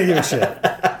 She didn't give a shit.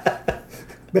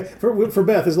 For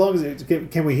Beth, as long as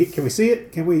can we see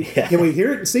it? Can we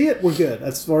hear it and see it? We're good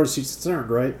as far as she's concerned,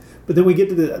 right? But then we get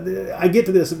to I get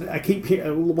to this, and I keep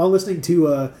while listening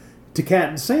to Kat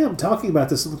and Sam talking about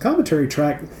this in the commentary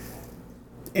track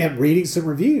and reading some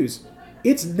reviews.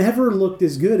 It's never looked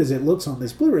as good as it looks on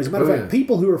this Blu-ray. As a matter of fact,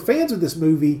 people who are fans of this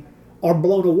movie are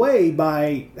blown away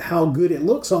by how good it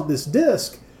looks on this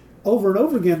disc. Over and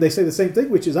over again, they say the same thing,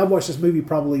 which is I've watched this movie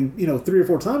probably 3 or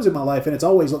 4 times in my life, and it's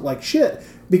always looked like shit.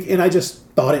 And I just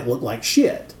thought it looked like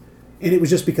shit, and it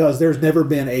was just because there's never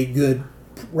been a good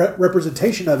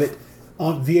representation of it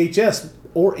on VHS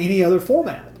or any other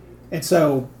format. And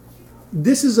so,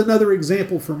 this is another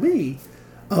example for me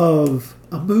of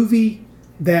a movie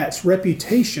that's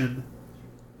reputation,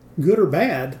 good or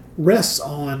bad, rests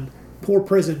on poor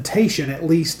presentation, at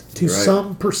least to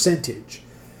some percentage.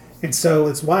 And so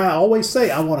it's why I always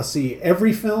say I want to see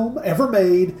every film ever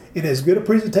made in as good a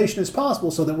presentation as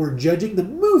possible so that we're judging the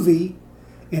movie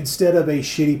instead of a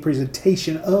shitty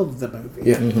presentation of the movie.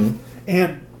 Yeah. Mm-hmm.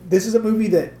 And this is a movie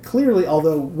that clearly,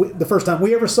 although the first time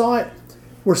we ever saw it,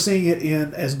 we're seeing it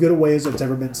in as good a way as it's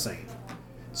ever been seen.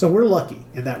 So we're lucky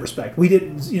in that respect. We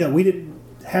didn't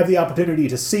have the opportunity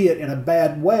to see it in a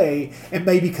bad way and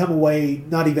maybe come away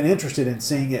not even interested in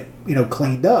seeing it,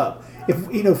 cleaned up.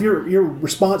 If your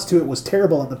response to it was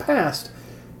terrible in the past,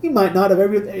 you might not have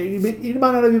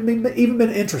even been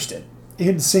interested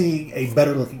in seeing a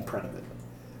better looking print of it.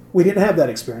 We didn't have that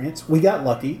experience. We got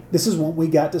lucky. This is one we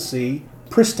got to see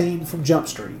pristine from Jump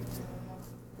Street.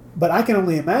 But I can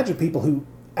only imagine people who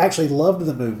actually loved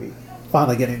the movie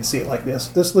finally getting to see it like this.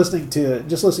 Just listening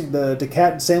to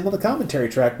Kat and Sam on the commentary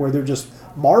track where they're just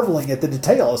marveling at the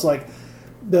detail. It's like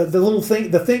the little thing,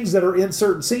 the things that are in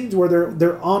certain scenes where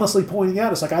they're honestly pointing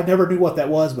out. It's like I never knew what that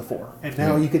was before, and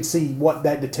now you can see what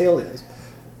that detail is.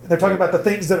 They're talking about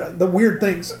the weird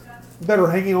things that are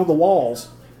hanging on the walls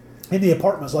in the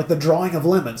apartments, like the drawing of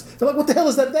lemons. They're like, what the hell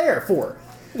is that there for?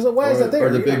 It's like, why is that there? Or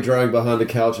the big drawing behind the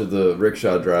couch of the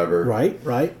rickshaw driver.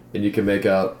 Right. And you can make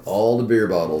out all the beer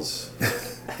bottles.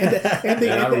 and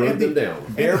I wrote them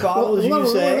down. Beer bottles, you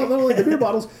say? Not only the beer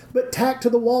bottles, but tacked to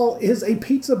the wall is a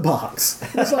pizza box.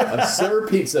 It's like a Sir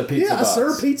Pizza box. Yeah, a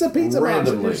Sir Pizza box.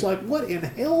 Randomly. It's like, what in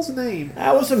hell's name?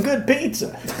 That was some good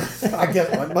pizza. I guess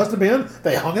it must have been.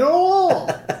 They hung it on the wall.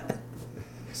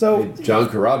 So John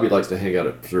Corabi likes to hang out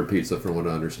at Sir Pizza, from what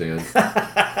I understand.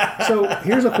 So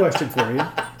here's a question for you,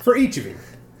 for each of you.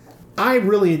 I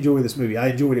really enjoy this movie. I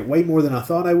enjoyed it way more than I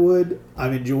thought I would.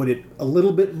 I've enjoyed it a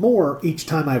little bit more each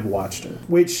time I've watched it,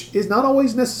 which is not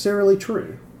always necessarily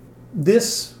true.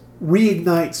 This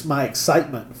reignites my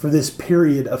excitement for this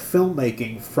period of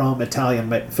filmmaking from Italian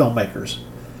filmmakers.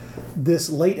 This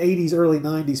late 80s, early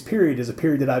 90s period is a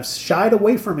period that I've shied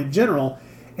away from in general,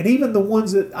 and even the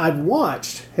ones that I've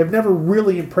watched have never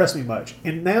really impressed me much.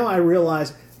 And now I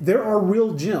realize there are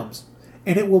real gems,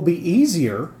 and it will be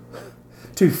easier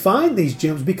to find these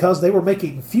gems because they were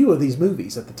making few of these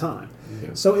movies at the time. Yeah.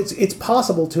 So it's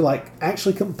possible to like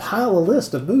actually compile a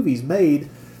list of movies made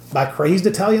by crazed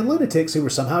Italian lunatics who were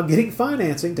somehow getting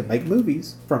financing to make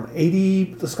movies from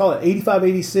 85,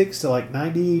 86 to like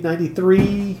 90,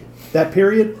 93, that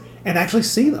period, and actually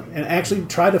see them and actually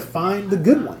try to find the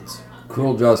good ones.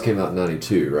 Cruel Jaws came out in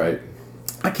 92, right?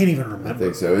 I can't even remember. I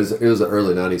think so. It was an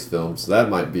early 90s film, so that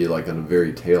might be like on the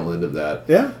very tail end of that.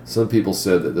 Yeah. Some people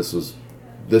said that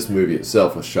this movie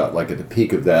itself was shot like at the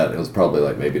peak of that. It was probably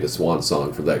like maybe the swan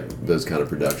song for those kind of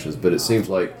productions, but it seems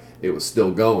like it was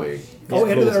still going. Oh,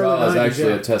 into the early 90s,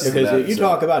 actually a test of that. You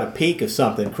talk about a peak of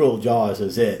something, Cruel Jaws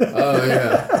is it. Oh,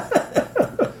 yeah.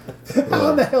 How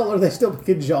in the hell are they still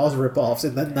making Jaws ripoffs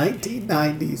in the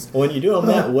 1990s? When you do them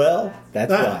that well, that's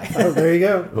why. Oh, there you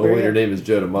go. Well, when your name is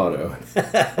Joe D'Amato.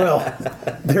 Well,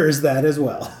 there's that as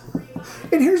well.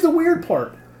 And here's the weird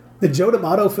part. The Joe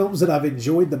D'Amato films that I've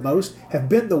enjoyed the most have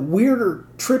been the weirder,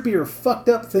 trippier, fucked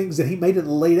up things that he made in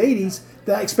the late 80s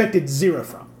that I expected zero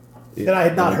from. Yeah, that I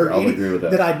had not heard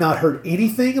that I'd not heard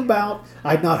anything about.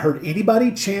 I'd not heard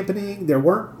anybody championing. There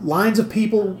weren't lines of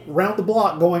people around the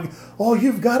block going, "Oh,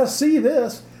 you've got to see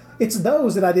this." It's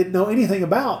those that I didn't know anything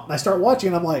about. And I start watching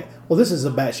and I'm like, well, this is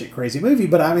a batshit crazy movie,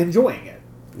 but I'm enjoying it.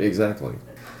 Exactly.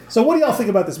 So what do y'all think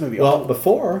about this movie? Well,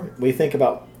 before we think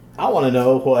about, I want to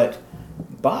know what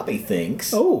Bobby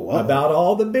thinks about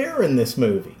all the beer in this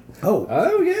movie.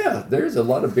 Oh yeah, there's a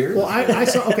lot of beer. Well,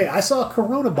 I saw a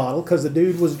Corona bottle because the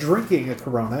dude was drinking a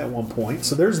Corona at one point.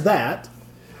 So there's that.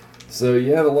 So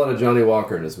you have a lot of Johnny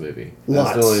Walker in this movie.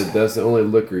 That's the only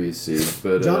liquor you see.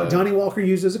 But Johnny Walker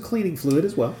used as a cleaning fluid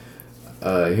as well.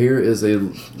 Here is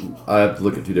I have to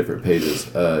look at two different pages.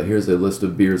 Here's a list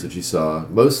of beers that you saw,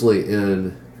 mostly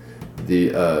in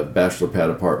the bachelor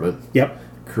pad apartment. Yep.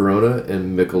 Corona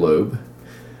and Michelob.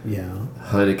 Yeah.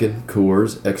 Heineken,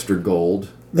 Coors, Extra Gold.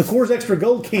 The Coors Extra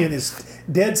Gold can is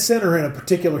dead center in a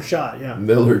particular shot, yeah.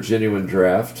 Miller Genuine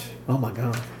Draft. Oh, my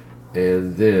God.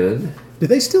 And then... Do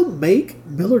they still make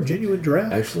Miller Genuine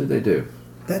Draft? Actually, they do.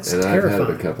 That's terrifying. terrifying. And I've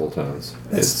had it a couple of times.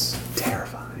 That's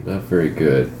terrifying. Not very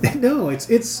good. No,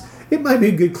 it might be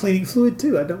a good cleaning fluid,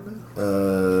 too. I don't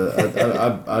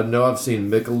know. I know I've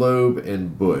seen Michelob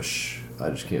and Busch. I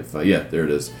just can't find... Yeah, there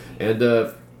it is. And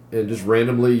just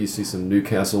randomly, you see some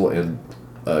Newcastle and...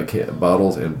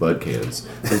 bottles and Bud cans.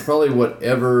 So it's probably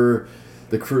whatever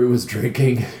the crew was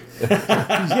drinking.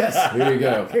 Yes. Here you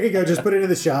go. Here you go. Just put it in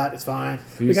the shot. It's fine.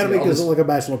 We got to make this look like a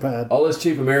bachelor pad. All this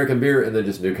cheap American beer and then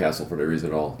just Newcastle for no reason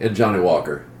at all. And Johnny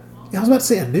Walker. Yeah, I was about to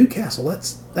say a Newcastle.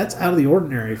 That's out of the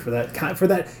ordinary for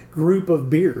that group of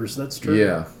beers. That's true.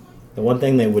 Yeah. The one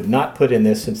thing they would not put in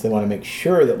this, since they want to make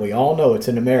sure that we all know it's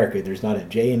in America, there's not a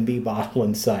J&B bottle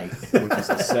in sight. Which is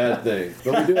a sad thing.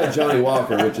 But we do have Johnny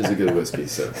Walker, which is a good whiskey.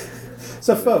 So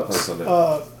folks,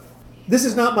 this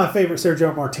is not my favorite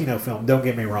Sergio Martino film, don't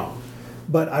get me wrong.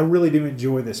 But I really do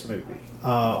enjoy this movie.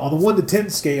 On the 1 to 10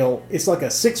 scale, it's like a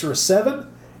 6 or a 7.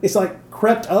 It's like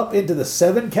crept up into the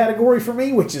 7 category for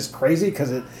me, which is crazy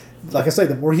because, like I say,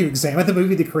 the more you examine the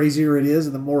movie, the crazier it is,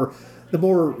 and the more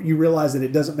you realize that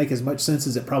it doesn't make as much sense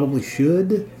as it probably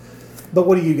should. But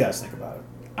what do you guys think about it?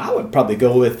 I would probably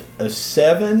go with a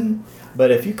 7, but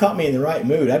if you caught me in the right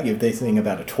mood, I'd give this thing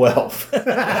about a 12.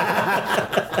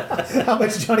 How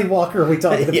much Johnny Walker are we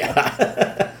talking about?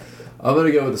 Yeah. I'm going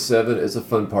to go with a 7. It's a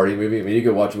fun party movie. I mean, you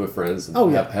can watch it with friends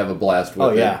and have a blast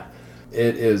with it. Yeah.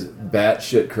 It is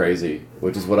batshit crazy,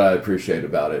 which is what I appreciate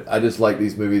about it. I just like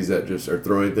these movies that just are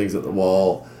throwing things at the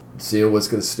wall, seeing what's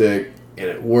going to stick, and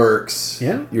it works.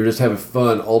 Yeah. You're just having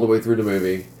fun all the way through the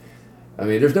movie. I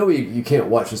mean, there's no way you can't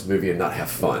watch this movie and not have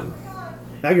fun.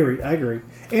 I agree.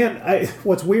 And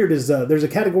what's weird is there's a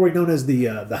category known as the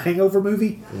hangover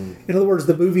movie. In other words,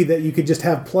 the movie that you could just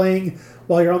have playing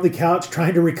while you're on the couch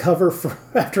trying to recover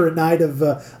after a night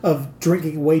of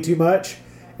drinking way too much,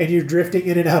 and you're drifting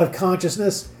in and out of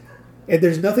consciousness. And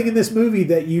there's nothing in this movie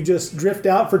that you just drift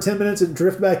out for 10 minutes and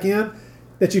drift back in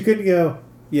that you couldn't go,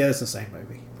 yeah, it's the same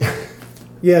movie.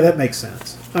 Yeah, that makes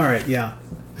sense. All right, yeah.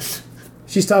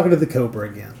 She's talking to the Cobra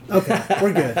again. Okay,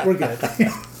 we're good.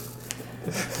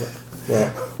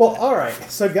 Well, all right.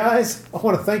 So, guys, I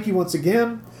want to thank you once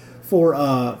again for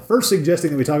first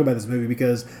suggesting that we talk about this movie,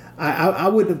 because I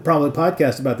wouldn't have probably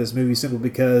podcast about this movie simply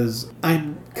because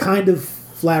I'm kind of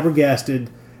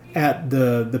flabbergasted at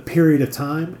the period of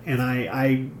time, and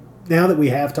I now that we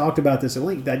have talked about this at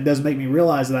length, that does make me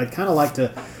realize that I'd kind of like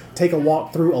to take a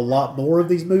walk through a lot more of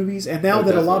these movies, and now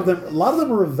that a lot of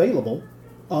them are available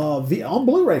on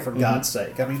Blu-ray, for God's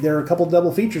sake. I mean, there are a couple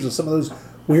double features of some of those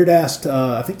weird-ass,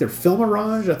 I think they're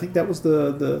Filmarage. I think that was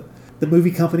the the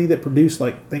movie company that produced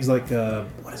like things like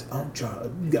what is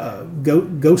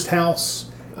it? Ghost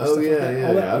House. Oh yeah, like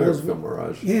yeah. I heard Film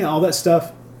Mirage. Yeah, all that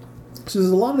stuff. So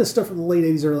there's a lot of this stuff from the late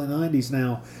 80s, early 90s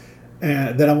now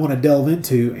that I want to delve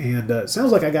into. And it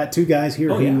sounds like I got two guys here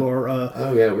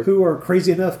who are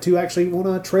crazy enough to actually want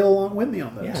to trail along with me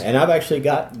on this. Yeah, and I've actually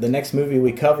got the next movie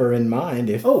we cover in mind.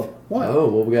 What? Oh,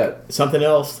 what we got? Something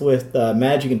else with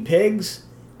Magic and Pigs,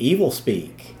 Evil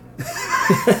Speak.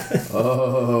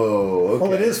 Oh, okay.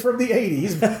 Well, it is from the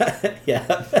 80s.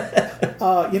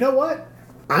 Yeah. You know what?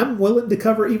 I'm willing to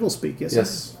cover Evil Speak.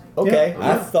 Yes. Okay.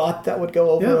 Yeah. I thought that would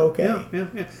go over okay. Yeah.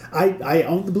 I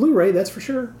own the Blu-ray, that's for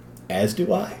sure. As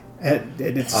do I. And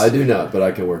it's, I do not, but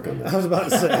I can work on that. I was about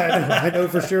to say, I know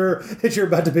for sure that you're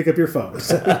about to pick up your phone.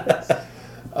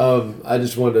 I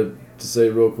just wanted to say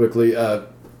real quickly,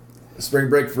 Spring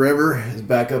Break Forever is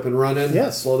back up and running.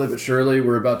 Yes. Slowly but surely.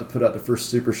 We're about to put out the first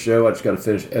super show. I just got to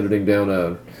finish editing down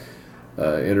a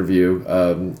interview.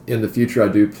 In the future, I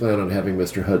do plan on having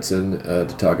Mr. Hudson to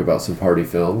talk about some party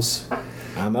films.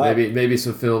 I'm up. Maybe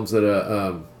some films that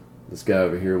this guy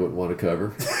over here wouldn't want to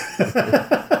cover.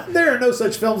 There are no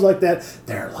such films like that.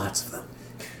 There are lots of them.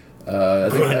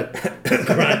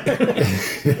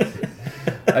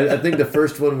 I think the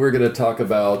first one we're going to talk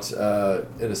about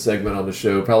in a segment on the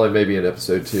show, probably maybe in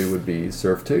episode 2, would be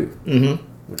Surf 2,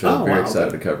 which I'm very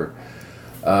excited to cover.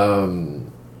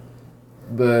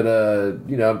 But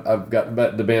I've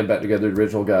gotten the band back together, the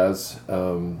original guys.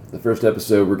 The first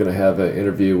episode, we're going to have an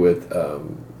interview with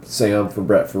Sam from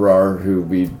Brett Farrar, who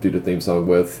we do the theme song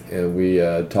with, and we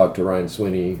talked to Ryan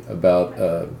Sweeney about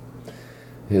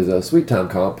his Sweet Time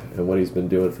comp and what he's been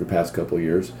doing for the past couple of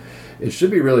years. It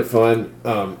should be really fun.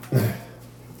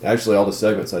 Actually, all the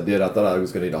segments I did, I thought I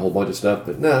was going to need a whole bunch of stuff,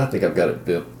 but no, I think I've got it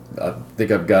built. I think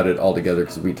I've got it all together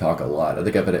because we talk a lot. I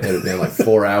think I've been editing like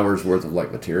 4 hours worth of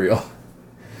material.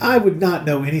 I would not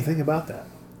know anything about that.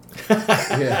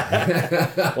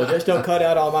 Yeah. Well, just don't cut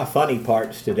out all my funny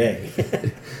parts today.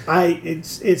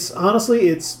 It's honestly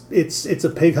it's a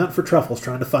pig hunt for truffles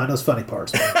trying to find those funny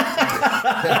parts.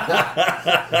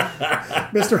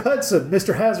 Mr. Hudson,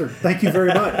 Mr. Hazard, thank you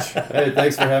very much. Hey,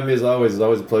 thanks for having me as always. It's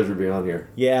always a pleasure to be on here.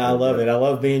 Yeah, I love it. I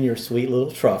love being your sweet little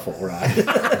truffle, right?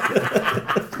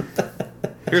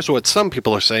 Here's what some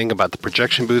people are saying about the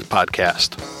Projection Booth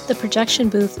podcast. The Projection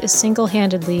Booth is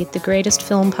single-handedly the greatest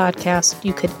film podcast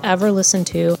you could ever listen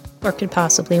to or could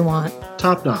possibly want.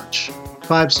 Top notch.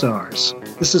 5 stars.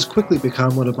 This has quickly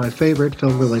become one of my favorite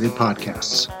film-related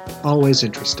podcasts. Always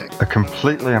interesting. A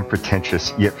completely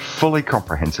unpretentious yet fully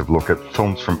comprehensive look at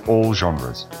films from all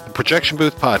genres. The Projection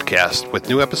Booth podcast, with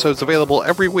new episodes available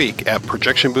every week at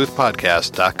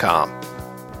projectionboothpodcast.com.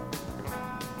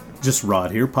 Just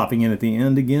Rod here, popping in at the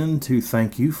end again to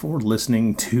thank you for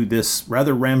listening to this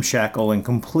rather ramshackle and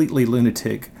completely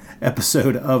lunatic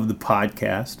episode of the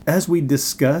podcast. As we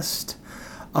discussed,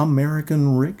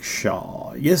 American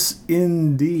Rickshaw. Yes,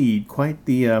 indeed, quite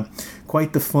the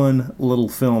fun little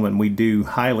film, and we do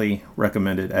highly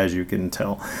recommend it, as you can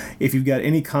tell. If you've got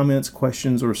any comments,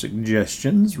 questions, or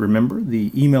suggestions, remember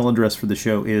the email address for the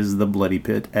show is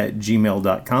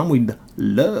thebloodypit@gmail.com. We'd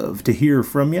love to hear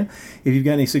from you. If you've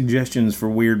got any suggestions for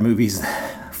weird movies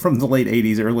from the late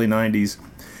 80s, early 90s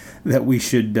that we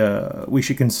should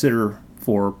consider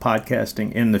for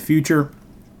podcasting in the future,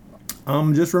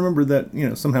 just remember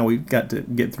that, somehow we've got to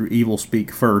get through Evil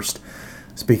Speak first.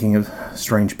 Speaking of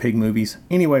strange pig movies.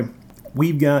 Anyway,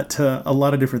 we've got a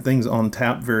lot of different things on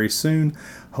tap very soon.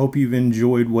 Hope you've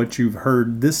enjoyed what you've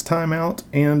heard this time out.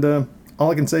 And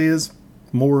all I can say is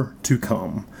more to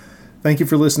come. Thank you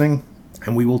for listening,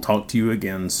 and we will talk to you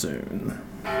again soon.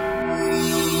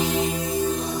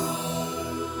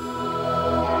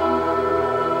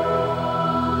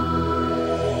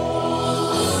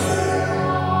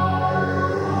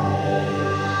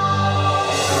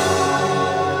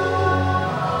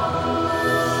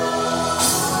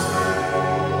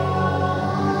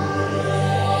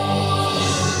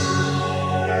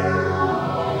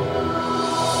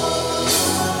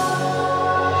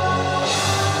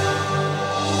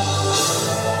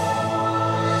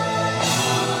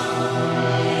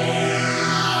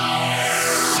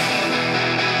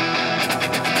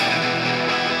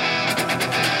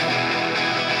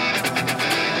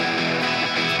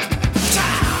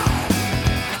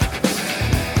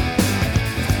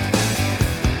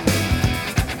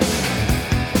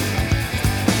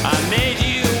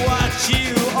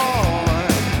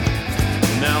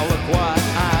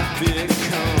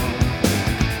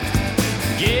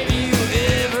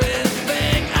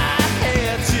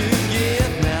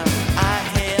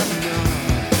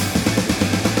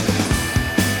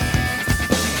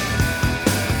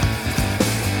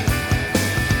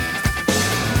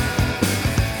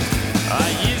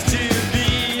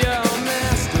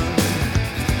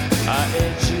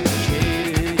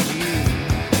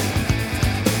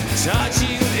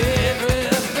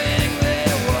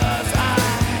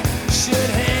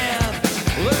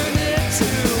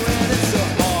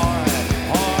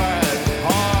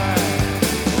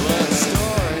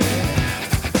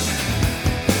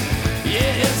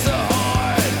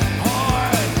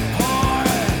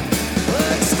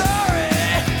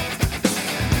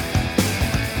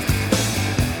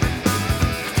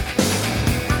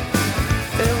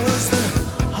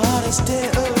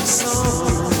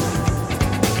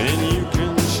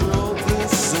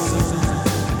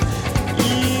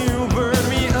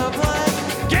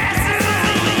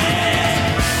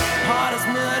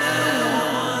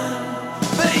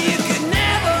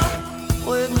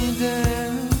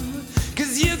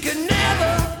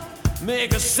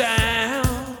 make a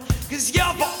sound, 'cause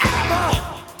you're forever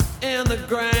in the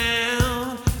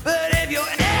ground. But if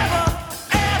you're ever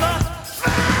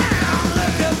found,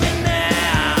 look at me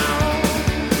now.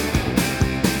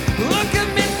 Look at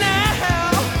me now.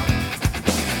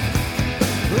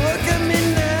 Look at me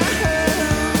now.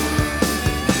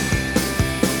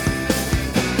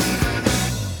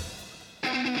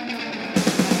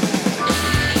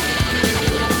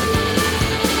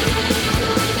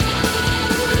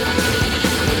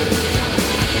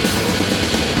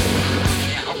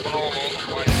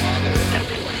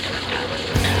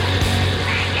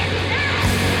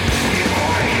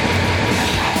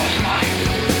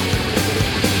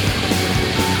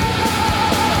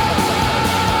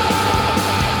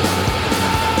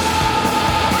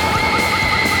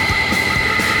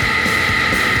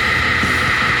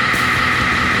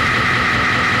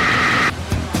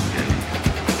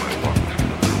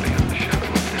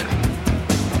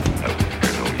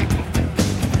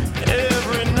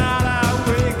 Every night I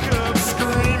wake up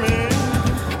screaming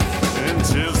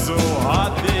until so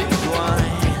hard they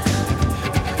blind.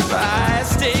 I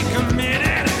stay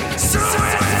committed,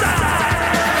 suicide.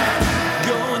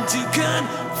 Going to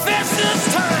confess this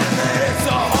time that it's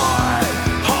a hard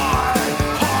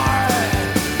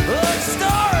love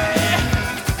story.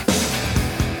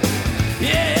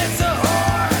 Yeah, it's a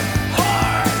hard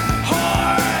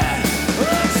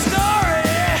love story.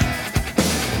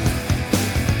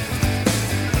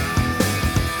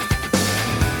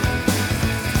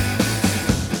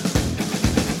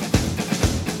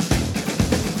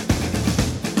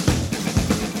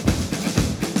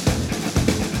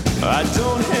 I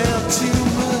don't have too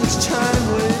much time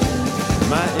left.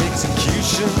 My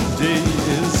execution date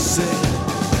is set.